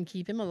Barney can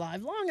keep him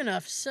alive long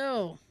enough.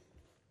 So,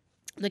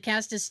 the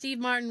cast is Steve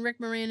Martin, Rick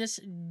Moranis,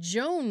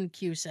 Joan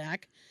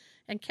Cusack,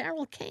 and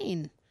Carol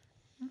Kane.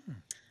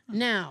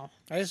 Now,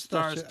 I just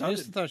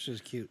thought she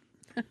was cute.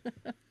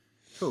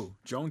 Who?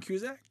 Joan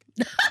Cusack?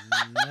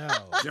 No.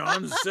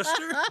 John's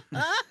sister?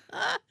 No.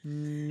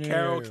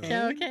 Carol Kane?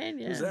 Carol Kane,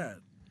 yeah. Who's that?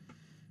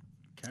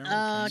 Carol Kane?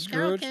 Carol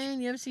Scrooge?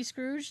 Kane, you ever see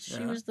Scrooge? She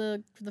Yeah. was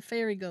the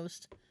fairy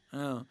ghost.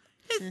 Oh.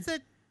 It's a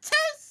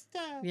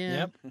toaster.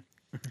 Yeah.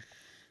 Yep.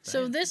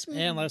 So this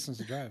And license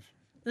to drive.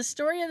 the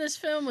story of this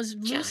film was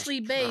loosely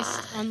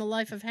based on the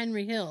life of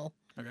Henry Hill.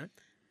 Okay.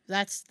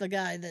 That's the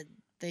guy that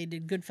they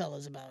did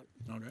Goodfellas about.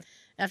 Okay.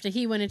 After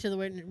he went into the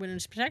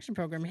Witness Protection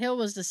Program, Hill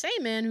was the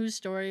same man whose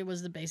story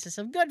was the basis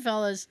of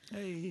Goodfellas.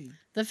 Hey.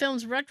 The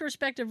film's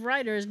retrospective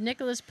writers,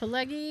 Nicholas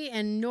Pileggi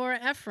and Nora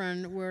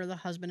Ephron, were the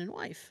husband and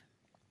wife.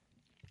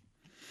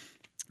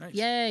 Nice.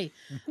 Yay!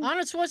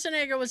 Arnold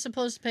Schwarzenegger was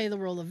supposed to play the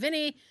role of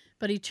Vinny,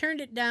 but he turned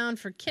it down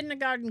for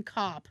Kindergarten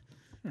Cop,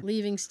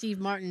 leaving Steve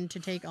Martin to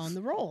take on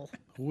the role.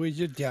 Who is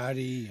your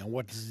daddy and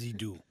what does he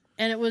do?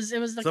 And it was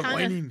the Stop kind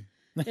whining.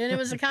 of and it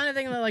was the kind of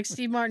thing that like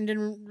Steve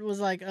Martin was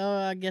like, oh,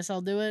 I guess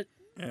I'll do it.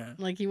 Yeah.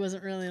 Like he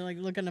wasn't really like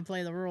looking to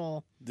play the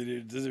role.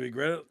 Does he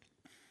regret it?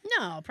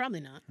 No, probably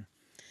not.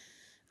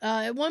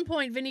 At one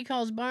point, Vinny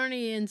calls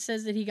Barney and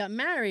says that he got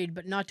married,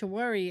 but not to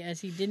worry,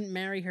 as he didn't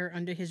marry her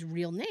under his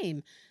real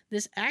name.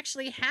 This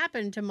actually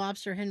happened to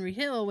mobster Henry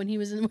Hill when he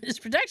was in his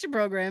protection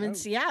program in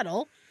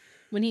Seattle,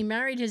 when he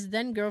married his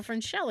then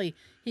girlfriend Shelley.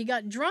 He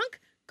got drunk,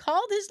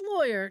 called his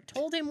lawyer,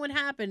 told him what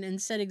happened, and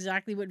said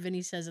exactly what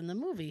Vinny says in the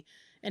movie.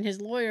 And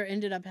his lawyer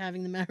ended up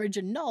having the marriage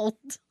annulled.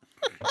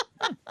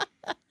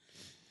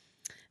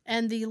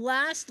 And the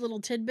last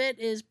little tidbit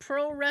is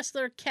pro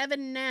wrestler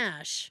Kevin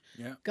Nash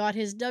got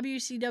his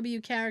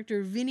WCW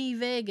character Vinny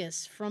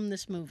Vegas from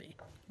this movie.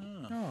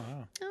 Oh.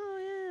 Oh,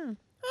 Oh, yeah.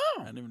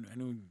 oh. I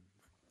knew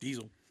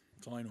Diesel.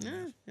 That's all I know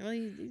him Yeah. as.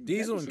 Well,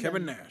 Diesel and WCW.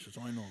 Kevin Nash. That's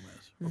all I know him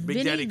as. Or Big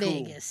Vinny Daddy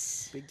Cool.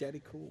 Vegas. Big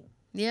Daddy Cool.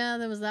 Yeah,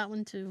 there was that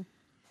one too.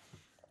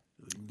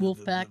 The-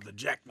 Wolfpack. The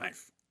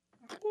jackknife.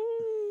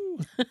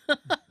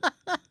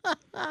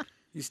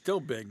 He's still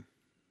big.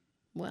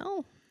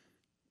 Well,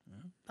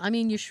 I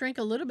mean, you shrink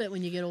a little bit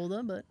when you get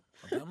older, but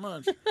Not that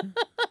much.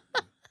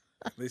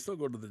 They still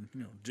go to the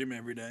gym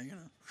every day.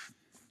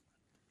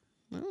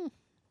 well,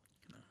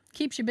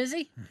 keeps you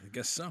busy. I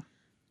guess so.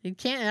 You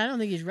can't. I don't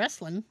think he's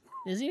wrestling,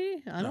 is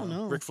he? I don't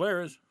know. Ric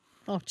Flair is.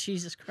 Oh,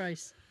 Jesus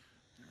Christ!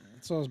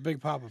 So it's Big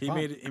Papa He Pump.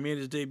 made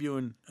his debut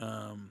in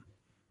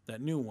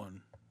that new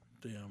one.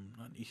 The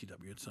not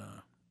ECW. It's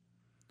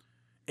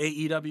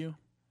AEW.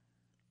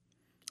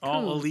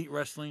 All Cool. Elite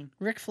Wrestling.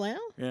 Ric Flair?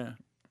 Yeah.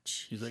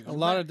 He's like A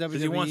lot of 'cause WWE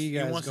he wants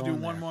guys to do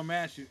going one there. more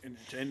match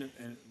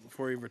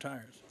before he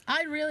retires.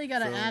 I really got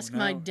to So ask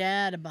my now-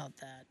 dad about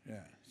that.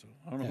 Yeah. So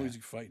I don't know who he's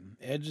fighting.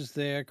 Edge is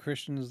there,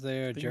 Christian's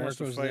there, I think he wants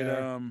to Jericho's fight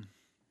there.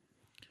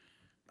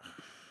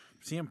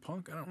 CM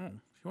Punk. I don't know.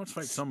 He wants to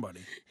fight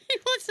somebody. He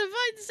wants to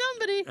fight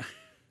somebody.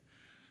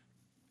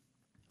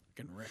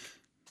 Fucking Rick.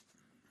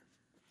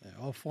 Yeah,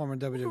 all former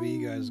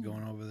WWE guys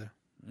going over there.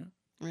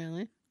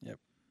 Really? Yep.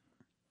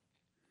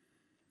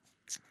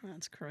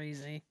 That's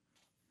crazy.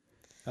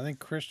 I think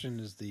Christian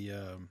is the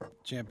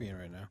champion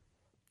right now.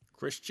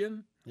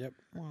 Christian. Yep.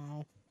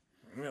 Wow.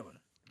 Really?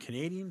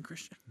 Canadian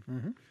Christian.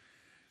 Mhm.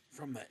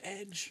 From the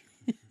Edge.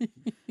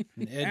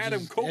 And Edge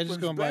Adam is Copeland's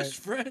going by. best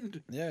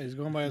friend. Yeah, he's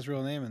going by his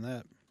real name in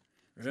that.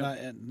 It's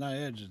Really? not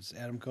Edge. It's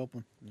Adam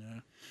Copeland. Yeah.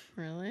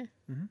 Really?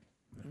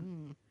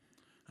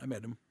 I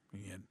met him.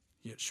 He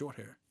had short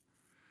hair.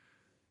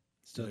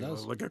 Still like,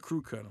 does. like a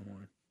crew cut. I'm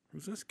like,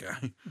 who's this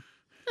guy?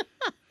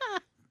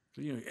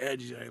 So,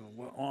 Edge, he had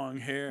long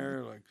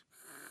hair, like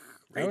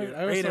I always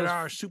rated thought it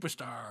R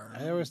superstar.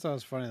 I always thought it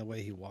was funny the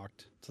way he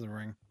walked to the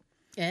ring.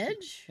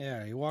 Edge?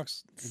 Yeah, he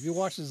walks. If you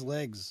watch his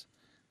legs,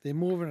 they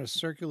move in a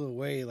circular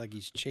way like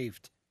he's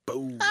chafed.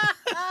 Bow.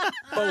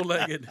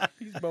 Bow-legged.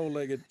 He's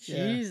bow-legged. Yeah.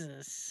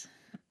 Jesus.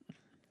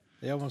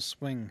 They almost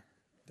swing.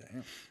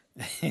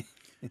 Damn.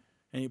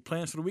 Any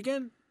plans for the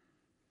weekend?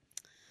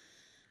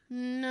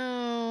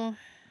 No.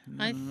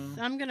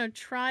 I'm going to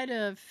try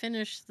to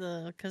finish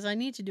because I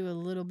need to do a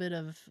little bit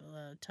of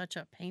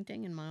touch-up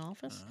painting in my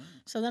office.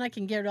 So then I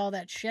can get all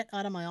that shit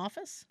out of my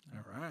office.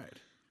 All right.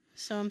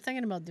 So I'm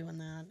thinking about doing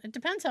that. It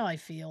depends how I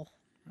feel.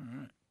 All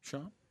right.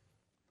 Sean?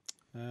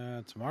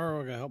 Tomorrow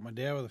I gotta help my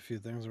dad with a few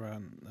things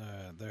around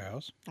their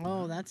house.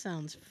 Oh, that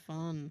sounds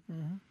fun.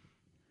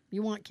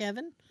 You want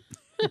Kevin?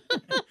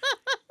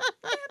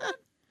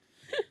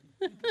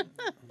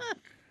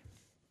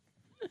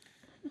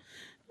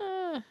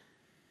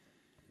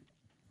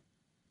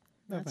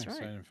 Nothing That's right.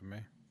 exciting for me.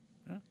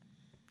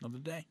 Another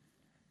day.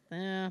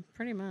 Yeah,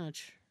 pretty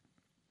much.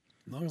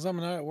 As long as I'm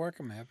not at work,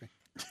 I'm happy.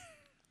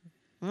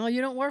 Well,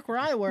 you don't work where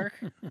I work.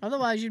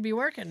 Otherwise, you'd be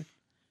working.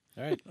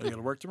 All right. Are you going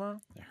to work tomorrow?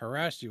 They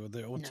harassed you with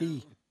their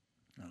OT.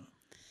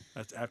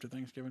 That's after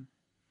Thanksgiving?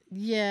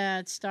 Yeah,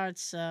 it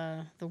starts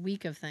the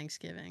week of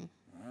Thanksgiving.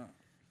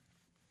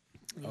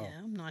 Yeah, Oh.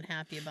 I'm not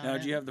happy about Now,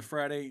 it. do you have the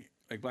Friday,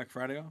 like Black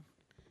Friday off?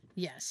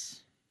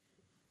 Yes.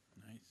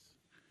 Nice.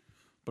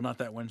 But not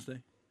that Wednesday?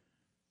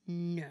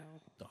 No.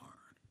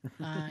 Darn.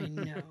 I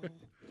know.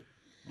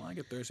 Well, I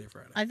get Thursday,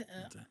 Friday.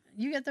 That's it.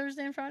 You get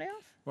Thursday and Friday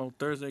off? Well,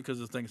 Thursday because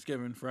it's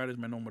Thanksgiving. Friday's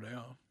my normal day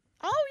off.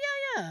 Oh,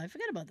 yeah. I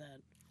forget about that.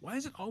 Why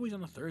is it always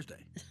on a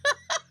Thursday?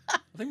 I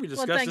think we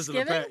discussed this in the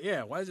Thanksgiving? past.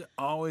 Yeah, why is it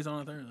always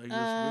on a Thursday? Like, it's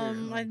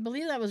weird. I Like,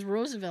 believe that was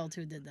Roosevelt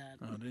who did that.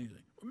 oh, did he?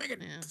 We'll make it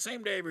Yeah. the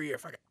same day every year.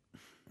 Fuck it.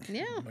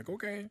 Yeah. I'm like,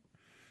 okay.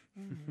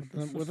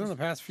 Within the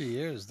past few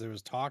years, there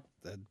was talk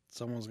that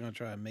someone was going to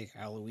try and make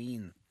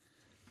Halloween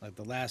like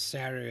the last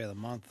Saturday of the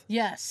month.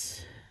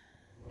 Yes.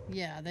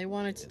 Yeah, they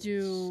wanted to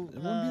do It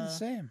wouldn't be the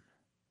same.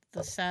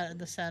 the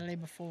Saturday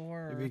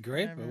before. It'd or be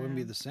great, but it whatever. wouldn't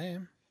be the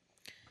same.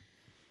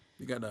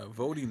 You got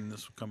voting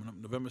this coming up,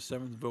 November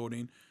 7th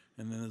voting,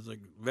 and then there's like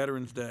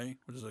Veterans Day,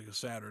 which is like a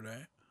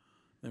Saturday.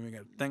 Then we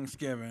got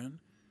Thanksgiving.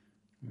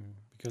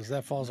 Because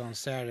that falls on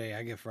Saturday,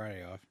 I get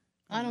Friday off.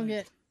 I don't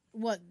get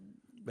what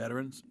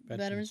Veterans.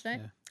 Veterans Day.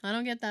 Yeah. I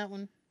don't get that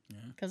one Yeah.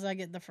 because I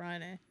get the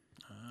Friday.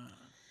 Ah.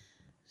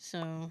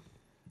 So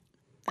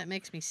that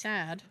makes me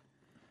sad.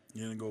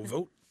 You gonna go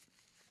vote?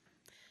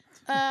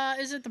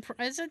 Is it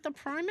the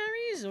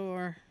primaries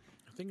or?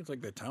 I think it's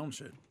like the town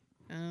shit.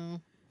 Oh,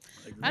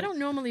 Like, I don't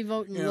normally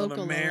vote in You know,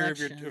 local the mayor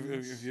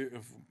elections.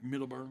 of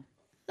Middleborough.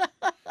 I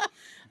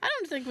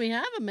don't think we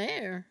have a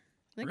mayor.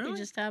 I think we Really?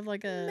 just have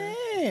like a.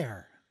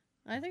 Mayor.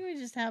 I think we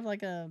just have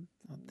like a.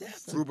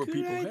 That's a Group of good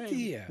people.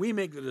 idea. Hey, we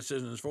make the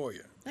decisions for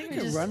you. I I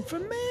think can run for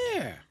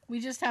mayor. we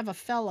just have a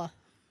fella.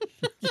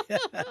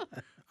 I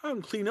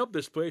can clean up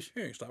this place.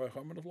 Hey, stop it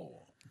on the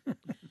floor.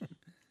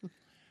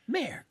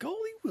 Mayor Goldie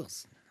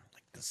Wilson. I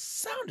like the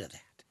sound of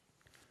that.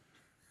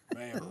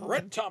 Mayor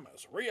Red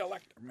Thomas,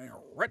 re-elected Mayor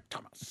Red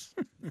Thomas.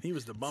 He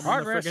was the bum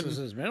Progress on the is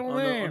frickin- his middle on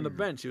name. the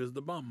bench. He was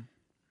the bum.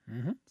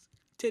 Mhm.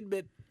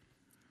 Tidbit.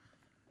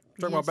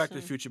 Talking Yes, about Back to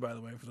the sir. Future, by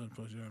the way, for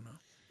those you don't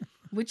know.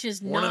 Which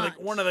is One not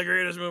of the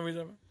greatest movies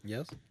ever.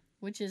 Yes.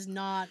 which is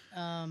not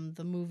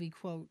the movie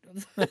quote.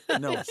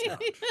 No, it's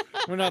not.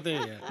 We're not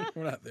there yet.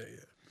 We're not there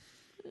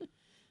yet.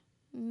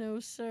 No,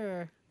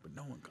 sir. But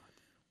no one got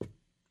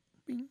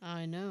it.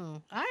 I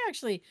know. I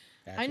actually,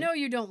 I Gotcha. know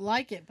you don't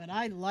like it, but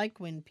I like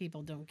when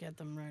people don't get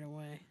them right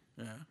away.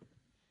 Yeah.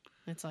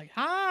 It's like,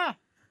 ha!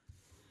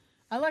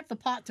 I like the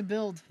pot to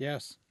build.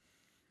 Yes.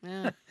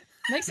 Yeah,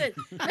 makes it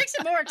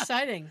more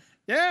exciting.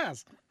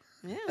 Yes.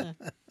 Yeah.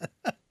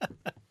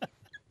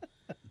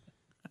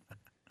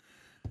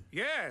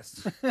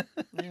 Yes. There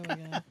we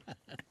go.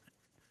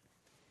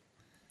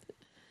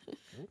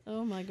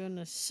 Oh my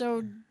goodness.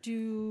 So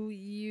do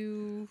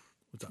you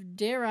What's up?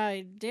 dare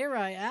I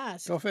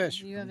ask? Go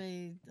fish. Do you have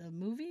a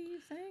movie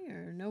thing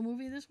or no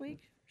movie this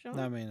week, Sean?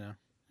 Not me, no.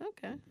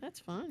 Okay, that's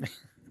fine.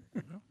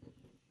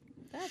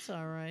 That's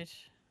all right.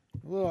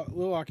 A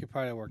little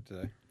occupied at work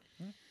today.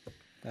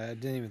 I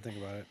didn't even think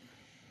about it.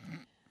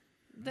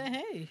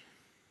 Hey.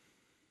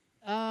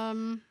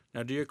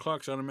 Now, do your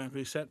clocks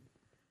automatically set?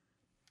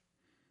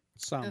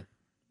 Some.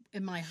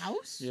 In my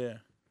house? Yeah.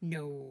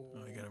 No.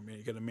 Oh,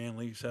 you got to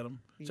manually set them,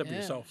 except for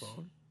your cell Yes.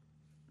 phone.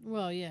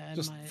 Well, yeah. In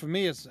Just my, for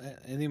me, it's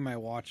any of my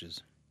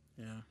watches.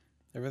 Yeah.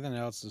 Everything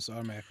else just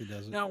automatically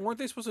does it. Now, weren't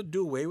they supposed to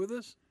do away with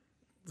this?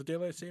 The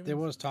daylight savings? There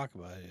was talk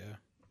about it, yeah.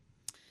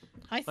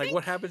 I think Like,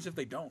 what happens if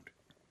they don't?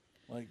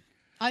 Like,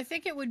 I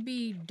think it would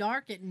be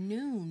dark at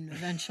noon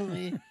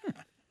eventually.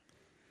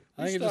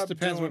 I think it stop just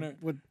depends doing it.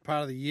 what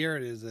part of the year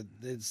it is that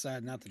they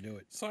decide not to do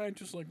it.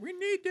 scientists like, we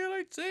need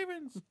daylight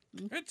savings.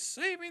 It's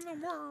saving the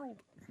world.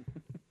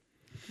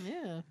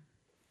 Yeah.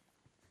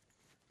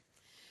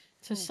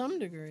 To some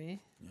degree.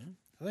 I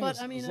think But,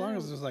 as, I mean, as I long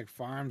as don't- there's like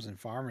farms and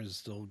farmers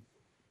still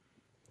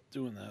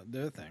doing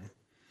their thing,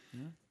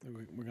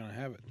 we're going to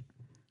have it.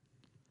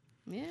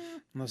 Yeah.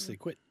 Unless they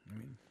quit.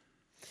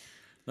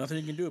 Nothing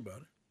you can do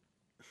about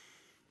it.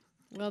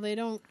 Well, they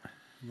don't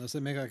Unless they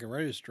make like a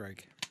writer's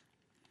strike.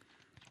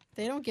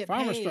 get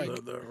Farmer paid.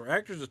 strike. The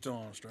actors are still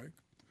on strike.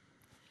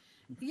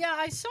 Yeah,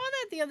 I saw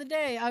that the other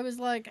day. I was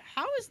like,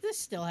 how is this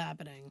still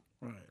happening?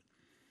 Right.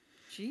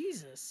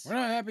 Jesus. We're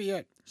not happy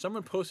yet.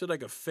 Someone posted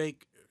like a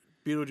fake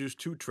Beetlejuice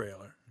 2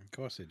 trailer. Of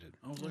course they did.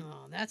 I was like,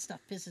 Oh, that stuff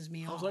pisses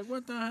me I off. was like,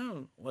 what the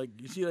hell? Like,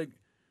 you see, like,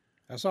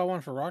 I saw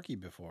one for Rocky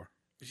before.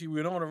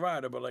 we don't want to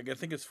ride her, but like, I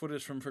think it's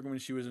footage from freaking when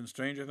she was in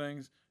Stranger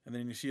Things, and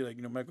then you see like,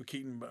 Michael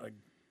Keaton like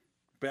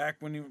back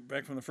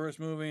from the first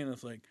movie, and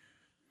it's like,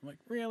 I'm like,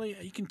 really?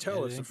 You can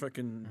tell it's the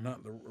freaking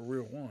not the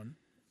real one.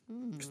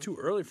 It's too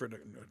early for the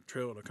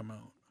trailer to come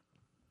out.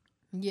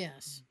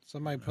 Yes.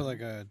 Somebody put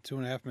like a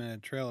 2.5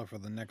 minute trailer for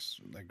the next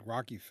like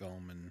Rocky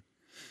film,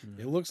 and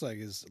it looks like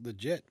it's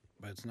legit,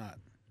 but it's not.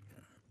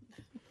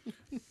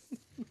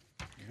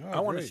 I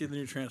want to see the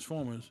new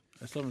Transformers.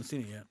 I still haven't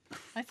seen it yet.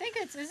 I think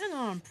isn't it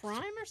on Prime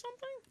or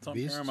something? It's on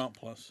Beast? Paramount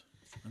Plus.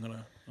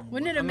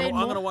 Wouldn't it have made I'm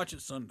more- gonna watch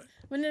it Sunday.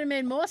 Wouldn't it have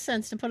made more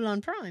sense to put it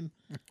on Prime?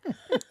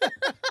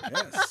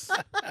 Yes.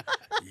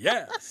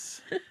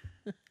 Yes.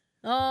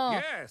 Oh.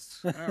 Yes.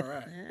 All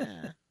right.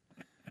 Yeah.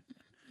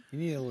 You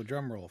need a little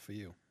drum roll for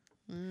you.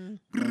 Mm.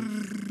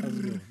 That was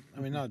a good one.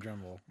 mean, not a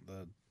drum roll,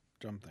 the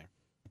drum thing.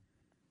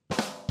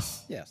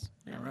 Yes.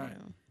 There All we right.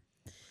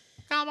 go.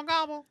 Gobble,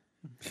 gobble.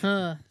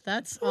 Huh,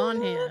 that's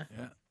on here.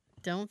 Yeah,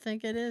 Don't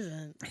think it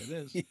isn't. it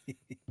is.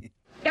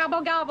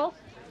 Gobble, gobble.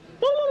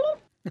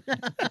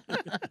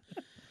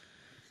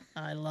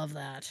 I love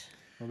that.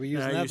 We'll be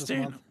using Now, that you this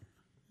staying, month.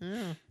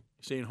 Yeah.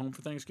 staying home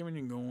for Thanksgiving?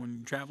 You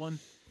going traveling?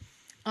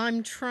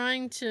 I'm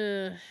trying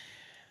to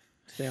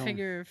Stay home.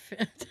 figure.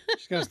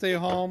 Just gotta stay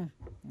home.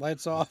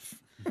 Lights off.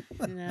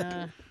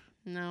 No,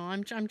 no.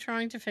 I'm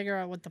trying to figure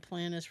out what the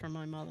plan is for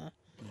my mother.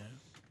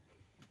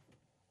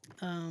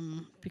 Yeah.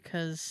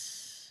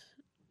 Because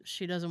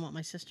she doesn't want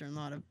my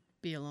sister-in-law to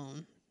be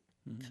alone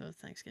for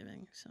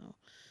Thanksgiving. So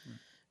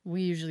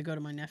we usually go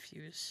to my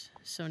nephew's.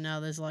 So now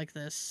there's like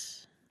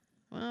this.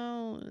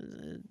 Well,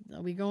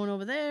 are we going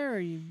over there? Or are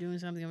you doing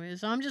something over here?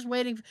 So I'm just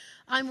waiting.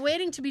 I'm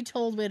waiting to be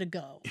told where to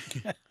go,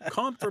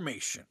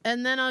 Confirmation.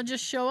 and then I'll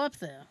just show up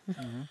there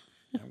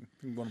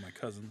I'm one of my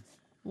cousins.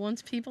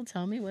 once people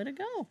tell me where to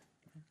go.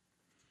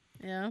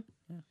 Yeah.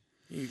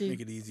 You Do-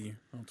 make it easy.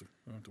 I don't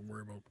have to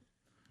worry about.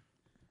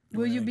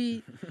 Will you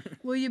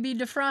doing be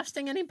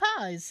defrosting any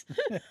pies?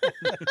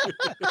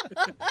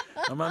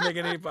 I'm not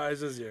making any pies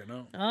this year.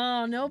 No.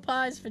 Oh, no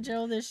pies for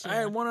Joe this year. I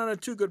had 1 out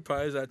of 2 good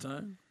pies that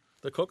time.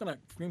 The coconut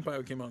cream pie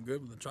came out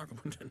good, but the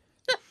chocolate one didn't.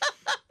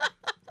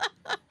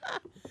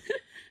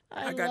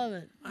 I got- love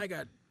it. I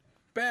got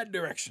bad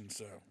direction,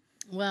 so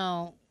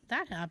Well,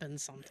 that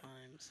happens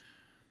sometimes.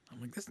 I'm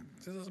like, this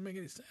doesn't make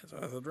any sense.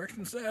 The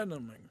direction said, and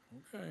I'm like,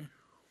 okay.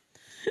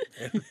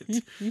 And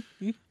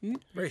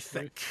it's very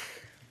thick.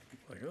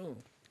 Like, oh.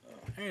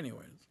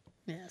 Anyways,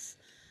 Yes.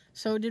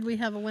 So did we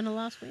have a winner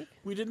last week?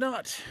 we did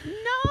not.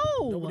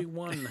 No. Nobody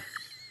won.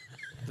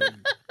 The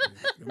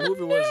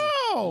movie was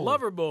No!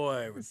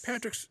 Loverboy with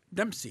Patrick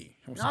Dempsey.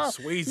 I almost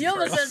said Swayze you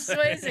almost first. said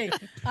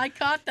Swayze. I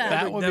caught that.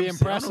 That would be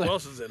Dempsey. I don't know impressive. who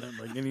else is in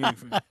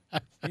it.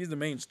 Like, he's the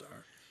main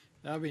star.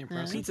 That would be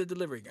impressive. Pizza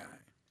delivery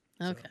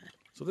guy. Okay.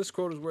 So this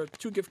quote is worth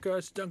 2 gift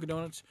cards to Dunkin'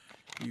 Donuts.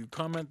 You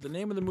comment the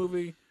name of the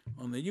movie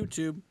on the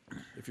YouTube.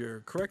 If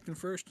you're correct in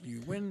first,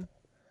 you win.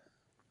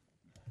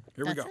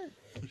 Here we That's go.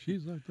 it.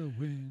 She's like the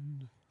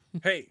wind.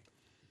 Hey,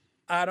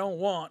 I don't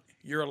want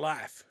your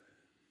life.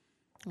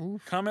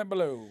 Oof. Comment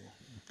below.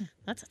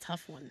 That's a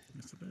tough one.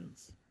 Yes, it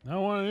is. I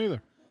don't want it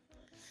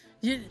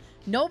either.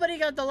 Nobody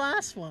got the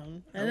last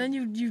one, and then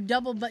you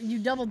double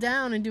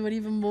down and do it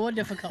even more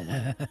difficult.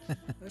 One.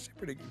 That's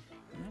pretty good.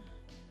 Yeah.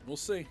 We'll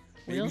see.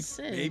 We'll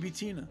see. Maybe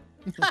Tina.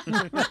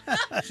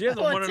 She hasn't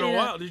Poor won in a Tina.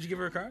 while. Did you give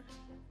her a card?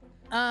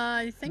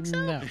 I think so.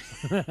 No.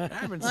 I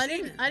haven't Well,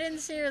 seen it. I didn't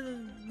see her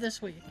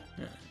this week.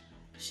 Yeah.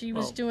 She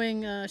was Well-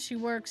 doing. She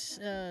works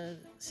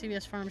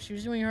CVS Pharmacy. She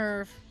was doing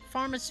her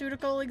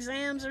pharmaceutical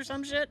exams or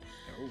some shit.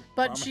 Oh,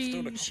 But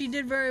pharmaceutical. she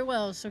did very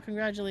well. So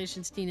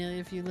congratulations, Tina,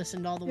 if you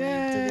listened all the way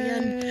to the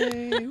end.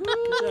 Yay! Woo!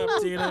 Good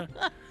job,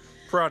 Tina.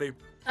 Proud of you.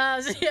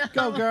 So yeah,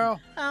 Go, girl.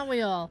 aren't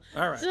we all?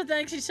 All right. So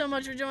thanks you so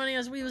much for joining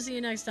us. We will see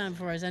you next time.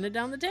 Before I send it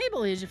down the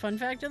table, here's your fun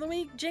fact of the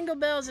week. Jingle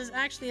Bells is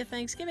actually a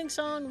Thanksgiving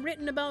song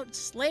written about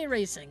sleigh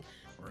racing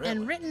and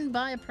Really? written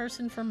by a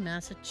person from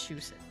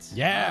Massachusetts.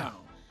 Yeah. Wow.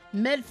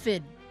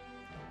 Medford.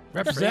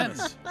 Represent.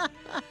 Famous.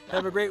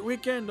 Have a great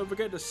weekend. Don't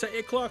forget to set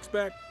your clocks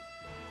back.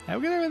 Have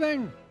a good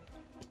everything.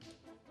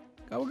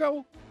 Go,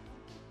 go.